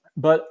 Yeah.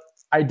 But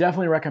I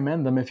definitely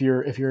recommend them if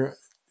you're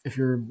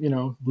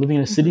living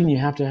in a city and you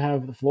have to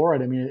have the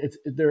fluoride. I mean,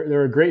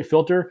 they're a great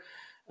filter,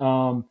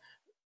 and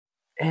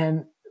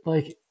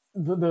like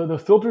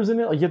the filters in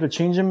it, like you have to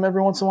change them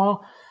every once in a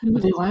while,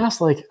 but they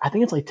last I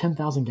think it's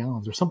 10,000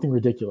 gallons or something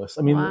ridiculous.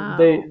 I mean,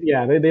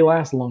 they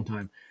last a long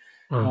time.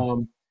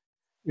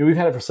 We've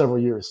had it for several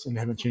years and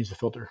haven't changed the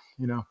filter.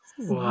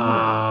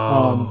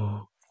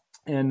 Wow.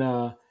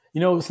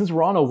 Since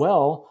we're on a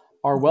well,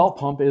 our well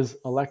pump is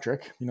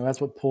electric.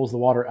 That's what pulls the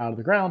water out of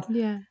the ground.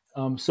 Yeah.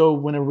 So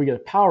whenever we get a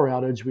power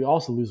outage, we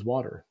also lose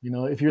water.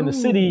 If you're in the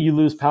city, you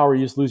lose power,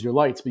 you just lose your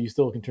lights, but you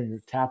still can turn your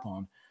tap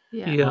on.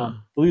 Yeah.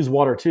 We lose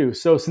water too.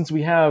 So since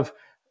we have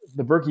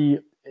the Berkey,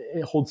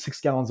 it holds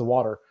 6 gallons of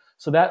water.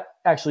 So that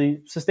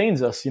actually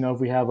sustains us, if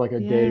we have a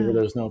day where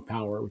there's no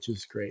power, which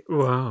is great.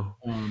 Wow.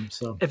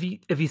 So have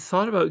you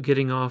thought about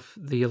getting off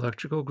the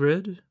electrical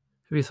grid?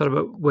 Have you thought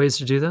about ways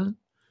to do that?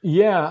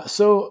 Yeah.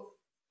 So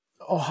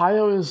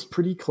Ohio is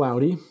pretty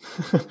cloudy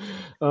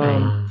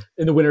in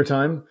the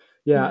wintertime.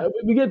 Yeah.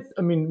 We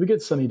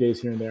get sunny days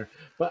here and there,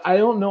 but I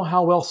don't know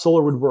how well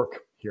solar would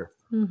work here.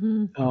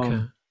 Mm-hmm.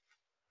 Okay.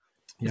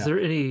 Is there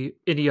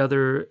any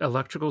other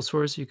electrical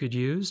source you could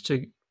use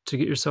to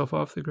get yourself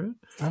off the grid?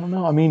 I don't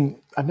know. I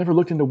mean, I've never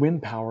looked into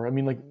wind power. I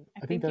mean,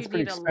 I think that's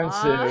pretty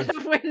expensive.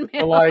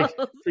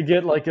 To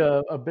get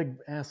a big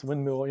ass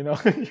windmill,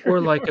 or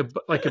like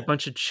a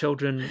bunch of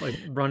children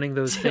running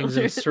those things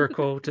in a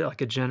circle to a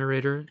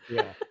generator.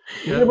 Yeah.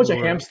 You get a bunch of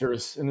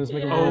hamsters and just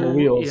make them on the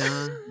wheels.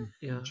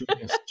 Yeah.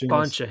 Genius.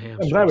 Bunch of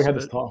hamsters. I'm glad we had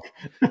this talk.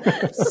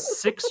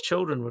 6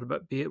 children would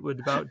about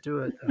do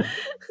it.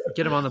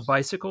 Get them on the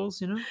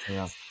bicycles,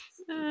 Yeah.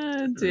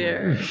 Oh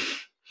dear.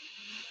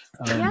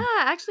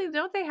 Actually,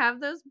 don't they have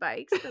those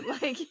bikes that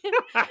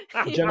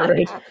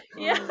generate?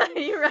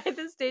 You ride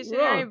the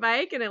stationary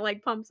bike and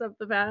it pumps up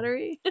the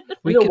battery.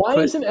 Why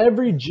isn't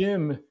every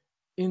gym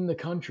in the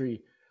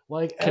country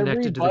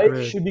every bike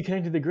should be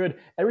connected to the grid?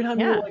 Every time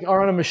you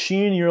are on a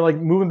machine, you're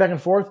moving back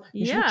and forth.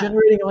 You should be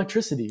generating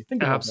electricity.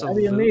 Think about that. That'd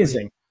be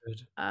amazing.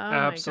 Oh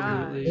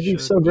Absolutely, it'd be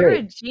so great. You're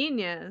a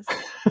genius.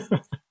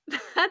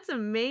 That's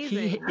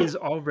amazing. He is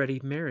already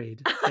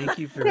married. Thank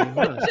you very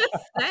much. Just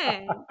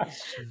saying.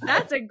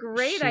 That's a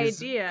great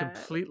idea.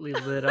 Completely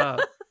lit up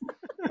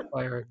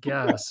by our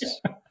guest.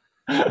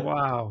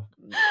 Wow.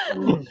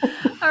 All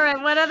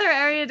right. What other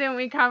area didn't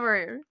we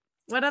cover?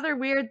 What other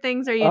weird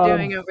things are you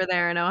doing over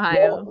there in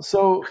Ohio? Well,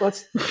 so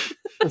let's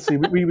see.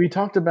 We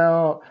talked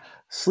about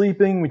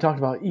sleeping. We talked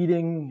about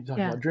eating. We talked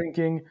about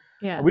drinking.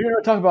 Yeah. We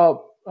didn't talk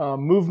about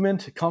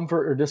movement,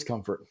 comfort, or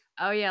discomfort.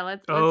 Oh yeah,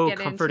 let's get into it.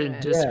 Comfort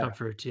and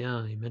discomfort.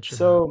 Yeah, you mentioned.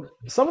 So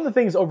some of the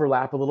things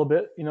overlap a little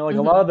bit. A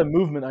lot of the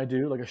movement I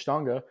do, like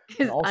Ashtanga,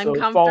 can also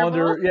fall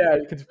under. Yeah,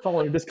 it could fall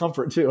under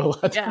discomfort too a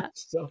lot of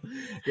times. So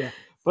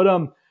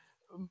but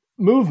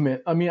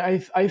movement. I mean,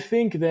 I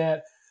think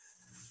that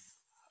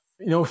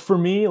for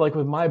me,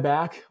 with my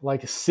back,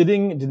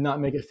 sitting did not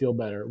make it feel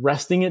better.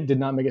 Resting it did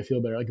not make it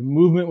feel better.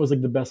 Movement was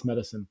the best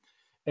medicine,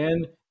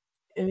 and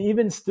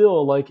even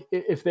still,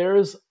 if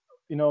there's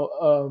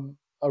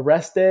a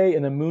rest day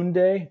and a moon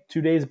day, 2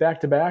 days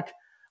back to back,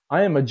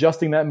 I am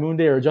adjusting that moon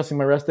day or adjusting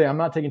my rest day. I'm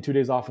not taking 2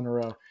 days off in a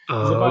row.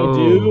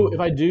 If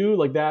I do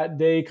that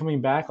day coming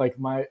back,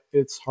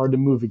 it's hard to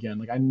move again.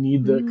 I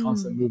need the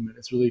constant movement.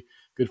 It's really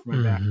good for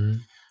my back.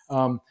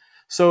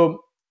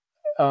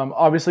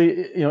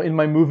 Obviously, in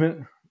my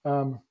movement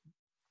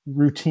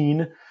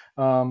routine,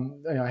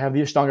 I have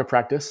the Ashtanga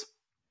practice.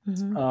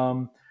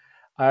 Mm-hmm.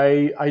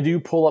 I do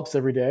pull-ups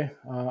every day.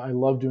 I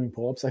love doing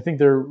pull-ups. I think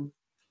they're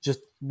just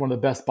one of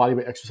the best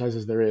bodyweight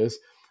exercises there is.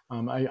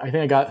 I think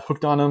I got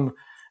hooked on them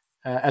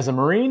as a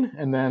Marine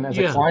and then as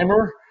a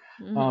climber,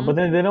 but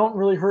then they don't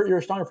really hurt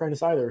your Ashtanga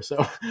practice either. So,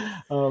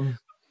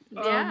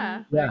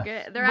 they're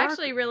good. They're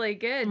actually really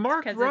good.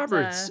 Mark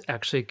Roberts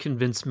actually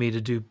convinced me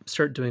to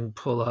start doing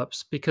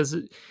pull-ups because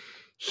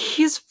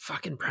his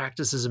fucking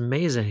practice is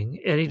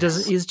amazing, and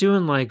he's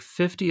doing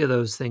 50 of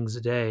those things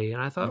a day.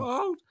 And I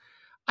thought,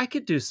 I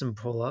could do some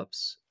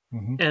pull-ups,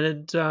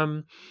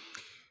 and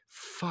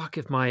fuck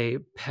if my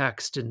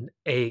pecs didn't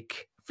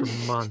ache for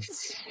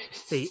months.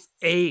 They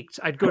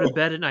ached. I'd go to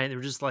bed at night and they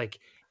were just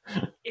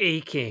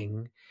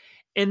aching.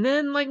 And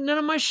then none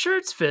of my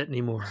shirts fit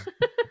anymore.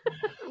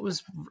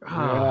 was,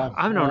 Yeah,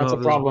 I don't know that's if a it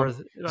was problem. worth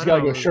it. You I just don't gotta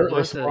know go if it was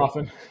shirtless worth it. more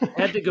often.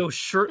 I had to go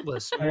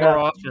shirtless more Yeah,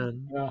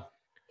 often. yeah.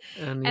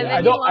 And And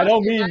yeah, then you I lost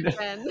don't your mean. back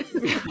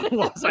bend.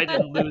 lost, I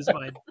didn't lose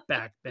my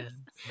back bend.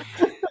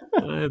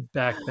 My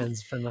back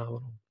bend's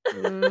phenomenal.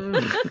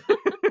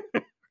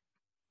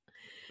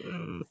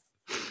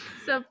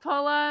 So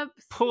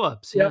pull-ups,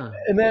 Pull-ups, Yep. yeah.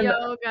 And then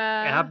yoga.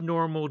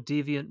 Abnormal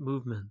deviant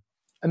movement.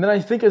 I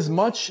think as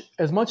much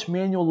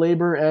manual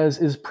labor as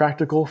is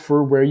practical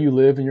for where you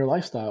live and your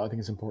lifestyle, I think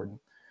is important.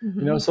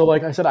 Mm-hmm. So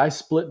like I said, I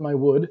split my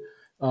wood.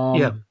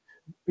 Yeah.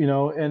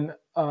 And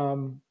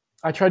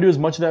I try to do as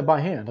much of that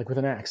by hand, like with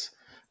an axe.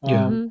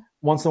 Yeah.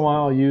 Once in a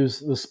while, I'll use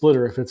the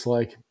splitter if it's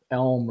like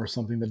elm or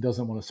something that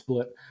doesn't want to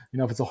split.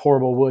 If it's a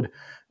horrible wood.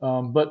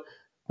 But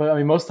I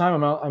mean, most of the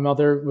time I'm out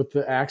there with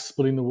the axe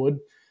splitting the wood.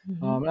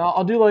 And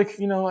I'll do like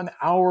an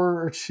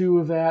hour or two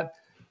of that,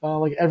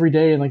 like every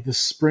day in like the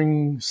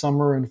spring,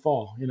 summer, and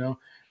fall.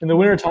 In the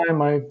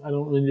wintertime, I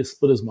don't really need to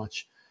split as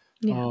much.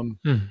 Yeah.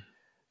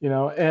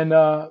 And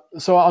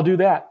so I'll do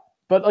that.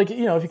 But like, if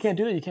you can't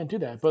do that, you can't do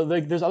that. But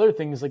like, there's other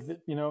things like,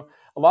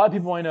 a lot of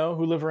people I know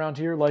who live around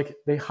here, like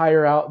they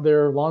hire out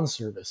their lawn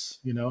service,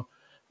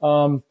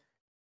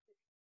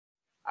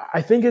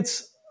 I think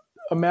it's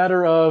a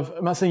matter of,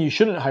 I'm not saying you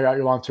shouldn't hire out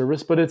your lawn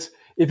service, but it's,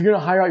 if you're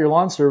going to hire out your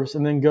lawn service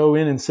and then go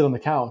in and sit on the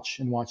couch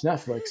and watch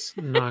Netflix,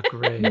 not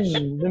great.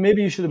 Then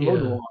maybe you should have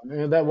mowed the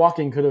lawn. That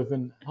walking could have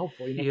been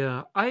helpful.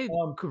 Yeah, I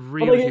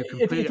agree with you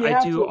completely. If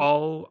I do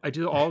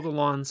all the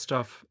lawn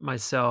stuff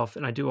myself,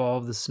 and I do all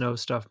of the snow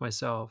stuff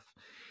myself.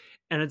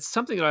 And it's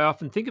something that I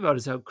often think about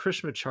is how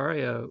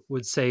Krishnamacharya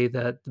would say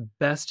that the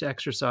best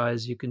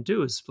exercise you can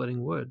do is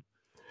splitting wood.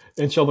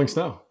 And shoveling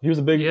snow. He was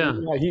a big. Yeah,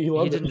 he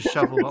loved didn't it.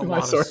 shovel a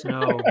lot of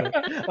snow,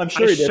 but I'm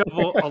sure he did.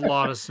 shovel a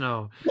lot of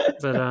snow. But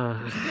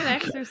it's good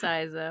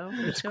exercise, though.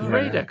 It's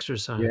great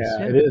exercise.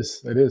 Yeah, it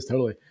is. It is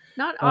totally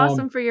not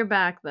awesome for your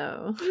back,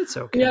 though. It's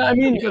okay. Yeah, I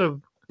mean, you gotta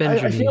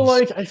bend your I feel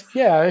knees.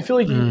 I feel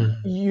like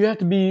you have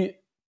to be.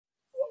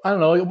 I don't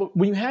know.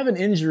 When you have an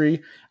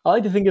injury, I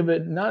like to think of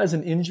it not as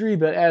an injury,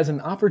 but as an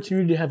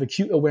opportunity to have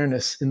acute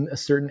awareness in a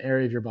certain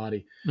area of your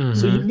body.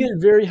 So you get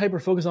very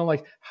hyper focused on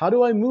like, how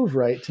do I move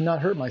right to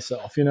not hurt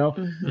myself?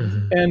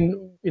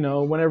 And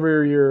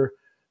whenever you're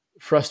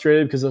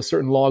frustrated because a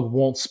certain log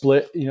won't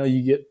split,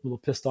 you get a little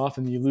pissed off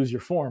and you lose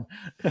your form.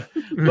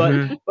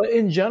 But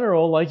in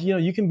general, like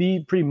you can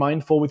be pretty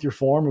mindful with your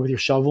form or with your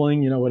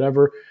shoveling,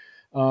 whatever.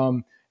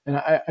 And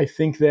I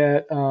think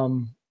that.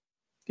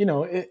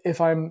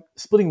 If I'm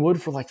splitting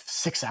wood for like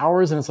 6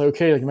 hours and it's like,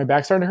 okay, like my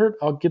back's starting to hurt,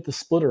 I'll get the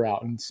splitter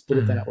out and split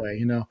it that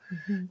way.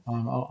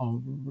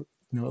 I'll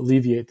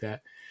alleviate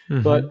that.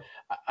 But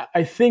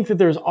I think that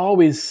there's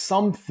always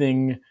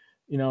something,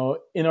 in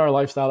our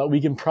lifestyle that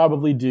we can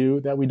probably do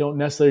that we don't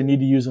necessarily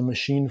need to use a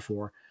machine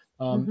for.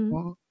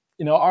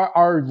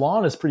 Our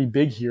lawn is pretty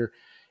big here.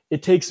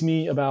 It takes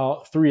me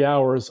about 3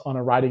 hours on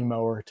a riding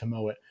mower to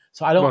mow it.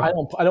 So I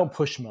don't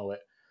push mow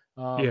it.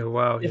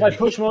 If I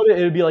push mowed it,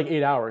 it would be like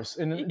 8 hours,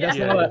 and that's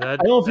not. I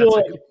don't feel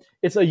like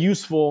it's a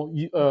useful,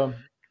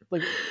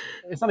 like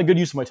it's not a good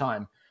use of my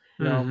time.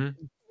 1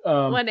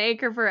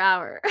 acre per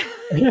hour.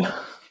 Yeah.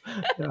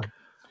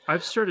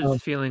 I've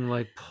started feeling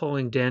like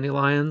pulling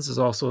dandelions is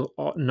also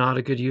not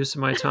a good use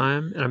of my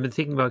time, and I've been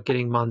thinking about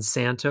getting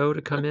Monsanto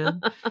to come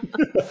in,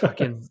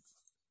 fucking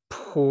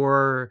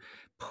pour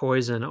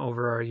poison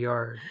over our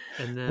yard,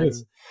 and then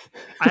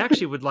I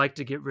actually would like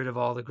to get rid of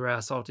all the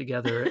grass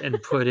altogether and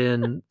put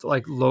in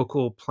like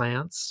local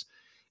plants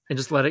and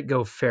just let it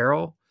go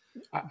feral.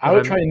 I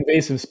would try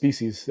invasive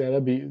species. Yeah,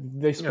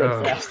 they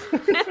spread fast.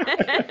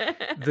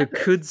 The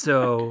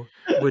kudzu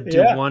would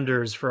do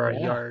wonders for our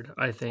yard,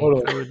 I think.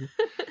 Totally.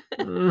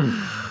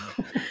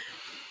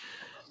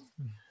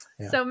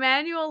 So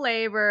manual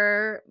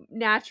labor,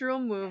 natural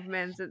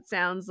movements, it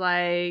sounds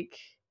like.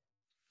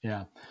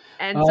 Yeah.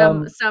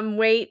 And some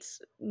weight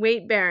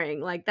bearing,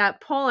 like that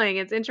pulling.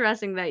 It's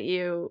interesting that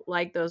you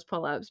like those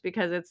pull-ups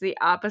because it's the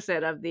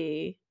opposite of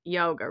the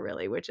yoga,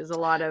 really, which is a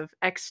lot of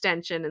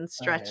extension and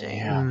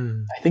stretching.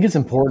 I think it's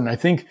important. I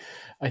think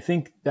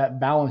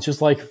that balance,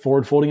 just like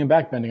forward folding and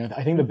back bending,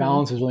 I think the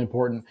balance is really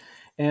important.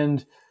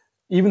 And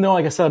even though,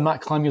 like I said, I'm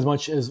not climbing as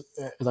much as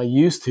I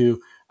used to,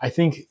 I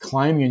think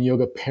climbing and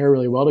yoga pair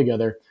really well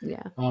together.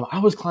 Yeah. I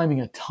was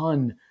climbing a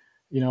ton,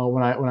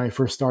 when I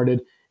first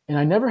started. And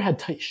I never had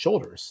tight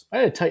shoulders. I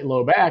had a tight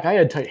low back. I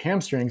had tight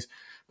hamstrings.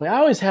 But I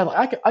always had,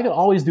 I could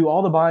always do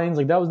all the binds.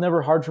 Like that was never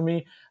hard for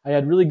me. I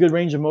had really good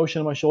range of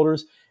motion in my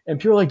shoulders. And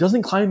people are like,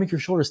 doesn't climbing make your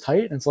shoulders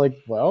tight? And it's like,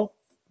 well,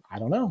 I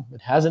don't know.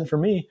 It hasn't for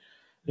me,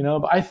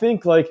 But I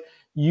think like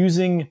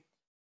using,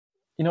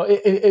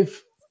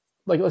 if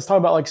like, let's talk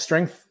about like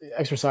strength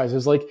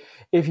exercises. Like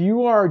if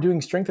you are doing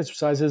strength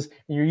exercises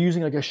and you're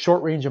using like a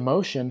short range of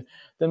motion,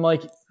 then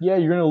like, yeah,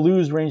 you're going to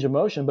lose range of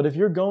motion. But if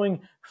you're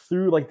going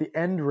through like the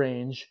end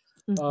range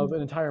of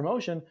an entire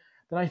motion,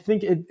 then I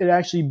think it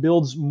actually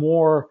builds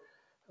more,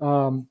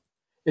 range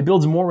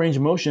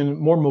of motion,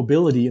 more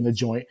mobility in the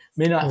joint.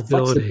 Maybe not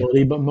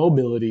flexibility, but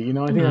mobility.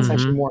 I think that's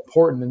actually more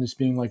important than just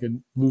being like a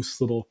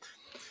loose little.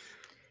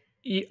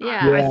 I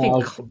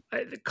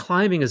think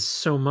climbing is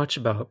so much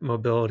about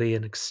mobility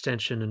and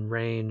extension and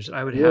range.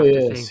 I would It have really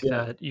to is, think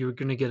that you're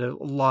going to get a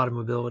lot of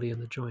mobility in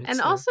the joints. And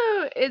there. also,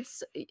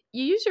 you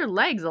use your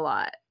legs a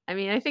lot. I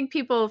mean, I think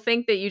people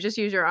think that you just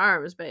use your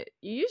arms, but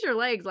you use your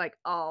legs like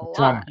a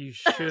lot. You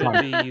should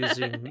be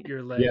using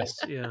your legs. Yes.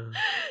 Yeah.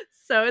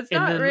 So it's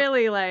not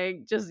really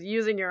like just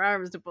using your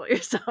arms to pull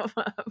yourself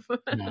up.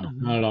 No,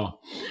 not at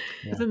all.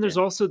 Yeah. Then there's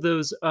also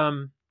those,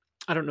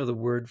 I don't know the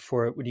word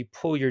for it, when you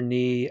pull your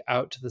knee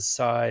out to the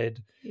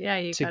side. Yeah,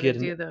 you to gotta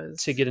do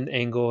those. To get an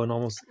angle and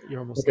you're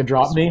almost like a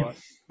drop knee.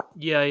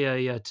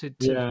 Yeah.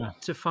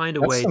 To find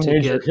a way to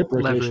get hip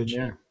leverage.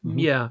 Yeah. Mm-hmm.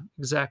 Yeah,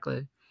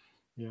 exactly.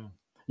 Yeah.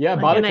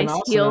 Like a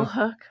nice heel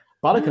hook.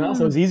 Baddha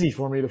was easy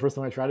for me the first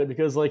time I tried it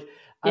because I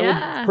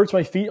would perch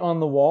my feet on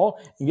the wall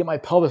and get my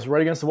pelvis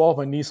right against the wall with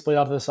my knees splayed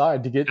out to the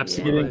side to get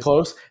in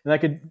close, and I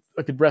could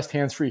rest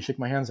hands free, shake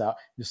my hands out,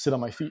 just sit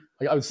on my feet.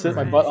 Like I would sit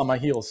my butt on my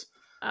heels.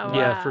 Oh, wow.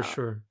 Yeah, for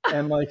sure.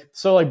 And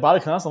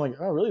Baddha Konasana, I'm like,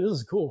 oh really? This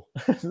is cool.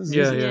 This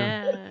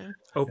is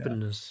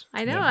openness.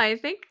 I know.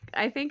 Yeah.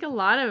 I think a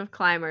lot of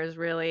climbers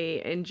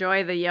really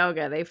enjoy the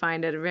yoga. They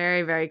find it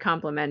very, very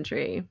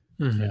complimentary.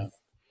 Mm-hmm. Yeah.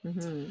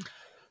 Mm-hmm.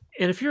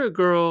 And if you're a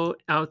girl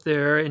out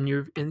there and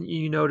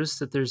you notice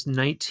that there's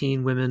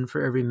 19 women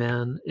for every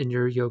man in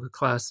your yoga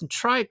class, then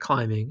try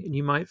climbing, and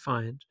you might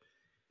find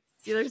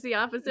there's the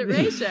opposite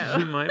ratio.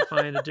 You might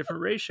find a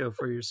different ratio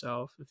for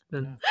yourself.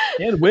 And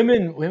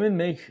women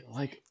make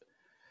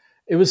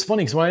it was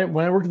funny because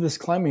when I worked at this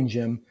climbing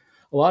gym,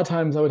 a lot of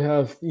times I would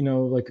have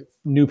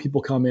new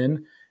people come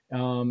in,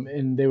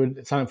 and they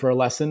would sign up for a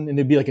lesson, and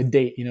it'd be like a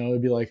date.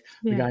 It'd be like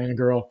a guy and a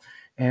girl,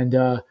 and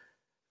a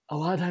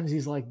lot of times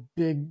these like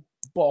big,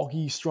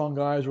 bulky, strong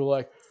guys were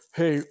like,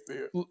 hey,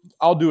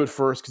 I'll do it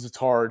first because it's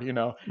hard, They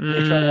try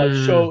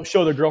to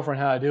show their girlfriend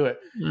how to do it.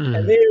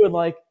 And they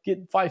would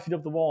get 5 feet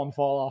up the wall and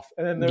fall off.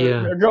 And then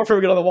their girlfriend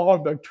would get on the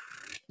wall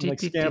and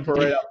scamper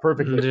right out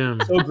perfectly.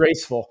 So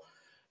graceful,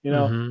 you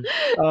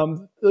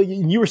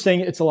were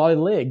saying it's a lot of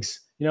legs,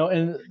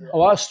 and a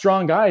lot of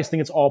strong guys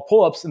think it's all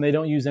pull-ups and they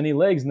don't use any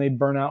legs and they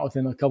burn out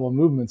within a couple of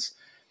movements.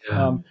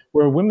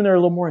 Where women are a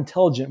little more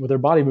intelligent with their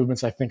body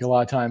movements, I think a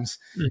lot of times.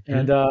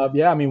 Mm-hmm.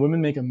 And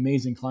women make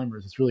amazing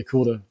climbers. It's really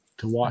cool to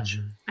watch.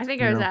 I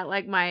think I was at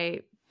my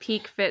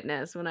peak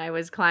fitness when I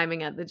was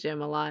climbing at the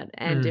gym a lot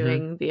and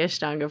doing the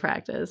Ashtanga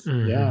practice.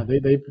 Mm-hmm. Yeah,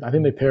 I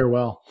think they pair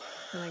well.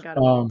 Oh my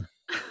God.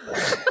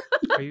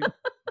 You're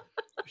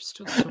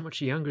still so much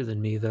younger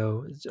than me,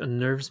 though. It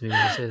unnerves me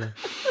when you say that.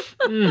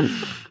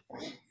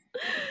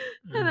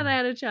 And then I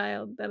had a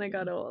child. Then I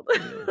got old.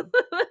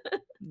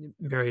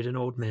 Married an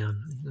old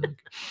man.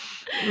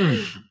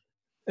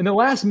 And the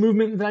last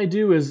movement that I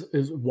do is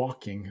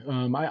walking.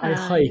 I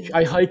hike.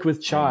 I hike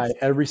with Chai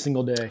every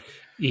single day.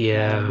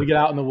 Yeah, we get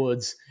out in the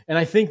woods, and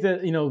I think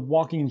that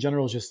walking in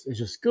general is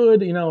just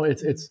good.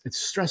 It's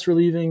stress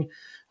relieving.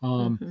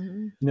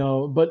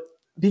 But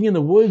being in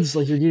the woods,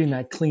 you're getting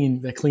that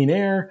clean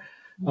air.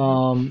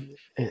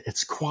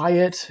 It's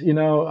quiet.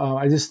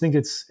 I just think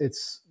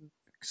it's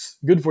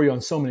good for you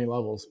on so many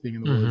levels. Being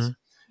in the woods.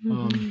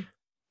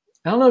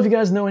 I don't know if you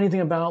guys know anything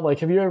about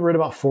have you ever read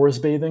about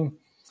forest bathing?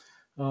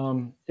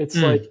 It's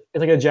like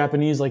a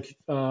Japanese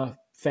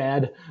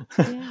fad.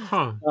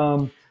 Huh.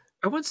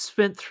 I once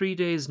spent 3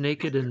 days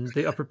naked in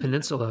the Upper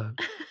Peninsula.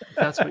 If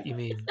that's what you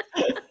mean.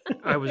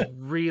 I was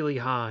really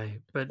high,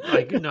 but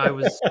I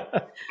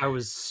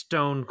was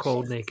stone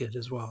cold naked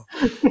as well.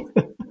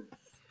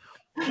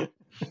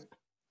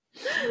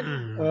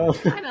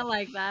 Kind of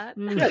like that.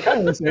 Yeah, kind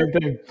of the same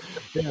thing.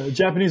 Yeah, the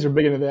Japanese are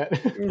big into that.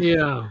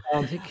 Yeah.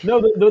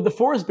 The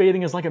forest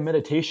bathing is like a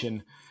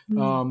meditation.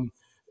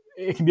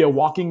 It can be a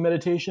walking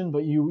meditation,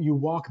 but you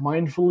walk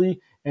mindfully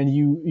and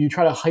you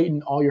try to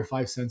heighten all your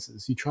 5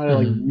 senses. You try to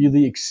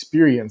really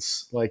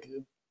experience the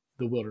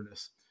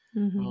wilderness.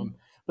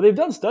 But they've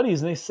done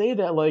studies and they say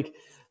that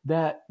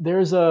that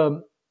there's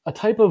a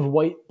type of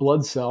white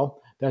blood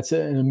cell that's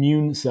an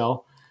immune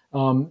cell.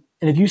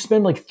 And if you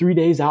spend 3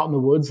 days out in the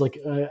woods, on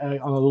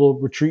a little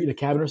retreat in a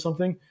cabin or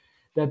something,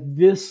 that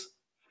this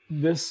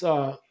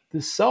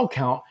cell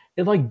count,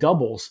 it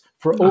doubles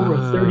for over a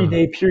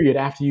 30-day period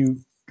after you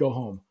go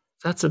home.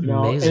 That's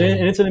amazing.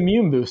 And it's an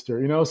immune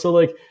booster, so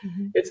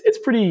it's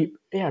pretty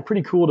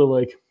cool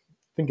to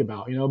think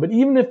about, but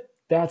even if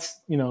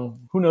that's,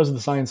 who knows if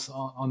the science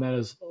on that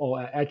is all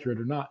accurate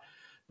or not,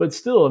 but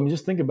still,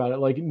 just think about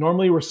it.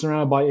 Normally we're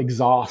surrounded by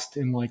exhaust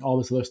and all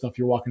this other stuff.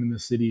 You're walking in the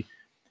city,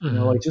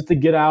 just to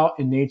get out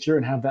in nature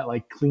and have that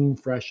clean,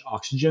 fresh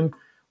oxygen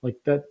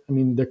that.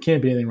 There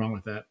can't be anything wrong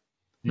with that,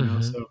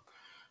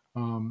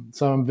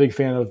 So I'm a big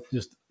fan of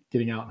just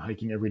getting out and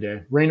hiking every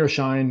day, rain or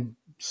shine,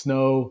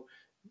 snow,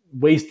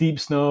 waist deep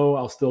snow.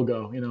 I'll still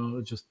go.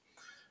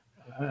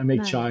 I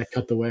make Chai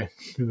cut the way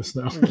through the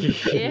snow.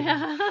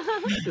 Yeah,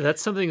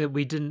 that's something that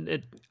we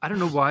didn't. I don't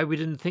know why we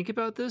didn't think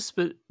about this,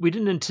 but we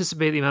didn't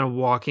anticipate the amount of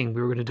walking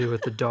we were going to do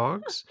with the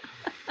dogs.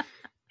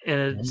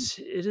 And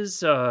it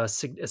is a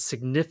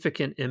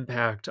significant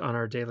impact on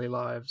our daily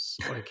lives,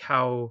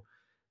 how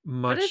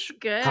much. But it's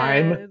good.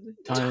 Time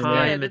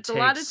it's a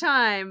lot of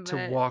time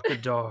to walk a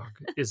dog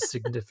is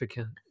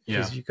significant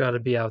because you got to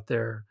be out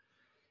there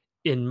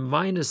in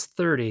minus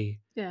 30.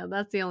 Yeah,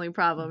 that's the only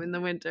problem in the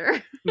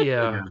winter.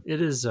 Yeah,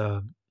 it is.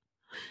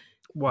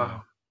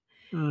 Wow.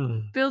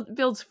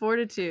 Builds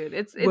fortitude.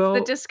 It's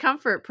the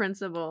discomfort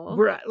principle.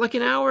 We're like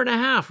an hour and a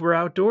half. We're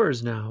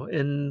outdoors now,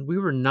 and we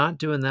were not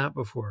doing that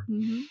before.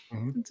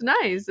 It's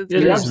nice.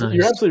 You're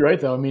absolutely right,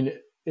 though. I mean,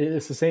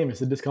 it's the same. It's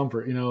the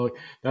discomfort. You know,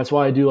 that's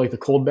why I do like the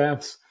cold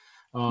baths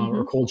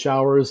or cold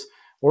showers,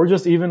 or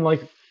just even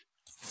like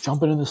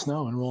jumping in the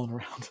snow and rolling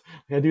around.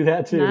 I do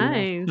that too.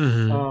 Nice.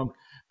 You know?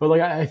 But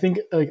like I think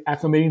like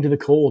acclimating to the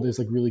cold is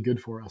like really good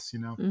for us. You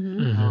know, I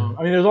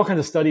mean, there's all kinds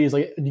of studies.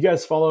 Like, do you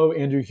guys follow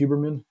Andrew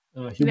Huberman?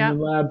 Huberman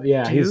Lab?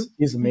 Yeah,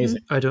 he's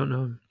amazing. I don't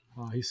know him.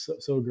 He's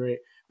so great.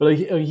 But like,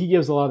 he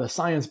gives a lot of the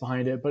science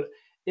behind it. But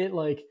it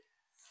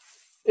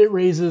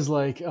raises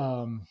like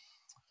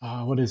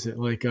what is it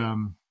like? Let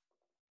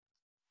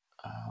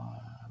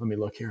me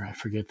look here. I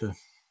forget the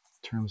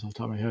terms off the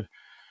top of my head.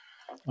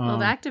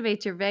 Well, it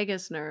activates your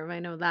vagus nerve. I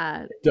know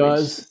that. It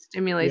does. Which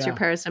stimulates your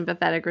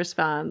parasympathetic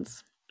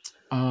response.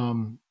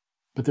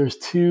 But there's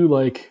two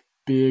like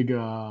big, what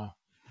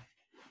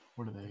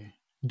are they?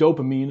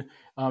 Dopamine.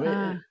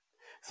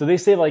 So they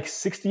say like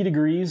 60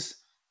 degrees,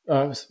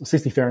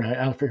 60 Fahrenheit.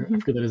 I forget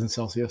that is in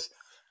Celsius.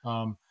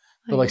 But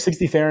like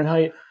 60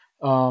 Fahrenheit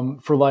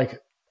for like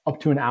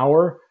up to an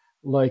hour,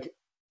 like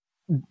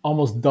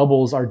almost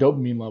doubles our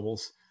dopamine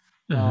levels.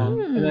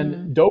 And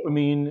then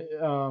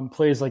dopamine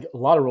plays like a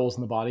lot of roles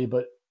in the body,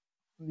 but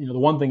you know, the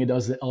one thing it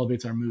does is it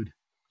elevates our mood.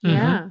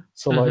 Yeah.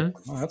 So like,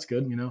 that's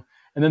good, you know.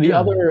 And then the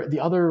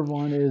other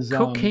one is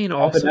cocaine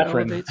also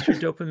elevates your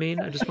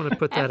dopamine. I just want to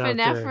put that out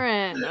there.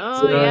 Epinephrine.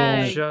 Oh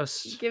yeah,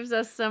 just gives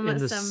us some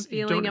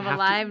feeling of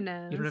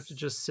aliveness. You don't have to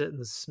just sit in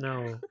the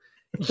snow.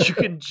 You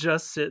can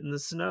just sit in the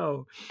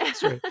snow.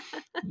 That's right.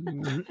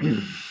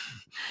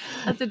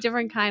 That's a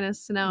different kind of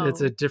snow.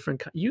 It's a different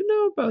kind. You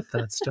know about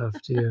that stuff,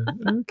 do you?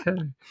 Okay.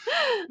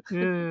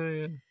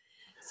 Yeah.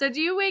 So do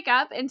you wake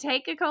up and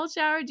take a cold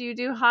shower? Do you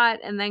do hot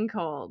and then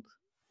cold?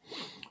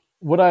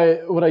 What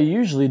I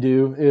usually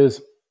do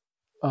is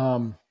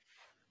in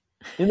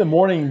the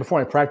morning before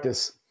I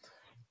practice,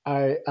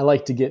 I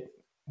like to get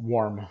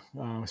warm,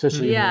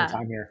 especially in the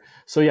time here.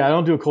 So I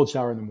don't do a cold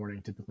shower in the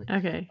morning typically.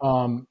 Okay.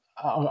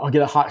 I'll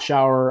get a hot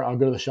shower. I'll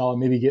go to the shower,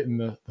 maybe get in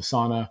the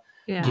sauna,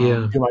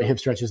 do my hip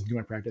stretches and do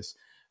my practice.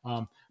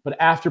 But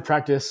after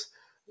practice,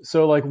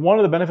 so like one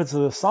of the benefits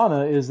of the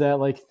sauna is that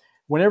like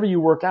whenever you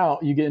work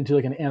out, you get into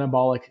like an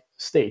anabolic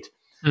state.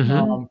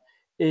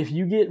 If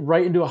you get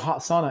right into a hot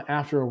sauna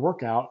after a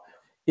workout,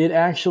 it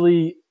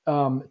actually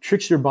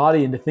tricks your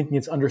body into thinking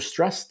it's under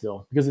stress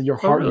still because your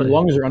heart and your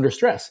lungs are under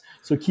stress.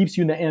 So it keeps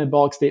you in the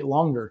anabolic state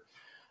longer.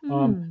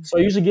 So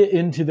I usually get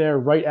into there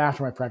right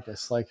after my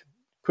practice, like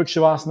quick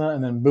shavasana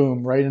and then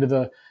boom, right into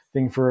the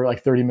thing for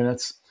like 30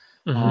 minutes.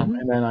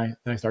 And then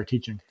I start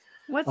teaching.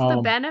 What's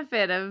the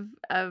benefit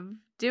of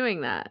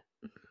doing that?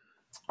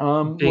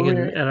 Being in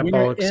an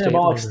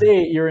anabolic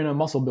state, you're in a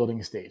muscle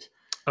building state.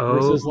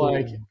 Versus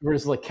like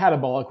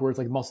catabolic, where it's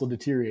like muscle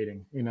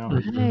deteriorating, you know.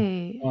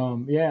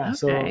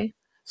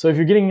 So if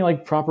you're getting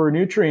like proper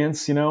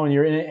nutrients, you know, and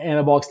you're in an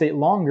anabolic state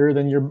longer,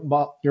 then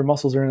your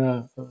muscles are in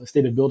a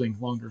state of building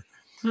longer,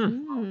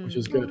 which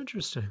is good.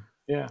 Interesting.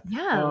 Yeah,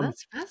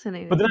 that's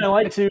fascinating. But then I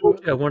wanted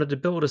to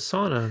build a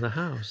sauna in the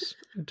house.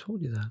 I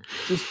told you that.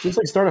 Just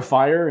like start a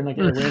fire in like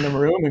a random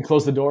room and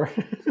close the door.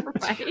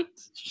 Right.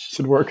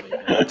 Should work.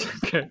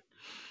 Okay.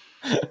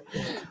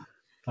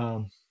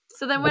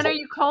 So then when are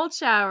you cold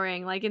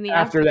showering? Like in the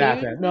after afternoon?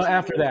 that then. No,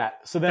 after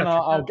that. So then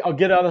I'll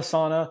get out of the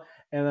sauna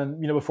and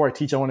then, you know, before I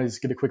teach, I want to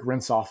just get a quick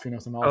rinse off, you know,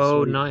 some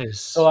nice.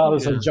 So I'll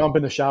just like jump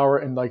in the shower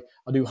and like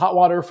I'll do hot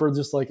water for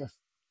just like a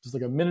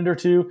minute or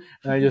two,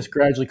 and I just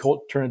gradually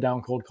turn it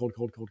down cold.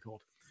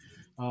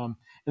 And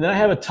then I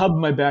have a tub in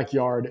my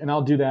backyard, and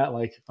I'll do that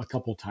like a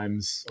couple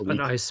times a week.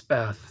 An ice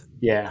bath.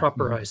 Yeah.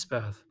 Proper ice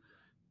bath.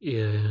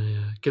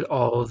 Yeah. Get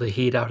all the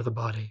heat out of the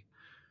body.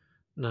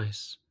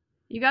 Nice.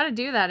 You got to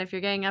do that if you're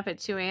getting up at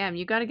 2 a.m.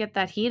 You got to get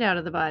that heat out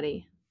of the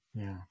body.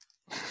 Yeah.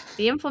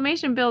 The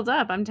inflammation builds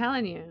up, I'm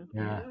telling you.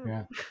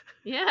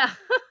 Yeah.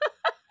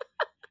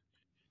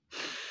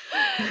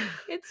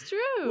 It's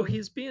true. Well,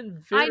 he's being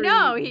very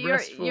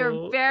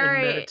you're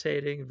very and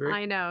meditating.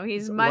 I know.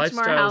 He's much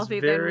more healthy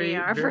than we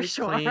are, for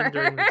sure.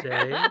 During the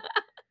day.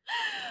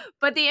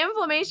 But the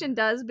inflammation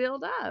does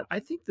build up. I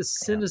think the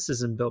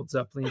cynicism builds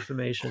up the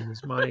inflammation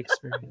is my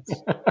experience.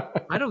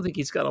 I don't think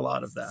he's got a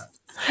lot of that.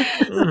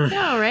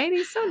 No, right?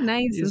 He's so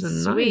nice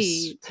and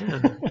sweet.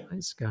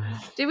 Nice guy.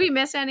 Did we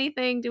miss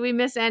anything? Did we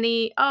miss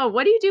any? Oh,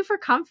 what do you do for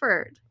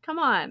comfort? Come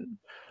on.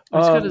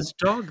 He's got his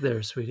dog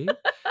there, sweetie.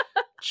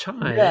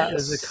 Chai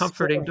is a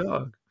comforting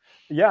dog.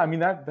 Yeah, I mean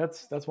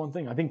that's one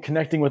thing. I think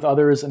connecting with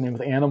others and then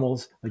with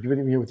animals, like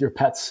with your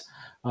pets,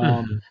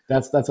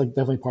 that's like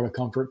definitely part of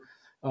comfort.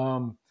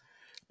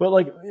 But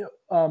like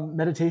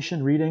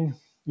meditation, reading,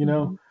 you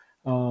know,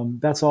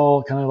 that's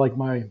all kind of like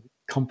my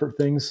comfort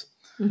things.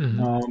 And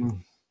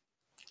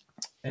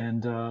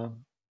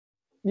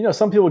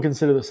some people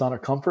consider the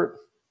sauna comfort.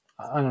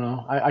 I don't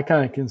know. I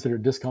kind of consider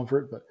it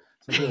discomfort, but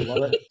some people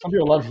love it. Some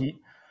people love heat.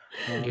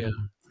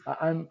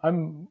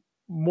 I'm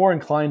more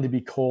inclined to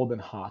be cold than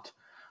hot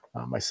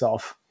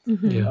myself.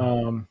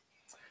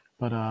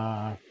 But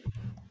I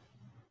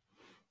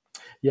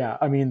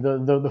mean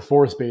the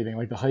forest bathing,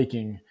 like the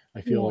hiking,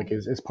 I feel like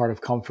is part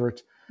of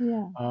comfort.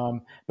 Yeah.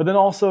 But then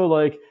also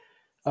like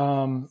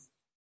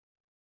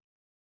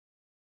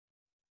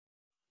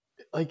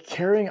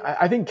caring,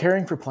 I think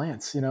caring for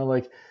plants,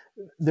 like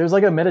there's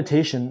like a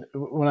meditation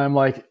when I'm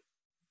like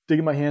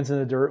digging my hands in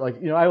the dirt. Like,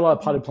 I have a lot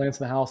of potted plants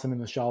in the house and in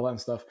the shala and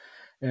stuff.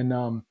 And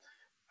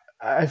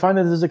I find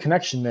that there's a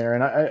connection there,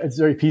 and it's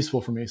very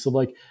peaceful for me. So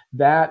like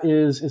that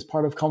is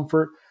part of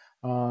comfort.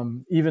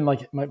 Even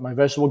like my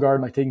vegetable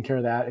garden, like taking care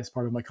of that is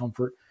part of my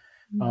comfort.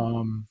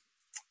 I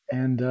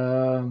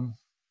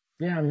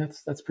mean,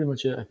 that's pretty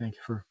much it, I think.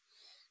 Do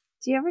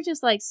you ever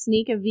just like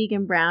sneak a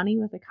vegan brownie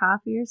with a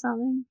coffee or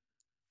something?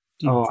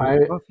 I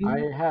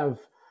have.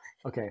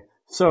 Okay,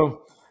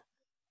 so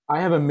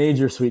I have a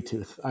major sweet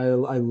tooth. I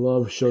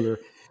love sugar.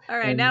 All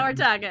right, now we're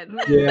talking.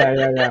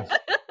 Yeah.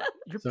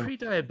 You're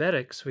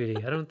pre-diabetic,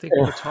 sweetie. I don't think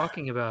we're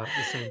talking about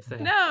the same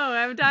thing. No,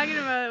 I'm talking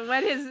about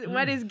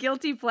what his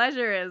guilty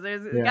pleasure is.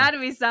 There's got to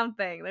be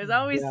something. There's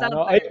always something.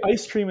 No,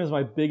 ice cream is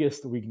my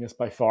biggest weakness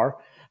by far.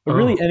 But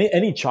really,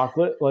 any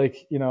chocolate,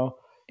 like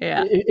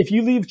if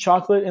you leave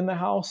chocolate in the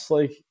house,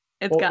 like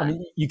it's gone. I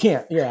mean, you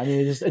can't. Yeah, I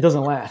mean, it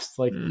doesn't last.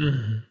 Like,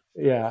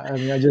 yeah, I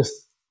mean,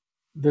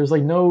 there's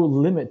like no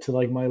limit to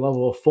like my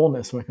level of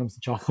fullness when it comes to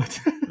chocolate.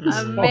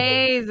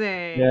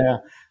 Amazing. Yeah.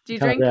 Do you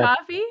drink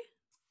coffee?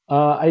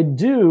 I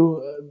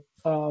do,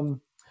 but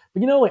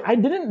like I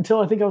didn't until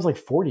I think I was like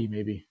 40,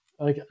 maybe.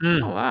 Like, oh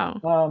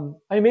wow.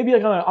 I mean, maybe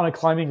like on a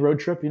climbing road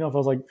trip, if I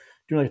was like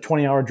doing like a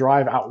 20-hour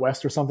drive out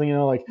west or something,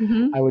 like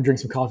I would drink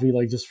some coffee,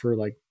 like just for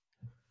like,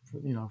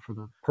 for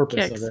the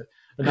purpose of it,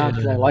 but not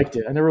because I liked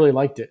it. I never really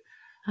liked it.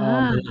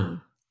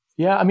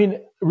 Yeah, I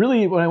mean,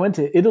 really, when I went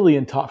to Italy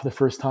and taught for the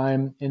first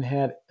time and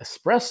had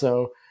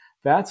espresso,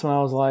 that's when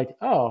I was like,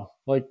 oh,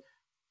 like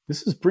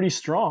this is pretty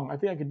strong. I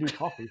think I could do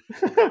coffee.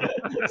 So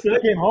I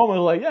came home and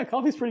was like, yeah,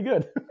 coffee's pretty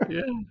good.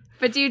 Yeah.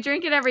 But do you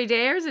drink it every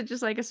day, or is it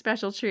just like a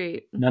special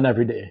treat? None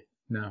every day.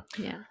 No.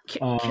 Yeah.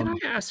 Can I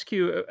ask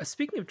you?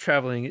 Speaking of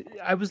traveling,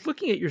 I was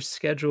looking at your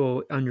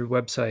schedule on your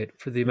website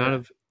for the amount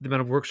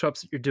of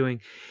workshops that you're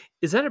doing.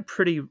 Is that a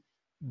pretty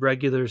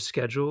regular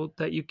schedule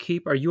that you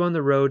keep? Are you on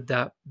the road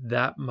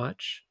that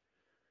much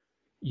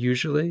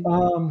usually?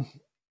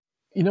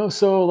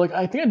 So like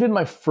I think I did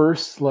my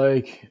first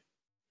like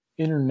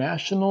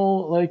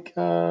international like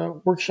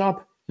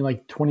workshop in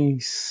like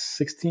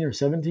 2016 or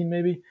 17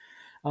 maybe.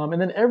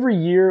 And then every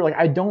year, like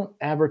I don't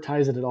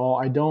advertise it at all.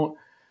 I don't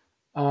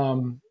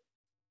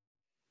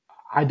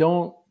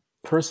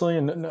personally,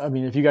 and I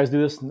mean, if you guys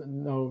do this,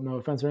 no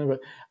offense or anything,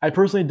 but I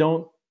personally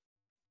don't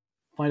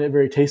find it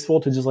very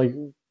tasteful to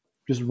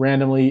just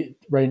randomly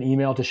write an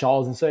email to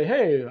Shawls and say,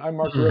 hey, I'm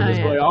Marque. This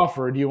is what I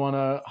offer. Do you want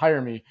to hire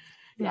me?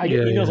 I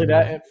get emails like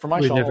that from my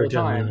Shawl all the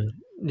time.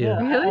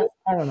 Really?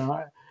 I don't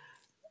know.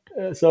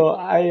 So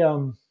I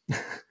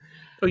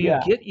Oh, you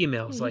get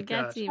emails like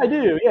that. I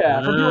do,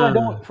 yeah.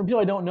 From people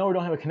I don't know or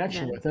don't have a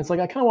connection with. And it's like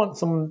I kind of want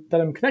someone that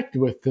I'm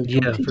connected with to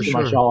teach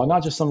my Shawl, and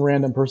not just some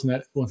random person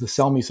that wants to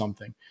sell me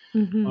something.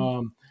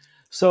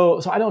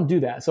 So I don't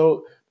do that.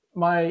 So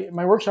my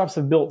workshops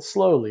have built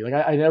slowly. Like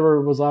I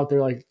never was out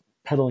there like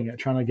peddling it,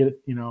 trying to get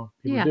it, people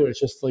to do it. It's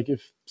just like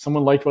if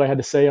someone liked what I had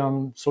to say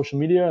on social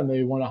media and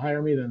they want to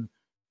hire me, then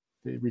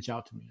they reach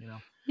out to me.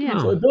 Yeah.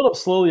 So it built up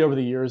slowly over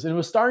the years, and it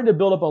was starting to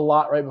build up a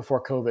lot right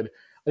before COVID.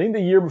 I think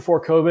the year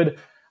before COVID,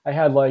 I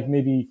had like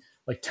maybe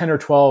like 10 or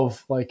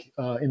 12 like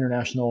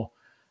international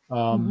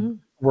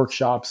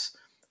workshops,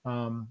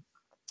 and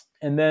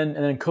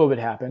then COVID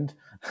happened.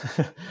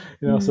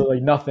 So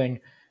like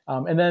nothing.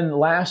 And then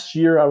last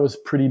year I was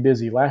pretty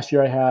busy. Last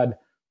year I had,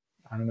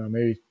 I don't know,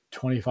 maybe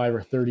 25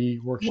 or 30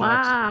 workshops.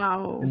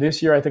 Wow. And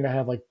this year I think I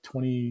have like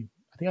 20.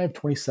 I think I have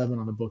 27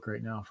 on the book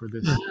right now for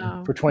this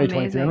for 2023.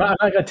 Amazing. I'm not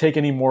going to take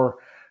any more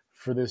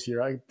for this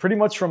year. I pretty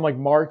much from like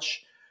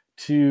March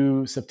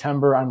to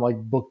September, I'm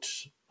like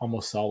booked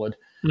almost solid.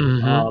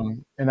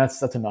 And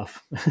that's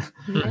enough.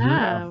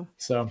 Yeah.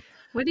 So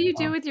what do you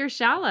do with your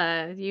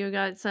Shala? You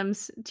got some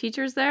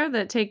teachers there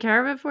that take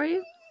care of it for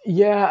you?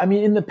 Yeah. I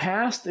mean, in the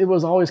past, it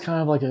was always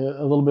kind of like a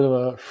little bit of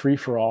a free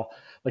for all.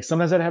 Like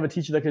sometimes I'd have a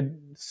teacher that could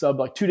sub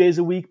like 2 days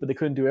a week, but they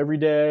couldn't do every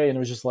day. And it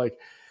was just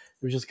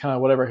kind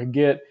of whatever I could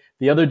get.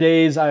 The other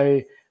days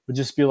I would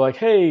just be like,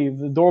 hey,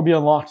 the door will be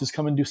unlocked. Just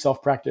come and do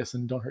self-practice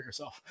and don't hurt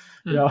yourself.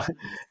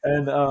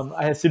 And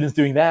I had students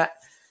doing that.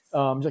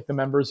 Just like the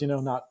members,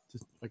 not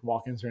just like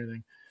walk-ins or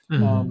anything.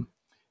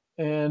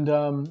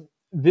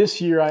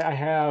 This year I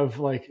have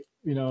like,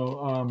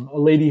 a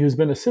lady who's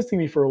been assisting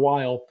me for a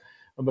while,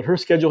 but her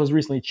schedule has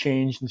recently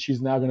changed and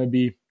she's now going to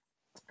be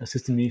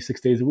assisting me 6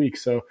 days a week.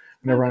 So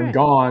whenever I'm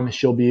gone,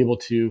 she'll be able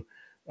to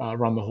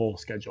run the whole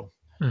schedule.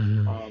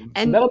 And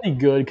so that'll be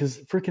good because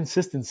for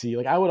consistency,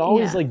 like I would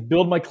always like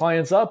build my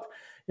clients up,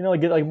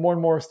 like get like more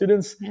and more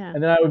students,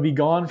 and then I would be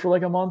gone for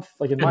like a month,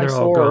 like in my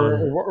store.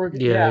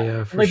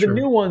 And for like sure. the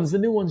new ones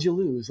you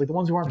lose, like the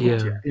ones who aren't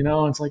booked yet.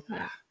 It's like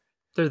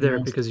they're there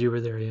because you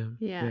were there.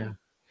 Yeah.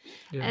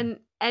 And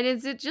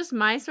is it just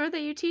Mysore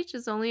that you teach?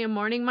 Is only a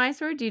morning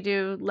Mysore? Do you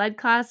do lead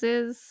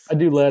classes? I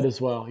do lead as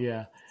well.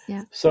 Yeah.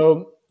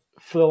 So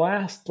for the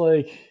last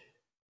I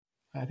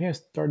think I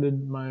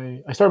started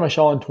my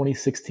Shala in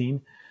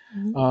 2016.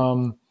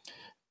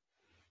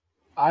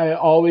 I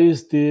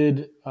always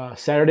did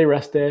Saturday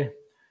rest day,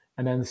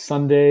 and then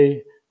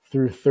Sunday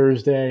through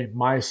Thursday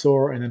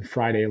Mysore, and then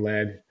Friday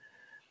lead.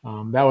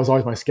 That was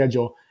always my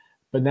schedule.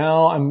 But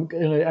now I'm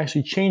going to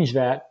actually change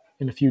that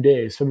in a few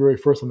days. February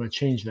 1st, I'm going to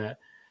change that.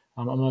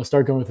 I'm going to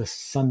start going with a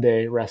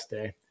Sunday rest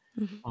day.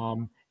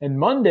 And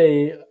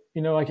Monday,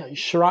 like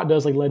Sharat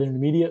does like lead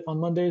intermediate on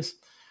Mondays.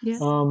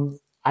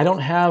 I don't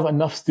have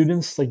enough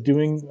students like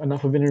doing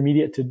enough of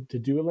intermediate to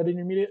do a lead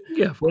intermediate.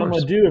 What I'm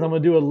going to do is I'm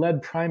going to do a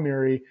lead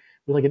primary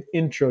with like an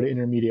intro to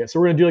intermediate. So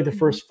we're going to do like the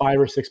first 5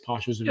 or 6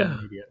 postures of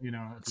intermediate.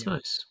 That's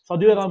nice. So I'll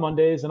do that on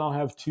Mondays, and I'll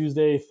have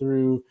Tuesday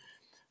through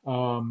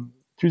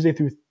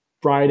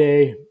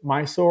Friday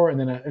Mysore, and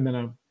then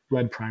a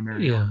lead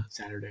primary on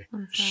Saturday.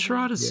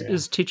 Sharat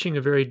is teaching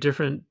a very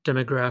different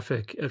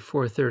demographic at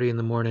 4:30 in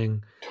the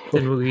morning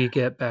than we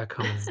get back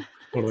home.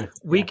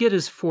 We get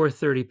his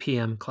 4:30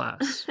 p.m.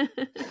 class.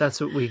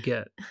 That's what we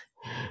get.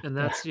 And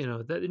that's,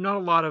 not a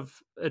lot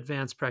of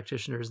advanced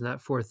practitioners in that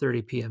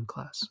 4:30 p.m.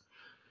 class.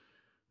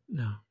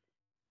 No.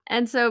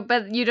 And so,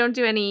 but you don't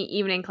do any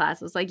evening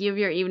classes. Like you have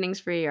your evenings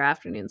free, your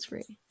afternoons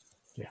free.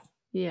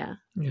 Yeah.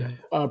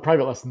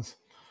 Private lessons,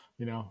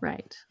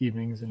 right.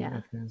 Evenings and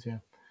afternoons.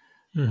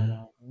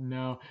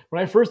 No,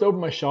 when I first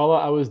opened my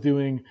Shala, I was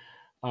doing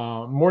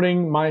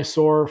morning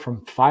Mysore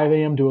from 5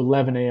 a.m. to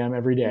 11 a.m.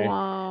 every day.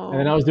 Whoa. And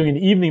then I was doing an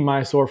evening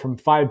Mysore from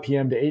 5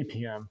 p.m. to 8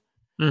 p.m.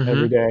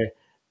 every day.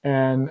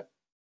 And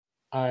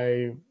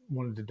I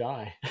wanted to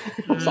die.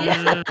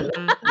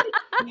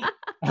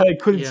 I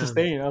couldn't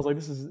sustain. I was like,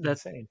 this is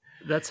insane.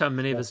 That's how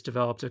many of us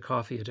developed a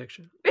coffee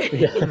addiction.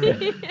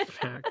 In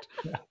fact.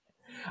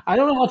 I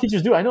don't know how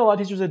teachers do. I know a lot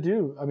of teachers that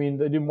do. I mean,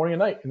 they do morning and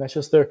night, and that's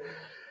just their.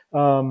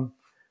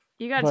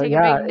 You got to take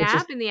a big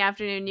nap in the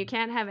afternoon. You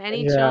can't have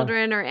any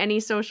children or any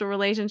social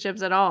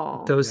relationships at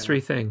all. Those 3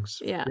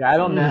 things. Yeah, I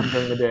don't nap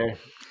during the day.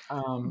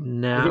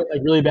 Nap, get,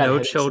 like, really bad no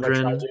headaches,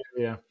 children,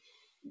 so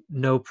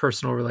no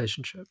personal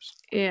relationships.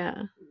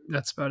 Yeah.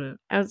 That's about it.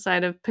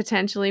 Outside of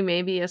potentially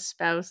maybe a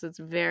spouse that's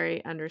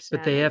very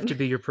understanding. But they have to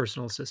be your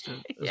personal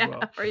assistant as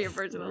well. Or your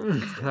personal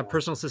assistant. That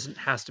personal assistant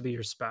has to be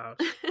your spouse.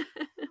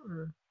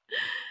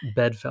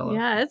 Bedfellow.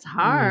 Yeah, it's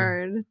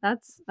hard.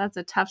 That's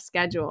a tough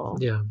schedule.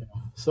 Yeah.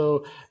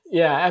 So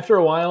after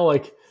a while,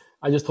 like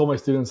I just told my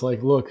students,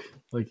 like, look,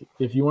 like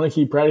if you want to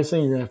keep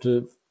practicing, you're gonna have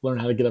to learn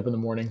how to get up in the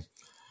morning.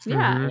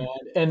 Yeah.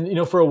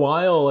 And for a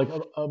while, like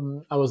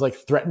I was like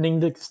threatening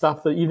to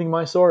stop the evening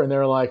Mysore, and they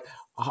were like,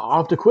 I'll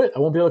have to quit. I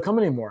won't be able to come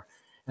anymore.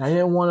 And I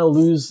didn't want to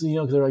lose,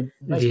 because they're like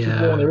nice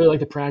people and they really like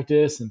to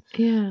practice. And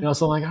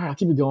so I'm like, all right, I'll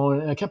keep it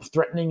going. And I kept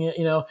threatening it,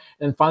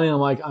 and finally I'm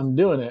like, I'm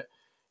doing it.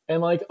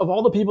 And like of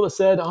all the people that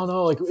said, oh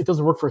no, like it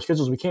doesn't work for our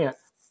schedules, we can't.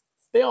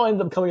 They all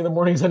ended up coming in the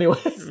mornings anyway.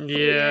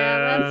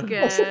 Yeah, that's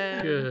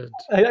good.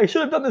 I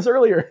should have done this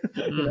earlier.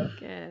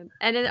 Good.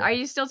 And are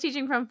you still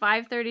teaching from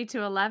 5:30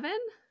 to 11?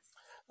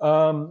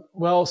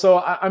 Well, so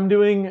I'm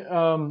doing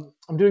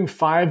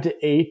 5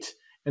 to 8,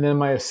 and then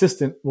my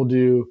assistant will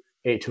do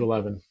 8 to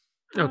 11.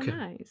 Okay.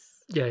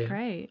 Nice. Yeah.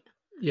 Great.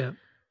 Yeah.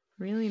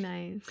 Really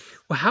nice.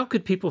 Well, how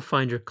could people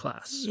find your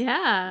class?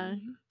 Yeah.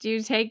 Do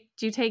you take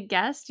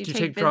guests? Do you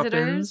take visitors?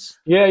 Drop-ins?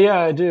 Yeah,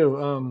 I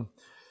do.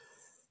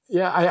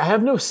 I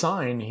have no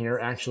sign here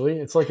actually.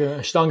 It's like a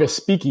Ashtanga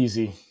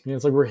speakeasy.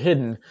 It's like we're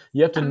hidden.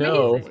 You have to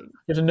know. You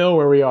have to know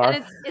where we are.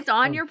 And it's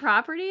on your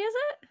property, is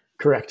it?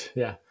 Correct.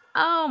 Yeah.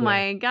 Oh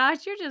my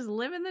gosh, you're just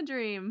living the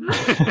dream.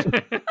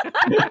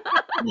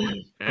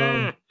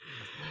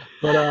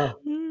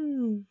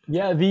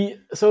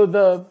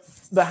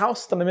 The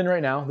house that I'm in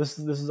right now, this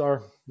is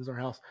our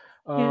house.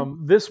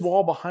 This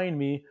wall behind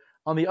me,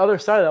 on the other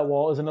side of that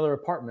wall is another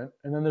apartment,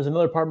 and then there's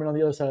another apartment on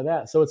the other side of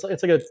that. So it's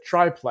like a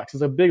triplex.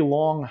 It's a big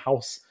long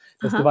house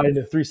that's divided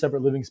into 3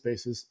 separate living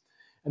spaces.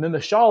 And then the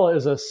Shala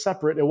is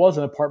it was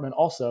an apartment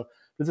also.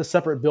 It's a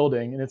separate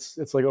building, and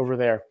it's like over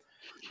there,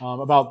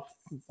 about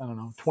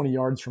 20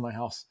 yards from my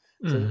house.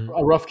 It's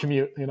a rough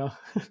commute, Yeah.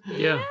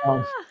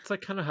 It's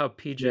like kind of how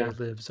PJ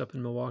lives up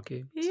in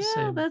Milwaukee. It's the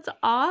same. That's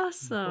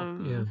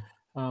awesome.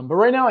 Yeah. But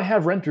right now I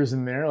have renters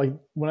in there. Like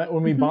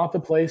when we bought the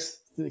place,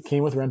 it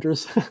came with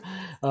renters.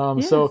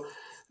 So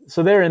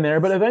they're in there.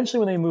 But eventually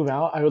when they move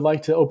out, I would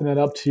like to open that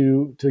up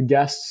to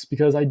guests,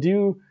 because I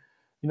do,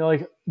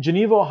 like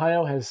Geneva,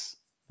 Ohio has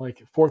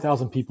like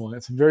 4,000 people in it.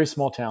 It's a very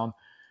small town.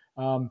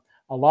 A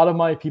lot of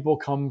my people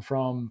come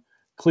from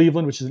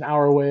Cleveland, which is an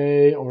hour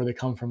away, or they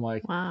come from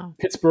like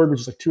Pittsburgh, which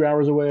is like 2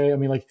 hours away. I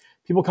mean, like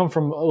people come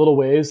from a little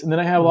ways. And then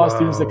I have a lot of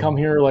students that come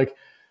here like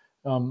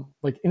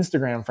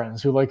Instagram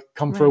friends who like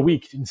come for a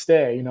week and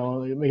stay,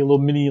 make a little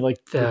mini like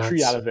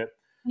retreat out of it.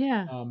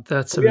 Yeah.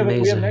 That's amazing. We have an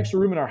amazing. extra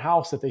room in our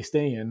house that they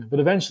stay in, but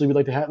eventually we'd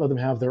like to let them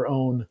have their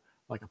own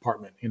like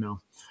apartment,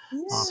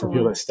 for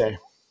people that stay.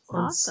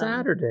 On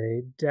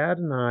Saturday, Dad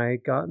and I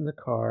got in the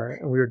car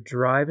and we were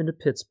driving to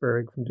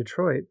Pittsburgh from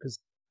Detroit because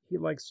he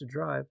likes to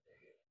drive.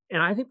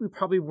 And I think we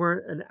probably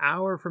weren't an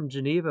hour from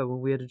Geneva when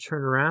we had to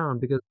turn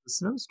around because of the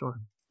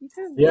snowstorm.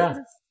 Yeah.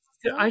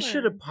 I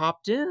should have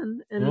popped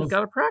in and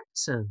got a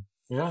practice in.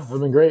 Yeah, that would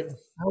have been great. That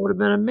would have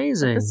been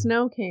amazing. But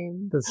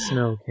the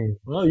snow came.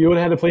 Well, you would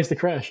have had a place to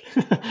crash.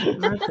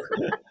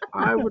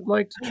 I would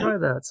like to try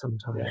that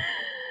sometime. Yeah.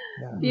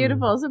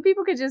 Beautiful. So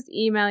people could just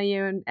email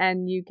you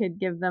and you could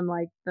give them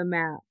like the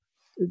map.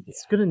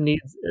 It's gonna need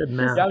a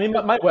map. Yeah, I mean,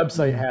 my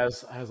website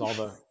has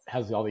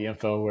all the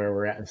info where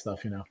we're at and stuff,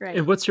 Great.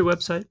 And what's your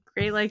website?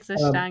 Great Lakes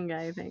Ashtanga,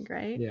 I think,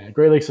 right? Yeah,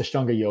 Great Lakes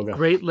Ashtanga Yoga.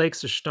 Great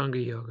Lakes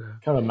Ashtanga Yoga.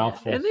 Kind of a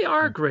mouthful. And they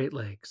are Great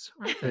Lakes,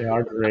 aren't they? They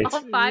are great.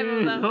 All 5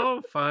 of them.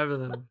 All 5 of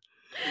them.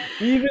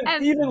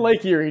 Even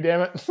Lake Erie,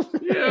 damn it.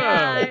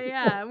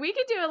 Yeah. We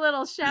could do a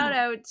little shout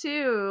out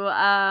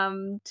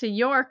to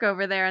York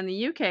over there in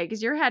the UK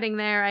because you're heading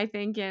there, I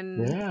think,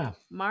 in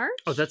March.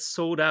 Oh, that's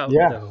sold out.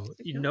 Yeah. Though.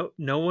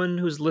 No one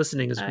who's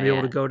listening is gonna be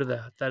able to go to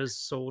that. That is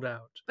sold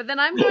out. But then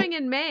I'm going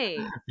in May.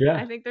 Yeah.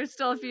 I think there's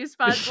still a few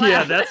spots left.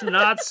 Yeah, that's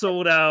not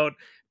sold out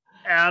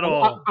at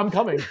all. I'm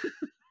coming.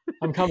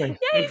 Yeah,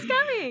 he's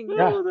coming.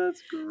 Yeah. Oh,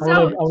 that's great.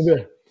 So, I'm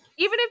good.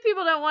 even if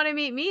people don't want to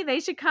meet me,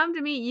 they should come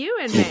to meet you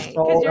in May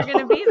because you're going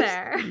to be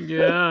there.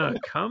 Yeah,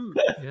 come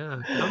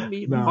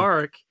meet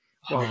Mark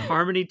while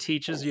Harmony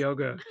teaches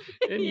yoga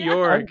in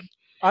York.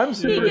 I'm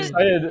super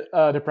excited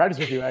to practice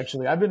with you.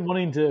 Actually, I've been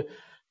wanting to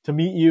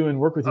meet you and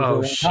work with you for a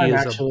long time.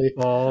 Actually, a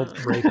ball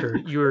breaker.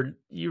 You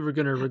were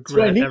going to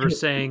regret ever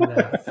saying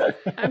that.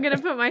 I'm going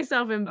to put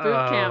myself in boot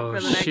camp for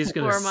the next 4 months. She's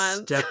going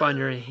to step on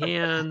your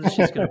hands.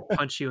 She's going to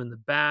punch you in the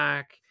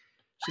back.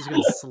 She's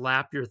going to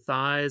slap your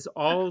thighs.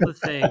 All the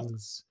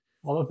things.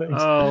 All the things.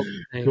 Oh,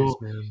 thanks, cool.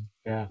 Man.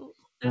 Yeah.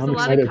 There's a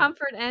lot of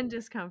comfort and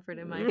discomfort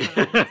in my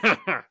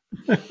class.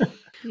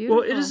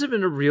 Well, it has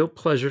been a real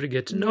pleasure to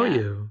get to know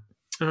you.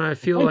 And I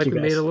feel like we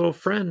made a little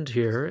friend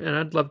here, and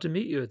I'd love to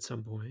meet you at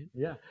some point.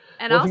 Yeah.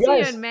 And I'll see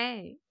you in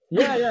May.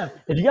 Yeah.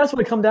 If you guys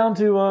want to come down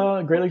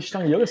to Great Lakes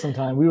Ashtanga Yoga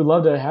sometime, we would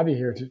love to have you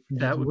here.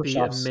 That would be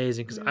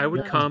amazing, because I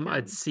would come,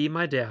 I'd see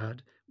my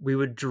dad, we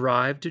would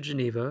drive to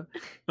Geneva,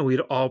 and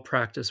we'd all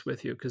practice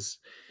with you, because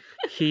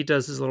he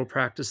does his little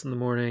practice in the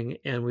morning,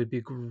 and we'd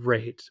be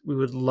great. We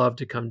would love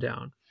to come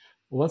down.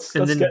 Well, let's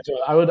get to it.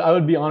 I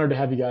would be honored to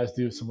have you guys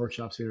do some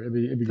workshops here. It'd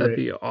be great. That'd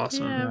be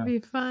awesome. Yeah, it'd be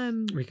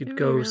fun. We could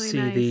go really see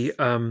the.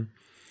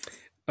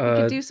 We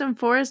could do some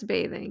forest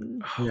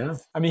bathing. Yeah,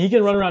 I mean, he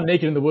can run around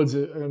naked in the woods.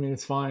 I mean,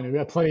 it's fine. We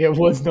got plenty of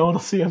woods. No one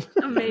will see him.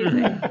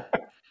 Amazing.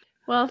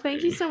 Well,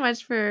 thank you so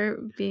much for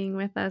being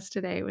with us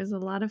today. It was a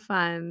lot of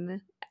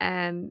fun,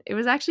 and it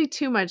was actually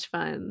too much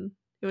fun.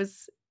 It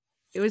was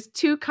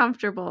too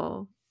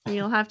comfortable.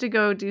 You'll have to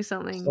go do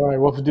something. Sorry,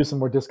 we'll have to do some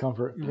more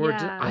discomfort.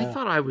 I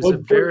thought I was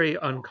very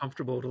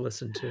uncomfortable to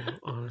listen to.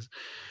 Honestly,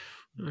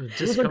 it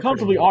was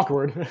uncomfortably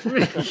awkward.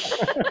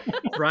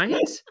 Right?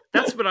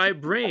 That's what I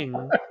bring.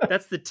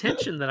 That's the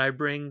tension that I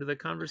bring to the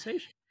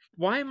conversation.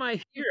 Why am I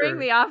here? You bring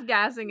the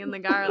off-gassing and the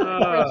garlic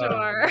for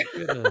sure.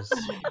 Goodness.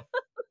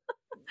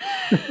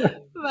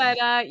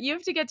 But you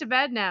have to get to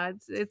bed now.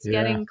 It's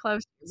getting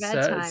close to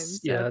bedtime.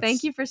 So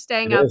thank you for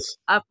staying up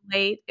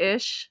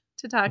late-ish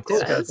to talk to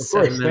us. Of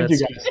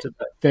course.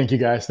 Thank you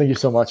guys. Thank you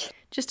so much.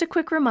 Just a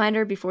quick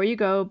reminder before you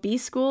go, B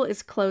School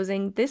is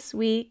closing this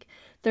week,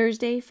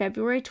 Thursday,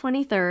 February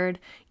 23rd.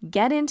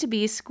 Get into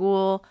B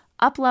School,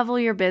 up-level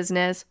your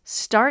business,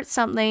 start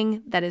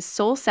something that is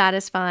soul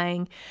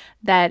satisfying,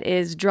 that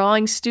is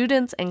drawing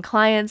students and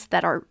clients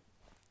that are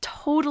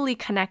totally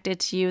connected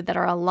to you, that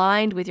are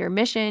aligned with your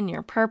mission,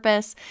 your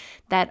purpose,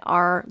 that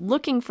are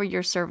looking for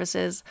your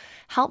services.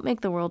 Help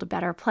make the world a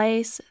better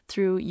place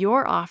through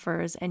your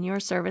offers and your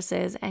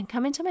services, and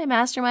come into my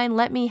mastermind.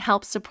 Let me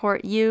help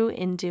support you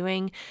in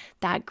doing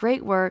that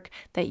great work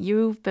that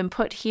you've been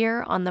put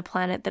here on the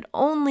planet that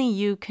only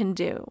you can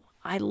do.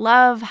 I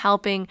love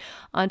helping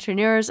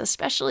entrepreneurs,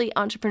 especially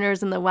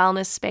entrepreneurs in the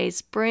wellness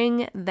space,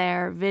 bring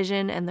their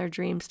vision and their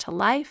dreams to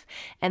life.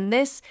 And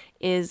this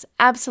is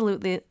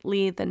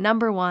absolutely the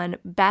 #1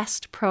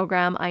 best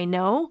program I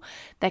know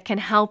that can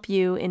help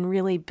you in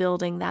really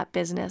building that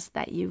business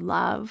that you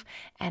love,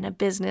 and a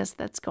business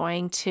that's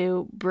going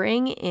to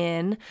bring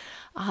in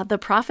the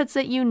profits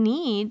that you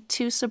need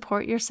to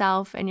support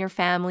yourself and your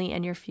family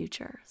and your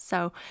future.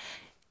 So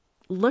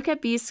look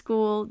at B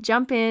School,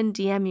 jump in,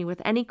 DM me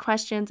with any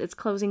questions. It's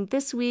closing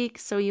this week,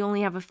 so you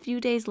only have a few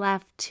days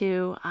left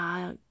to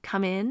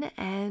come in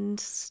and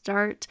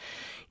start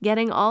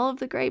getting all of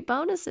the great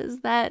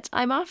bonuses that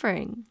I'm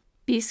offering.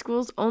 B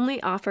School's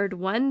only offered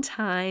one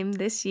time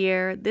this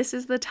year. This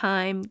is the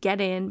time. Get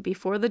in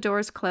before the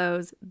doors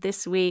close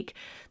this week.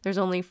 There's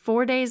only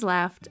 4 days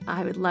left.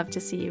 I would love to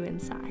see you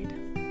inside.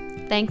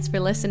 Thanks for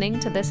listening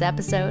to this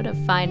episode of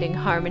Finding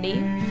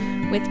Harmony.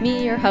 With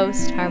me, your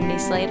host, Harmony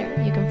Slater.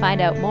 You can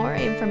find out more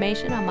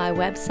information on my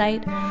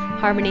website,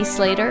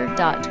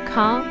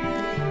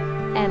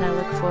 harmonyslater.com. and I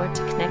look forward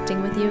to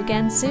connecting with you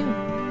again soon.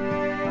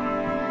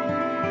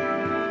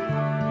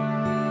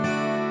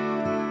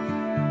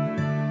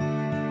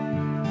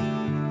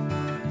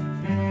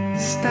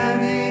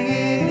 Standing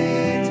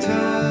in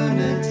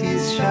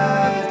eternity's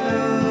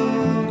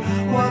shadow,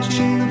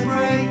 watching the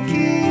break.